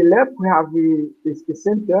 At the left, we have the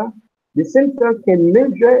sensor. The sensor can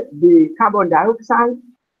measure the carbon dioxide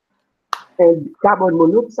and carbon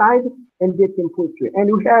monoxide and the temperature.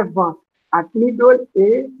 And we have at middle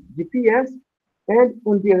a GPS, and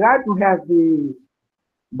on the right we have the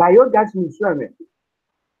biogas measurement.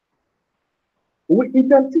 We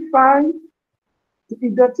identify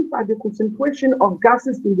the concentration of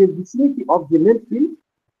gases in the vicinity of the landfill.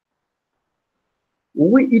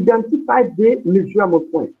 We identify the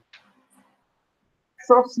measurement point.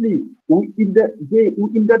 Firstly, we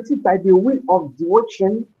identify the wind of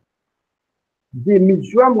direction, the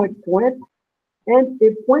measurement point, and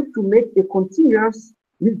a point to make a continuous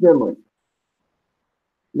measurement.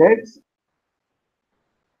 Next,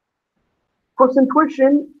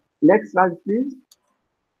 concentration. Next slide, please.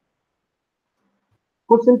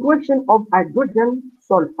 Concentration of hydrogen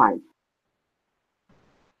sulfide.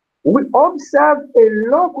 We observe a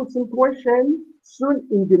low concentration soon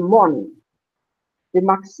in the morning, the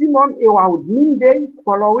maximum around midday,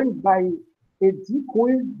 followed by a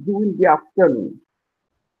decrease during the afternoon.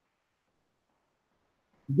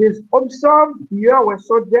 This observed here will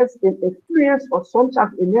suggest an influence of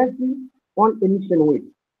sunshine energy on emission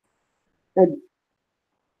rate. And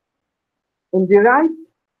on the right,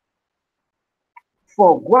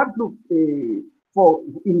 for Guadeloupe,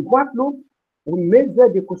 in Guadeloupe, we measure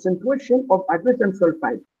the concentration of hydrogen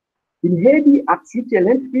sulfide. In Haiti, at Cité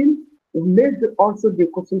landfill, we measure also the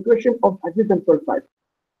concentration of hydrogen sulfide.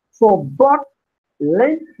 For both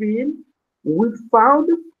landfill, we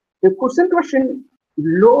found the concentration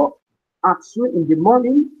low at 2 in the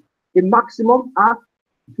morning, the maximum at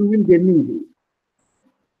during the midday.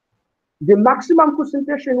 The maximum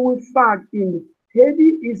concentration we found in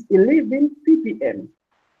Haiti is 11 ppm.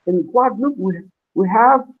 In Guadeloupe, we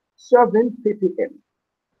have 7 ppm.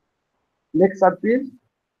 Next slide, please.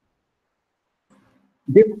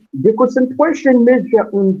 The concentration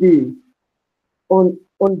measured on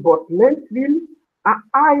both landfill are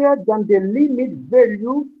higher than the limit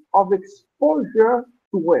value of exposure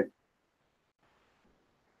to waste.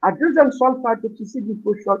 Hydrogen sulfide toxicity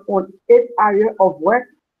threshold on 8 areas of waste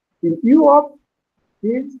in Europe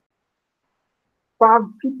is 5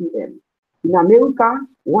 ppm. In America,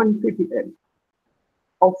 1 ppm.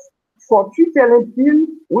 For treated landfill,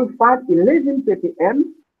 we find 11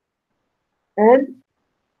 ppm, and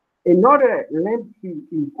another landfill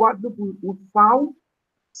in Guadeloupe we found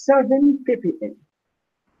 7 ppm.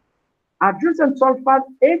 hydrogen sulfide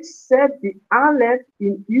except the outlet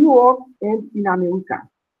in Europe and in America.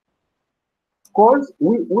 Because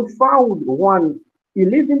we found one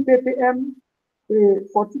 11 ppm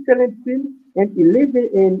for two landfill and 11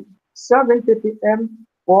 and 7 ppm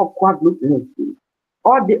for quadruple landfill.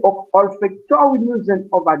 Or the olfactory nuisance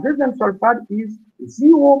of hydrogen sulfide is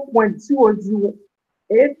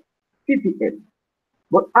 0.008 ppm.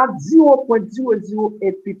 But at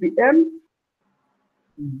 0.008 ppm,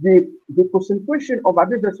 the concentration of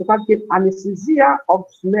hydrogen sulfide can anesthesia of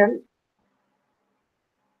smell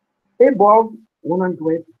above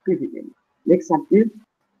 100 ppm. Next slide, please.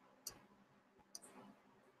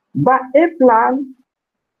 By a plan,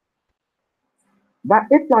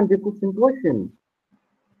 the concentration,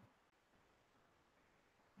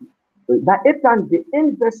 the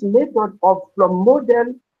inverse method of from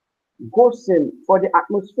model Gaussian for the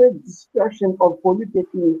atmospheric dispersion of polluted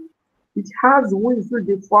air, it has withstood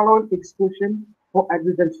the following expression for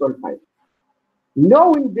hydrogen sulfide.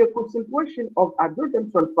 Knowing the concentration of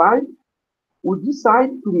hydrogen sulfide, we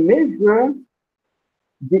decide to measure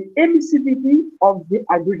the emissivity of the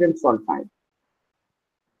hydrogen sulfide.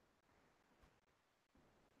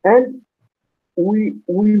 And we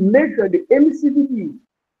measure the emissivity.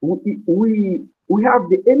 We have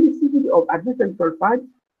the emissivity of hydrogen sulfide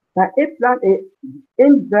by applying an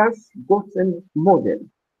inverse Gaussian model.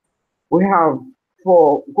 We have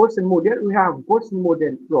for Gaussian model, we have Gaussian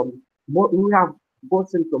model from model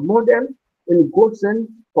and Gaussian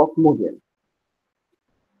for model.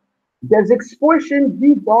 This expression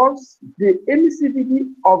gives us the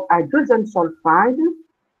emissivity of hydrogen sulfide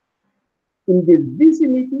in the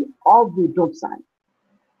vicinity of the dumpsite.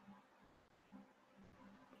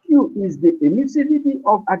 Q is the emissivity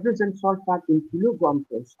of hydrogen sulfide in kilograms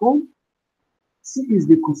per ton. C is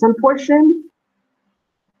the concentration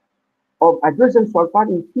of hydrogen sulfide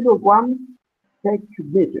in kilograms per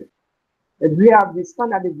cubic meter. And we have the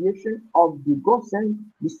standard deviation of the Gaussian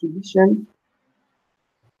distribution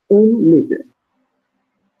in meter.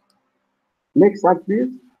 Next slide,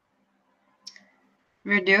 please.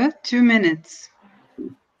 Video, 2 minutes.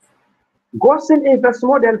 Gaussian inverse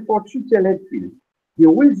model for treated landfill. The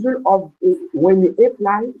result of when we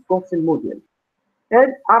apply Gaussian model.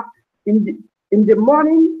 And up in the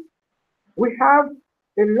morning, we have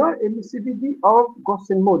a low emissivity of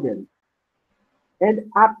Gaussian model. And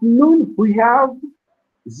at noon, we have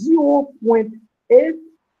 0.8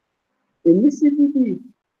 emissivity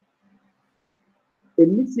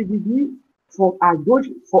for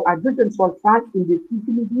hydrogen sulfide in the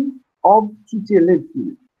vicinity of treated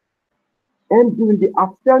landfill. And during the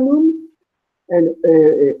afternoon, and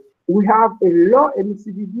we have a low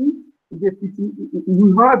emissivity.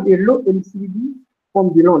 We have a low emissivity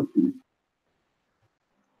from the landfill.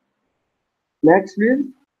 Next, please.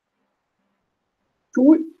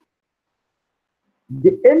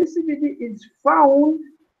 The emissivity is found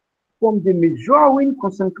from the measuring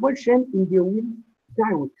concentration in the wind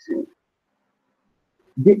direction.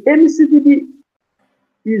 The emissivity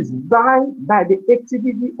is by the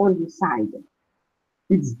activity on the side.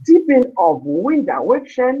 It's depends of wind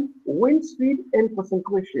direction, wind speed, and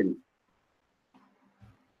concentration.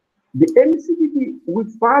 The emissivity we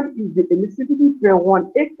find is the emissivity per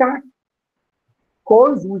 1 hectare,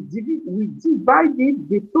 because we divided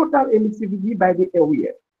the total emissivity by the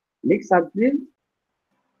area. Next slide, please.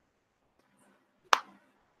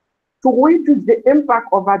 To reduce the impact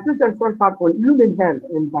of hydrogen sulfide on human health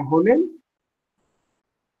and environment,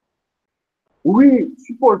 we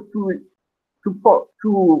support to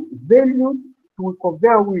value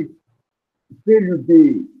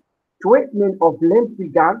the treatment of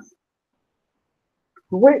landfill gas,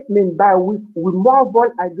 treatment by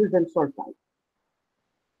removal hydrogen sulfide.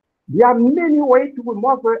 There are many ways to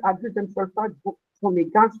remove hydrogen sulfide from a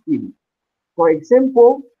gas field. For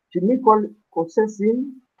example, chemical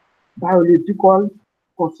processing, biological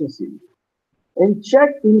processing, and check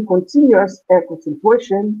in continuous air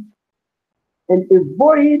concentration and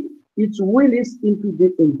avoid its release into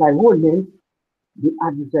the environment, the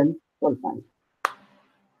hydrogen sulfide.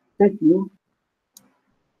 Thank you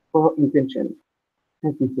for your attention.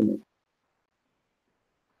 Thank you so much.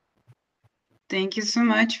 Thank you so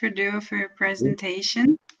much, Radu, for your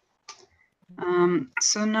presentation.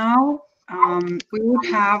 So now we would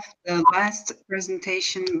have the last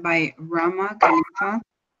presentation by Rama Khalifa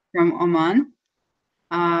from Oman.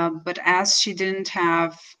 But as she didn't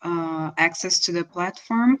have access to the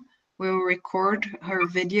platform, we will record her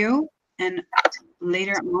video, and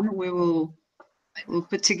later on we'll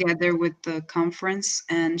put together with the conference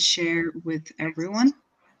and share with everyone.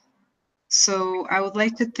 So I would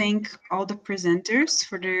like to thank all the presenters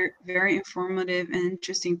for their very informative and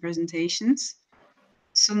interesting presentations.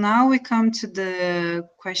 So now we come to the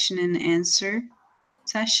question and answer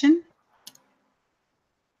session.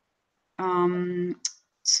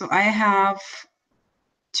 So I have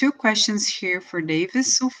 2 questions here for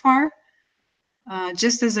Davis so far.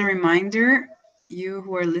 Just as a reminder, you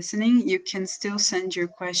who are listening, you can still send your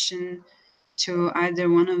question to either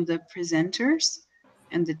one of the presenters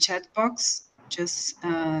in the chat box. Just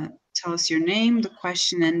tell us your name, the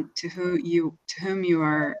question, and to whom you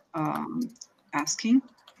are asking.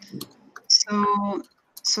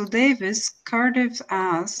 So Davis, Cardiff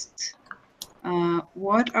asked,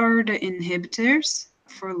 what are the inhibitors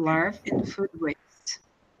for larvae in food waste?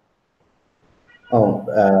 Oh,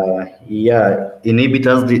 yeah,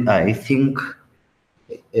 inhibitors. I think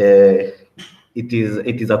it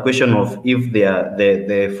is a question of if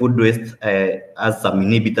the food waste has some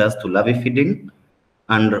inhibitors to larvae feeding,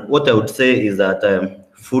 and what I would say is that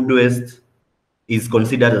food waste is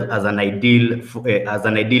considered as an ideal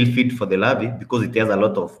feed for the larvae because it has a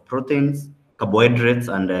lot of proteins, carbohydrates,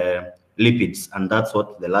 and lipids, and that's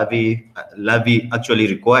what the larvae actually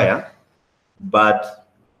require. But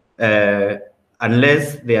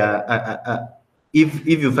unless they are if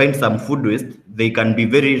you find some food waste, they can be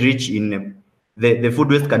very rich in the food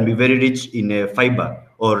waste can be very rich in fiber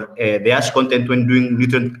or the ash content. When doing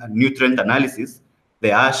nutrient analysis,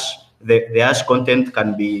 the ash content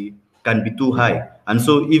can be too high, and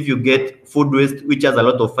so if you get food waste which has a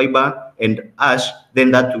lot of fiber and ash, then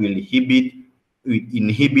that will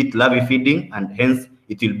inhibit larvae feeding, and hence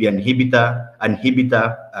it will be an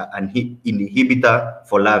inhibitor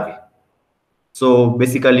for larvae. So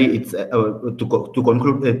basically, it's to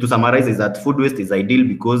conclude, to summarize, is that food waste is ideal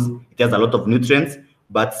because it has a lot of nutrients,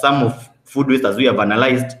 but some of food waste, as we have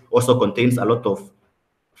analyzed, also contains a lot of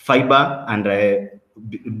fiber, and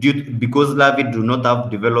because larvae do not have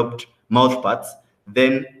developed mouth parts,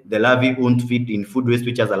 then the larvae won't feed in food waste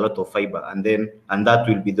which has a lot of fiber, and that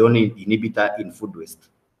will be the only inhibitor in food waste.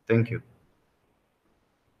 Thank you.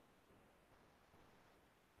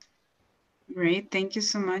 Great, thank you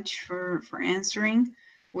so much for answering.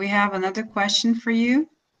 We have another question for you.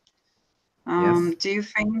 Yes. Do you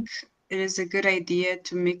think it is a good idea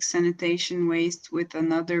to mix sanitation waste with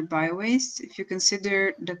another bio-waste if you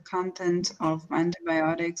consider the content of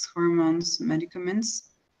antibiotics, hormones, medicaments?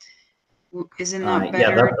 Is it not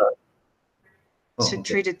better to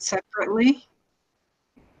treat it separately?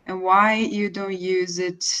 And why you don't use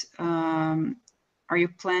it? Are you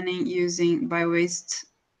planning using bio-waste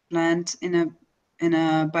plant in a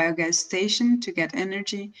biogas station to get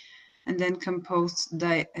energy, and then compost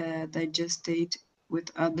digestate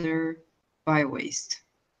with other bio-waste?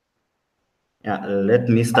 Yeah, let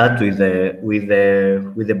me start with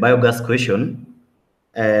the biogas question.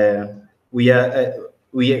 We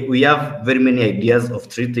have very many ideas of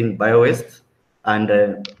treating biowaste, and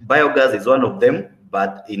biogas is one of them.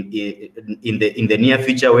 But in the near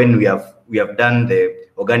future, when we have done the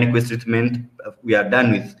organic waste treatment, we are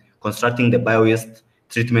done with constructing the biowaste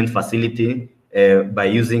treatment facility by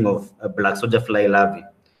using of black soldier fly larvae.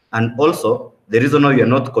 And also, the reason why we are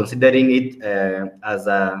not considering it as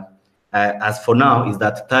for now is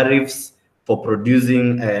that tariffs for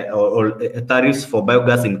producing or tariffs for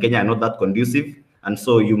biogas in Kenya are not that conducive, and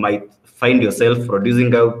so you might find yourself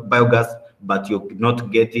producing biogas, but you're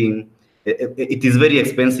not getting. It is very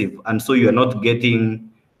expensive, and so you'll not get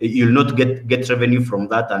revenue from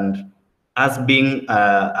that. And as being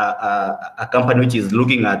a company which is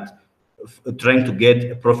looking at trying to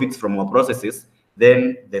get profits from our processes,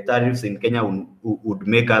 then the tariffs in Kenya would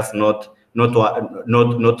make us not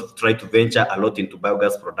try to venture a lot into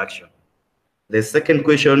biogas production. The second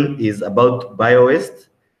question is about bio-waste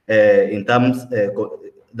in terms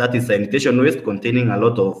that is sanitation waste containing a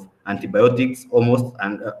lot of antibiotics, hormones,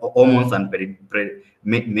 and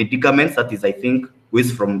medicaments. That is, I think,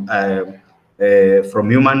 waste from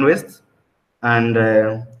human waste. And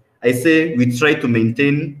I say we try to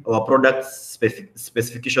maintain our product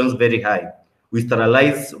specifications very high. We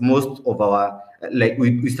sterilize most of our,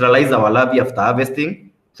 we sterilize our larvae after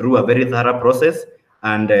harvesting through a very thorough process,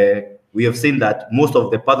 and we have seen that most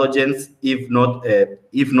of the pathogens, if not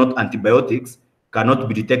antibiotics, cannot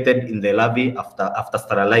be detected in the larvae after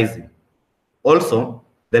sterilizing. Also,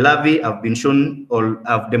 the larvae have been shown or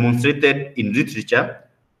have demonstrated in literature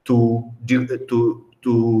to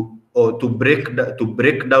break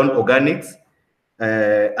down organics,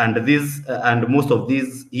 and most of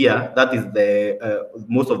these here, that is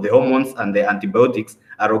most of the hormones and the antibiotics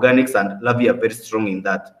are organics, and larvae are very strong in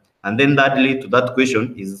that. And then thirdly, to that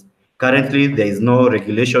question is, Currently, there is no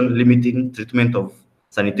regulation limiting treatment of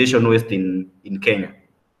sanitation waste in Kenya.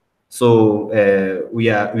 So we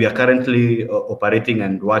are currently operating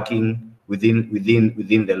and working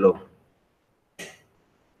within the law.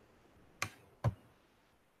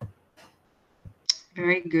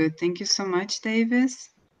 Very good. Thank you so much, Davis.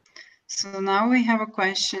 So now we have a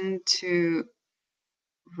question to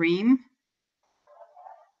Reem.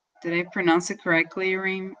 Did I pronounce it correctly,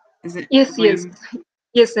 Reem? Is it Yes, Reem?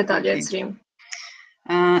 yes, Natalia, Okay. it's Reem.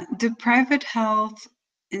 Do private health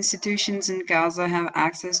institutions in Gaza have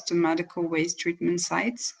access to medical waste treatment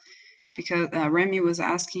sites? Because Remy was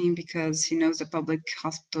asking because he knows that public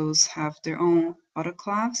hospitals have their own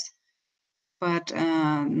autoclaves, but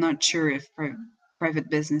not sure if private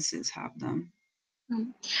businesses have them.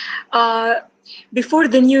 Before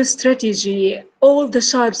the new strategy, all the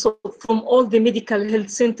sharps from all the medical health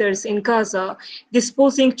centers in Gaza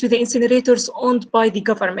disposing to the incinerators owned by the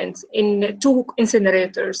government in 2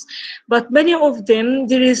 incinerators. But many of them,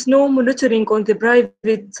 there is no monitoring on the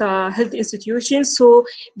private health institutions, so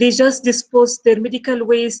they just dispose their medical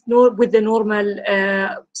waste with the normal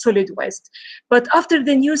solid waste. But after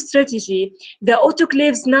the new strategy, the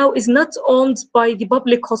autoclaves now is not owned by the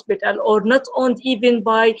public hospital or not owned even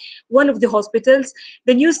by one of the hospitals.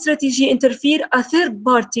 The new strategy interfere a third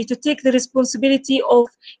party to take the responsibility of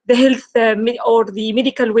the health or the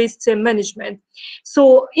medical waste management.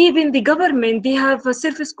 So even the government, they have a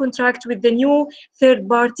service contract with the new third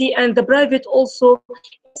party, and the private also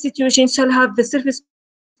institution shall have the service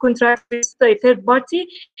contract with the third party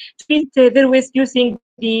to treat their waste using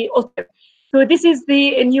the autoclave. So this is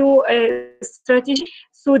the new strategy.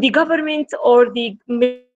 So the government or the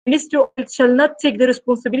Ministry of Health shall not take the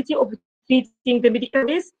responsibility of treating the medical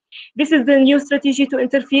waste. This is the new strategy to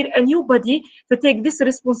interfere a new body to take this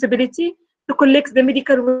responsibility to collect the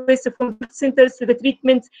medical waste from the health centers to the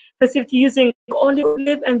treatment facility using only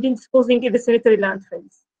autoclave and then disposing in the sanitary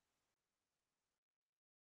landfills.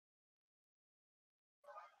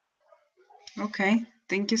 Okay,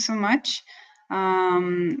 thank you so much.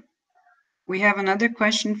 We have another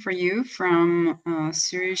question for you from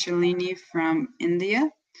Siri Shalini from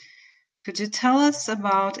India. Could you tell us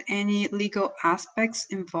about any legal aspects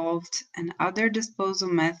involved and other disposal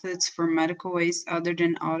methods for medical waste other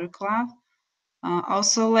than autoclave?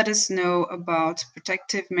 Also, let us know about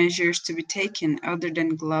protective measures to be taken other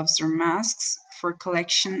than gloves or masks for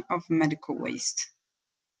collection of medical waste.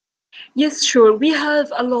 Yes, sure. We have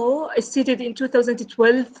a law stated in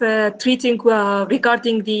 2012 treating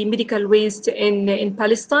regarding the medical waste in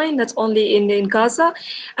Palestine, not only in Gaza,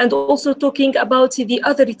 and also talking about the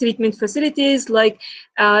other treatment facilities like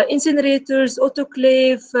incinerators,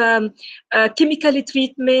 autoclave, chemical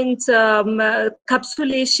treatment,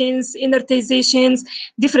 capsulations, inertizations,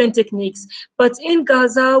 different techniques. But in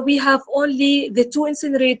Gaza, we have only the 2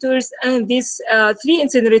 incinerators and these 3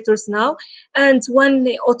 incinerators now, and 1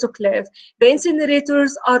 autoclave. The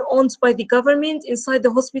incinerators are owned by the government inside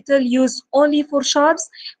the hospital, used only for sharps,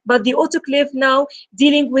 but the autoclave now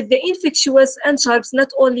dealing with the infectious and sharps,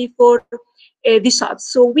 not only for the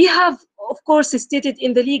sharps. So we have, of course, stated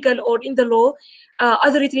in the legal or in the law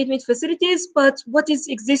other treatment facilities, but what is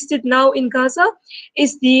existed now in Gaza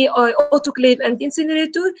is the autoclave and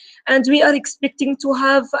incinerator, and we are expecting to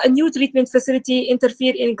have a new treatment facility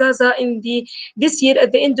interfere in Gaza in this year,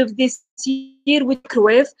 at the end of this year, with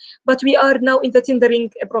microwave, but we are now in the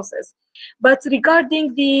tendering process. But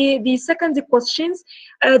regarding the second questions,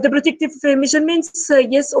 the protective measurements,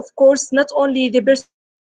 yes, of course, not only the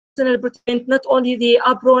personal protective, not only the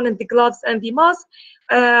apron and the gloves and the mask,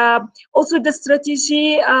 also the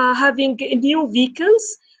strategy having new vehicles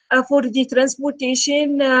for the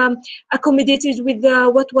transportation accommodated with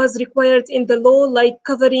what was required in the law, like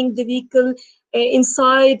covering the vehicle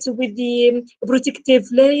inside with the protective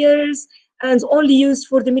layers, and only used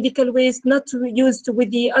for the medical waste, not used with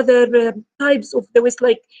the other types of the waste,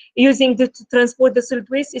 like using to transport the solid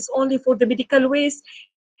waste. It's only for the medical waste,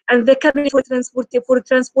 and the cabinet for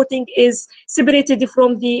transporting is separated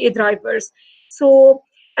from the drivers. So,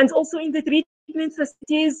 and also in the treatment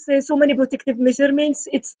facilities, so many protective measurements,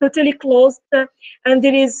 it's totally closed, and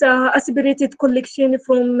there is a separated collection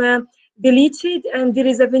from the leachate, and there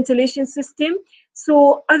is a ventilation system.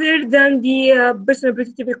 So other than the personal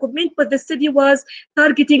protective equipment, but the study was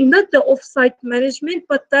targeting not the off-site management,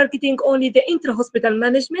 but targeting only the intra-hospital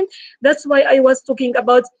management. That's why I was talking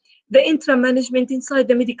about the intra-management inside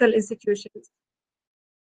the medical institutions.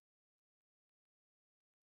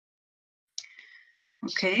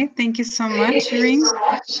 Okay, thank you so much, Reem.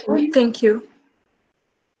 Thank you.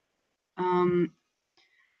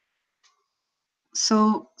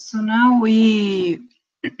 So now we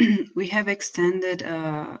we have extended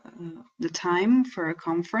the time for a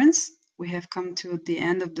conference. We have come to the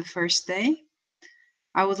end of the first day.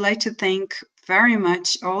 I would like to thank very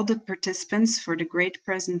much all the participants for the great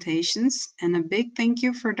presentations, and a big thank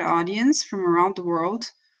you for the audience from around the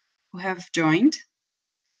world who have joined.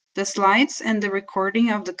 The slides and the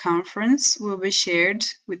recording of the conference will be shared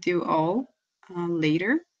with you all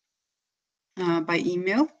later by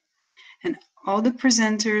email. And all the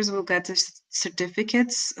presenters will get the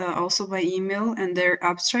certificates also by email, and their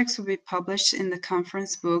abstracts will be published in the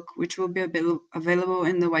conference book, which will be available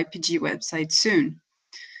in the YPG website soon.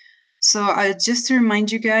 So just to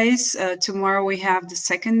remind you guys, tomorrow we have the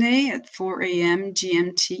second day at 4 a.m.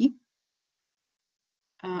 GMT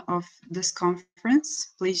of this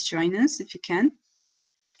conference. Please join us if you can.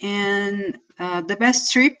 And the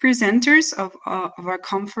best 3 presenters of our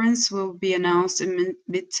conference will be announced in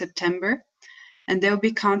mid-September, and they'll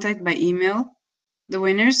be contacted by email. The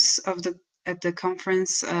winners of at the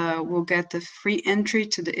conference will get the free entry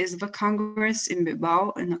to the ISWA Congress in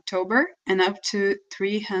Bilbao in October, and up to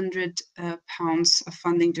 300 pounds of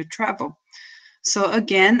funding to travel. So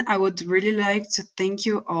again, I would really like to thank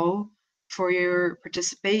you all for your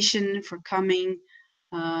participation, for coming.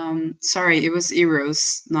 Sorry, it was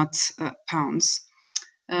euros, not pounds.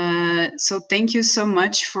 So thank you so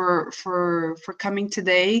much for coming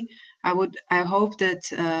today. I hope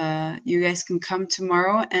that you guys can come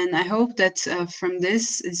tomorrow, and I hope that from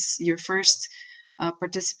this is your first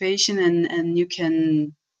participation, and you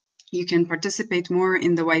can participate more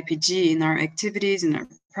in the YPG, in our activities, in our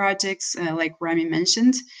projects. Like Rami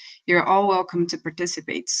mentioned, you're all welcome to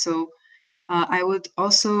participate. So I would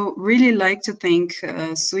also really like to thank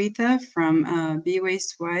Suita from Be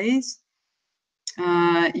Waste Wise.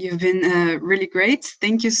 You've been really great.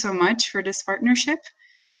 Thank you so much for this partnership.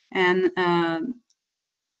 And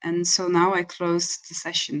so now I close the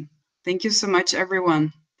session. Thank you so much,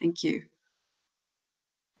 everyone. Thank you.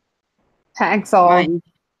 Thanks all. Bye.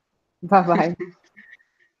 Bye-bye.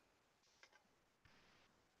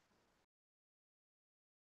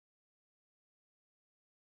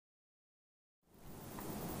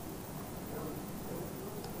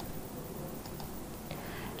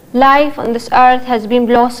 Life on this earth has been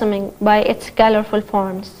blossoming by its colorful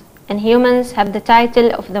forms, and humans have the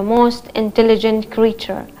title of the most intelligent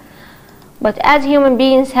creature. But as human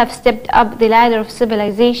beings have stepped up the ladder of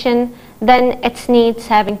civilization, then its needs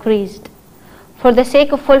have increased. For the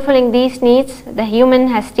sake of fulfilling these needs, the human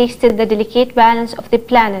has tasted the delicate balance of the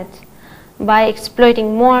planet by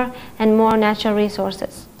exploiting more and more natural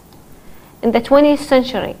resources. In the 20th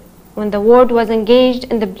century, when the world was engaged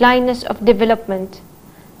in the blindness of development,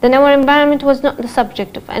 then our environment was not the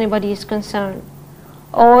subject of anybody's concern.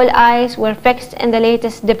 All eyes were fixed in the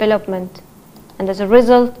latest development, and as a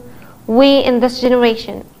result, we in this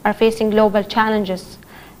generation are facing global challenges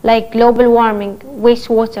like global warming,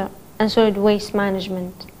 wastewater, and solid waste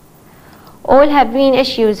management. All have been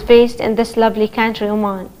issues faced in this lovely country,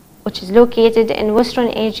 Oman, which is located in Western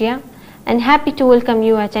Asia, and happy to welcome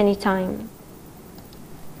you at any time.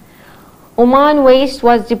 Oman waste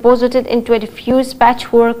was deposited into a diffuse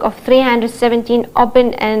patchwork of 317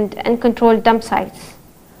 open and uncontrolled dump sites.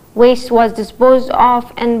 Waste was disposed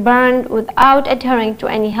of and burned without adhering to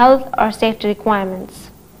any health or safety requirements.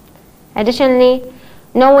 Additionally,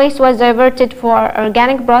 no waste was diverted for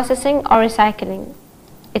organic processing or recycling.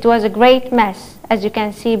 It was a great mess, as you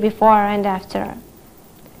can see before and after.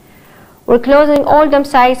 We're closing all dump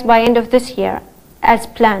sites by end of this year, as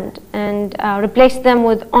planned, and replace them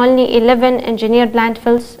with only 11 engineered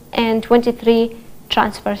landfills and 23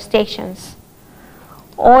 transfer stations,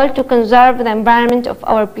 all to conserve the environment of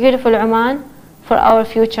our beautiful Oman for our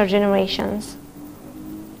future generations.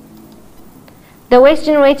 The waste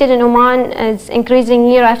generated in Oman is increasing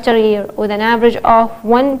year after year with an average of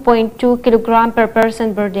 1.2 kilogram per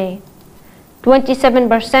person per day.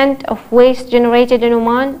 27% of waste generated in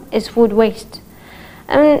Oman is food waste.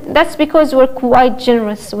 And that's because we're quite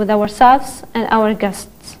generous with ourselves and our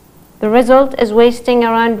guests. The result is wasting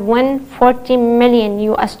around $140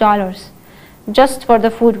 million just for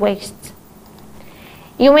the food waste.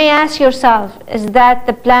 You may ask yourself, is that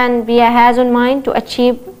the plan BIA has in mind to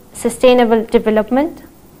achieve sustainable development?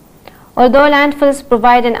 Although landfills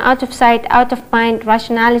provide an out-of-sight, out-of-mind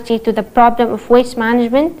rationality to the problem of waste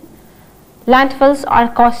management, landfills are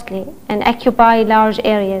costly and occupy large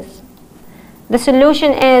areas. The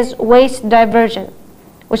solution is waste diversion,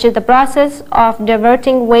 which is the process of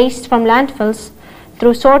diverting waste from landfills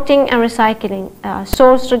through sorting and recycling,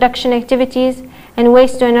 source reduction activities, and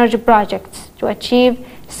waste-to-energy projects to achieve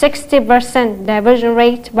 60% diversion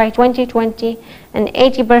rate by 2020 and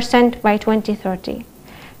 80% by 2030.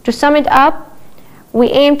 To sum it up, we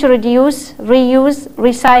aim to reduce, reuse,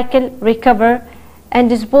 recycle, recover, and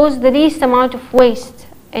dispose the least amount of waste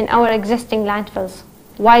in our existing landfills.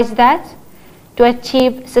 Why is that? To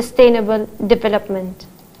achieve sustainable development.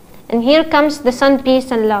 And here comes the Sun,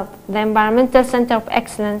 Peace and Love, the Environmental Center of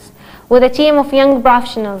Excellence, with a team of young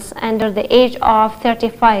professionals under the age of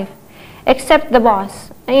 35, except the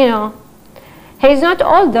boss. You know, he's not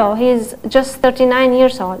old though, he's just 39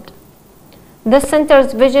 years old. This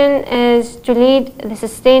center's vision is to lead the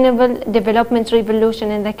sustainable development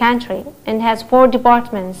revolution in the country, and has 4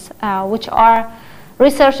 departments, which are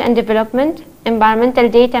research and development, environmental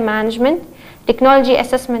data management, technology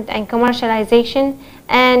assessment and commercialization,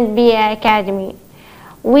 and BA Academy.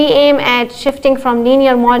 We aim at shifting from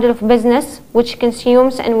linear model of business, which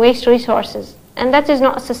consumes and wastes resources, and that is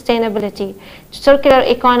not sustainability, to circular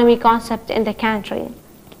economy concept in the country.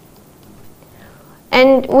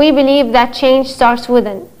 And we believe that change starts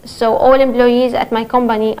within. So all employees at my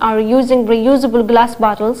company are using reusable glass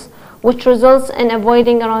bottles, which results in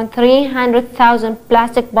avoiding around 300,000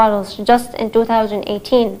 plastic bottles just in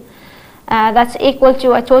 2018. That's equal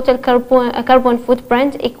to a total carbon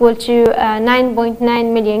footprint equal to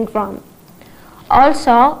 9.9 million grams.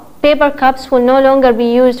 Also, paper cups will no longer be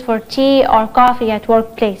used for tea or coffee at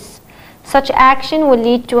workplace. Such action will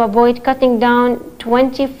lead to avoid cutting down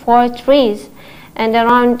 24 trees and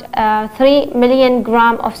around 3 million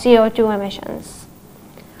grams of CO2 emissions.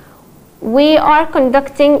 We are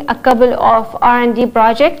conducting a couple of R&D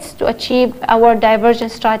projects to achieve our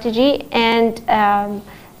divergent strategy and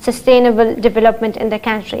sustainable development in the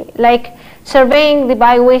country, like surveying the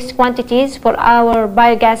bio-waste quantities for our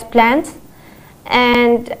biogas plants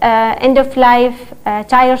and end-of-life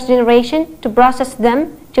tires generation to process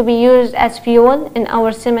them to be used as fuel in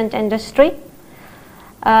our cement industry.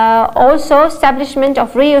 Also, establishment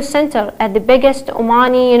of reuse center at the biggest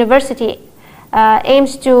Omani university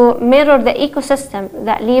aims to mirror the ecosystem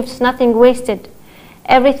that leaves nothing wasted.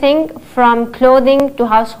 Everything from clothing to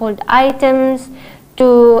household items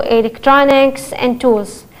to electronics and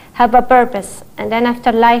tools have a purpose and an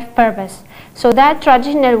afterlife purpose, so that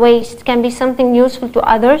traditional waste can be something useful to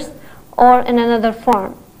others or in another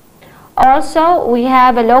form. Also, we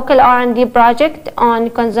have a local R&D project on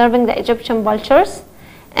conserving the Egyptian vultures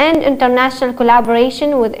and international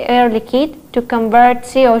collaboration with Air Liquide to convert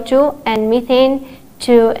CO2 and methane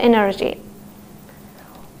to energy.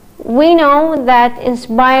 We know that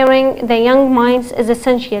inspiring the young minds is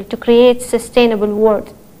essential to create sustainable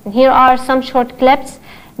world. And here are some short clips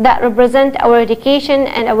that represent our education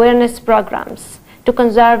and awareness programs to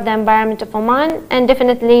conserve the environment of Oman and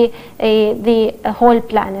definitely the whole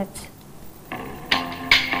planet.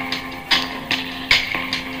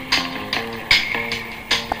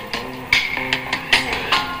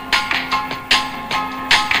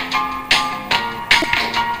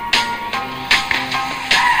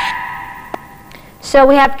 So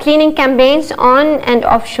we have cleaning campaigns on and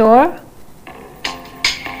offshore.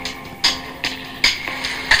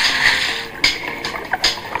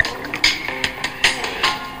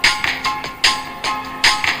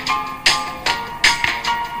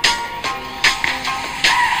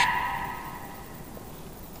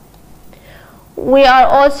 We are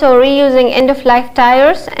also reusing end-of-life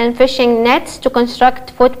tires and fishing nets to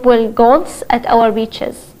construct football goals at our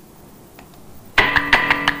beaches.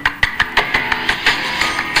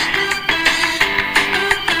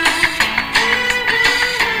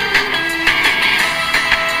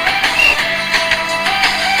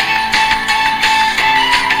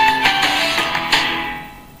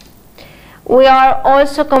 We are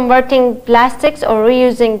also converting plastics or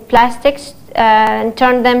reusing plastics and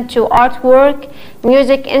turn them to artwork,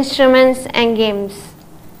 music instruments, and games.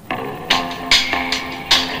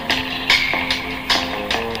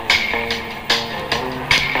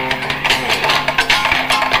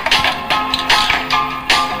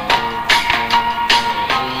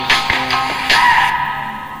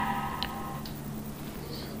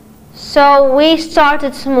 So we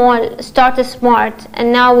started small, started smart,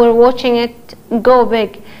 and now we're watching it go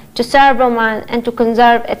big to serve Oman and to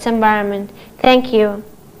conserve its environment. Thank you.